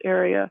horse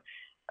area,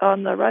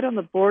 right on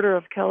the border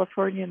of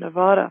California and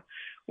Nevada,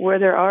 where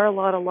there are a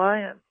lot of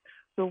lions,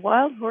 the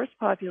wild horse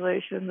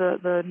population,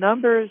 the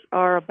numbers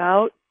are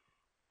about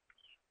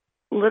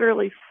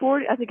literally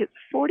 40, I think it's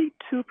 42%,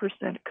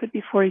 it could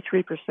be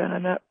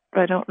 43%,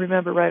 I don't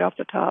remember right off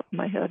the top of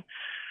my head.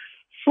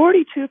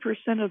 42%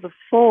 of the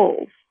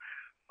foals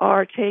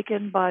are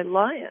taken by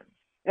lions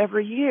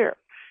every year.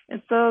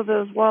 And so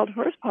those wild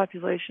horse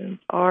populations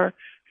are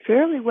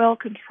fairly well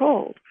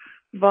controlled.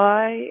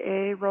 by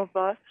a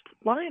robust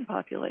lion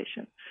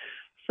population.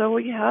 So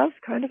we have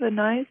kind of a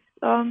nice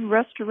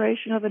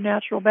restoration of a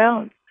natural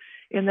balance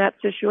in that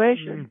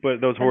situation.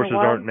 But those And the horses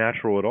wild- aren't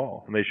natural at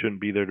all, and they shouldn't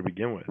be there to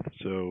begin with.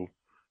 So,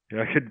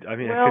 I could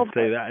Well,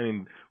 say that. I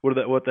mean, what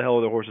the hell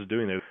are the horses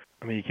doing there?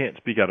 I mean, you can't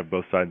speak out of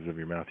both sides of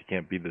your mouth. You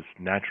can't be this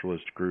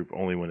naturalist group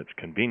only when it's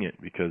convenient,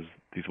 because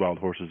these wild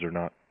horses are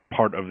not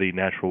part of the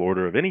natural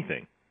order of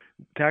anything.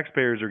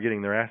 Taxpayers are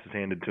getting their asses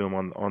handed to them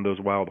on those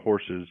wild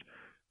horses,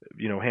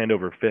 hand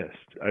over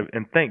fist.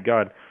 And thank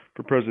God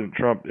for President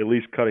Trump at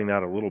least cutting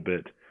that a little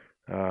bit,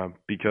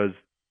 because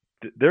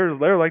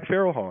they're like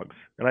feral hogs,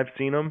 and I've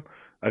seen them.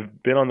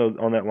 I've been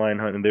on that lion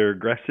hunt, and they're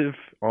aggressive,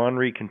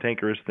 ornery,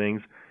 cantankerous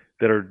things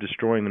that are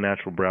destroying the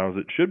natural browse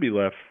that should be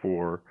left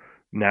for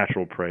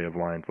natural prey of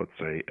lions, let's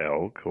say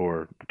elk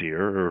or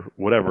deer or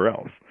whatever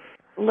else.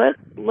 Let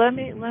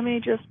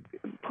me just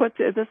put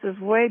this is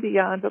way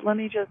beyond, but let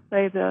me just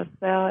say this,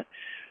 that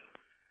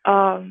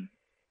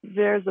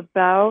there's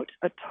about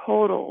a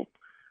total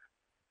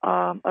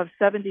of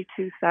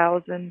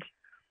 72,000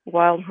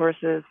 wild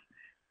horses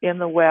in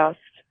the West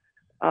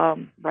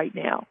right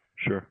now.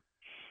 Sure.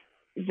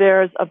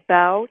 There's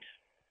about,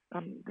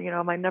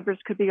 my numbers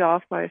could be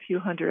off by a few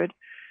hundred,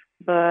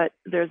 but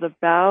there's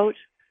about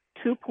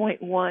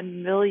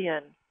 2.1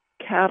 million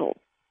cattle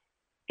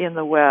in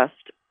the West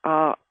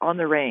on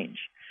the range.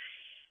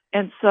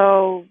 And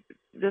so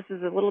this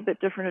is a little bit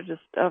different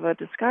of a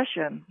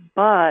discussion,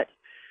 but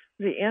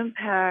the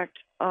impact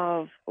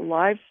of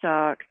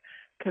livestock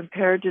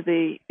compared to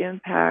the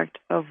impact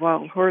of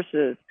wild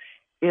horses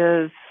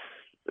is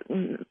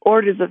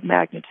orders of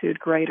magnitude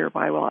greater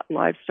by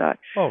livestock.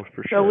 Oh,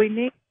 for sure. So we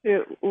need.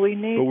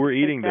 But we're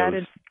eating that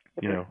those.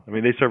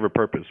 They serve a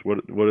purpose. What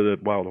are the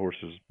wild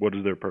horses? What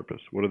is their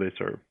purpose? What do they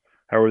serve?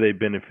 How are they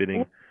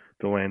benefiting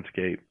the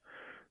landscape,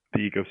 the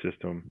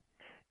ecosystem?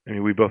 I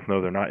mean, we both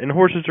know they're not. And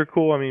horses are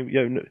cool. I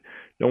mean,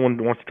 no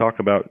one wants to talk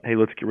about, hey,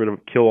 let's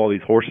kill all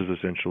these horses,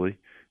 essentially,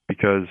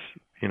 because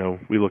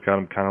we look at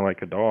them kind of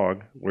like a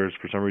dog, whereas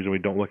for some reason we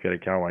don't look at a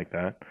cow like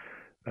that.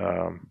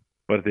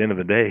 But at the end of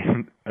the day,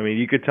 I mean,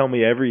 you could tell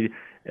me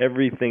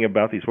everything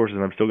about these horses,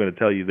 and I'm still going to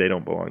tell you they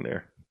don't belong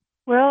there.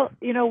 Well,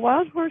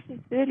 wild horses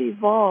did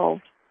evolve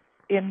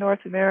in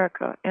North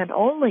America, and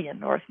only in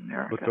North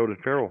America. But so did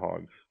feral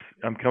hogs.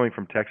 I'm coming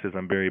from Texas.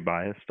 I'm very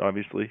biased,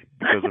 obviously,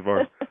 because of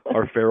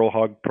our feral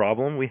hog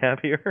problem we have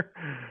here.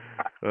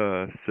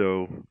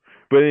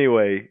 But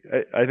anyway,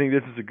 I think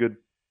this is a good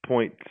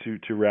point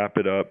to wrap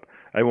it up.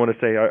 I want to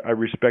say I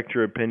respect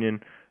your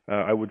opinion.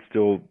 I would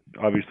still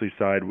obviously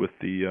side with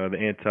the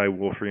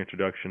anti-wolf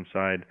reintroduction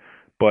side,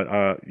 but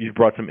you've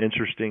brought some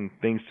interesting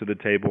things to the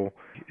table.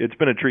 It's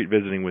been a treat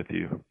visiting with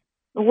you.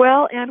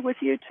 Well, and with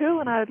you too,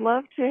 and I'd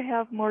love to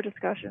have more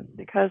discussions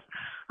because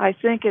I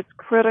think it's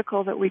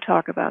critical that we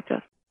talk about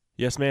this.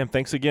 Yes, ma'am.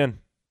 Thanks again.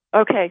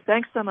 Okay,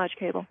 thanks so much,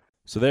 Cable.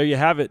 So there you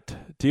have it.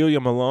 Delia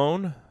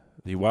Malone,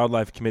 the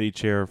Wildlife Committee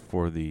Chair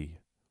for the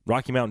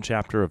Rocky Mountain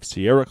chapter of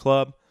Sierra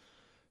Club.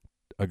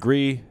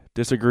 Agree,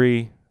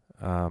 disagree.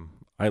 I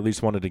at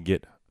least wanted to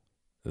get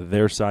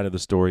their side of the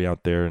story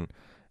out there. And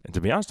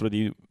to be honest with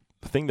you,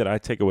 the thing that I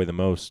take away the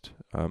most,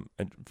 a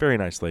very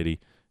nice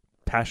lady,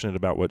 passionate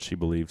about what she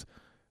believes,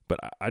 but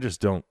I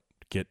just don't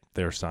get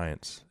their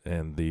science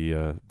and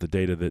the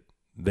data that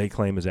they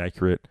claim is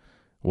accurate.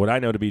 What I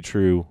know to be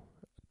true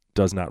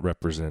does not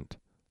represent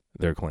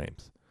their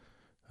claims.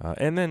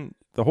 And then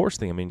the horse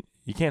thing, I mean,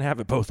 you can't have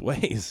it both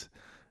ways.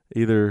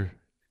 Either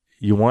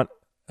you want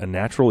a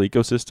natural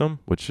ecosystem,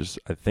 which is,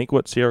 I think,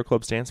 what Sierra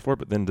Club stands for,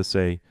 but then to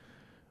say,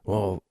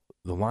 well,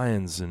 the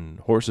lions and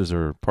horses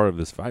are part of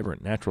this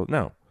vibrant natural.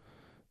 No,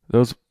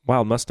 those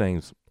wild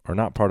Mustangs are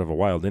not part of a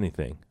wild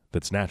anything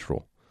that's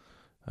natural.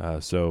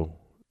 So,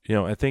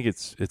 I think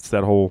it's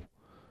that whole,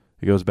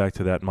 it goes back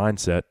to that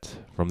mindset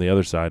from the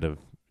other side of,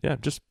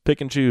 just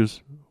pick and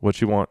choose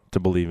what you want to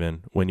believe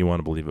in when you want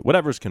to believe it,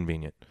 whatever's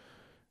convenient.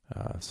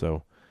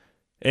 So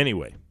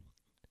anyway,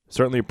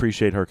 certainly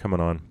appreciate her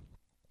coming on,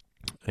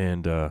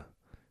 and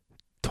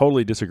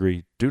totally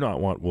disagree. Do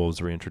not want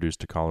wolves reintroduced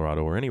to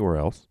Colorado or anywhere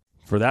else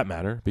for that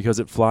matter, because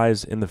it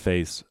flies in the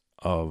face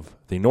of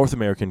the North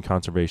American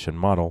conservation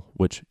model,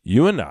 which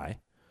you and I,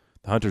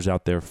 the hunters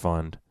out there,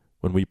 fund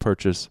when we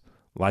purchase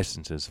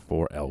licenses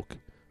for elk,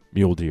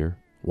 mule deer,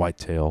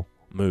 whitetail,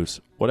 moose,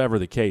 whatever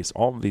the case,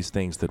 all of these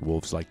things that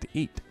wolves like to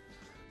eat.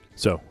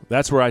 So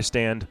that's where I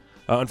stand.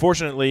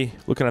 Unfortunately,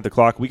 looking at the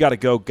clock, we got to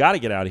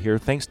get out of here.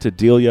 Thanks to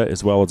Delia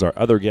as well as our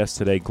other guest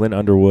today, Glenn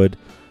Underwood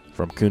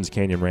from Coons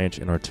Canyon Ranch,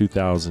 and our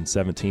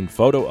 2017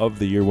 Photo of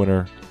the Year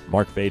winner,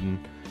 Mark Vaden.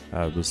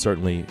 It was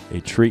certainly a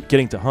treat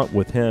getting to hunt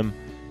with him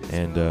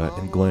and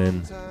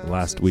Glenn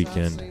last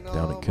weekend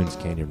down at Coons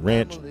Canyon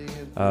Ranch.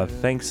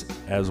 Thanks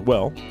as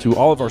well to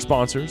all of our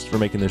sponsors for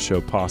making this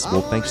show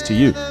possible. Thanks to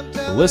you,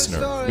 the listener,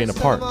 for being a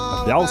part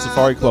of Dallas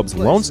Safari Club's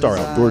Lone Star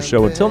Outdoors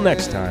Show. Until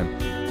next time,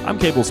 I'm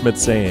Cable Smith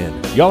saying,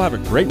 y'all have a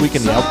great week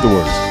in the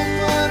outdoors.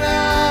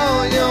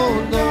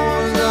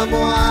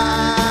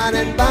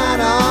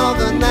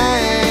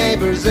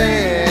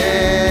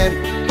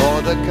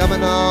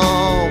 Coming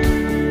home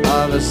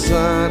father,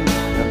 son,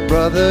 and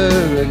brother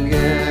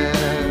again.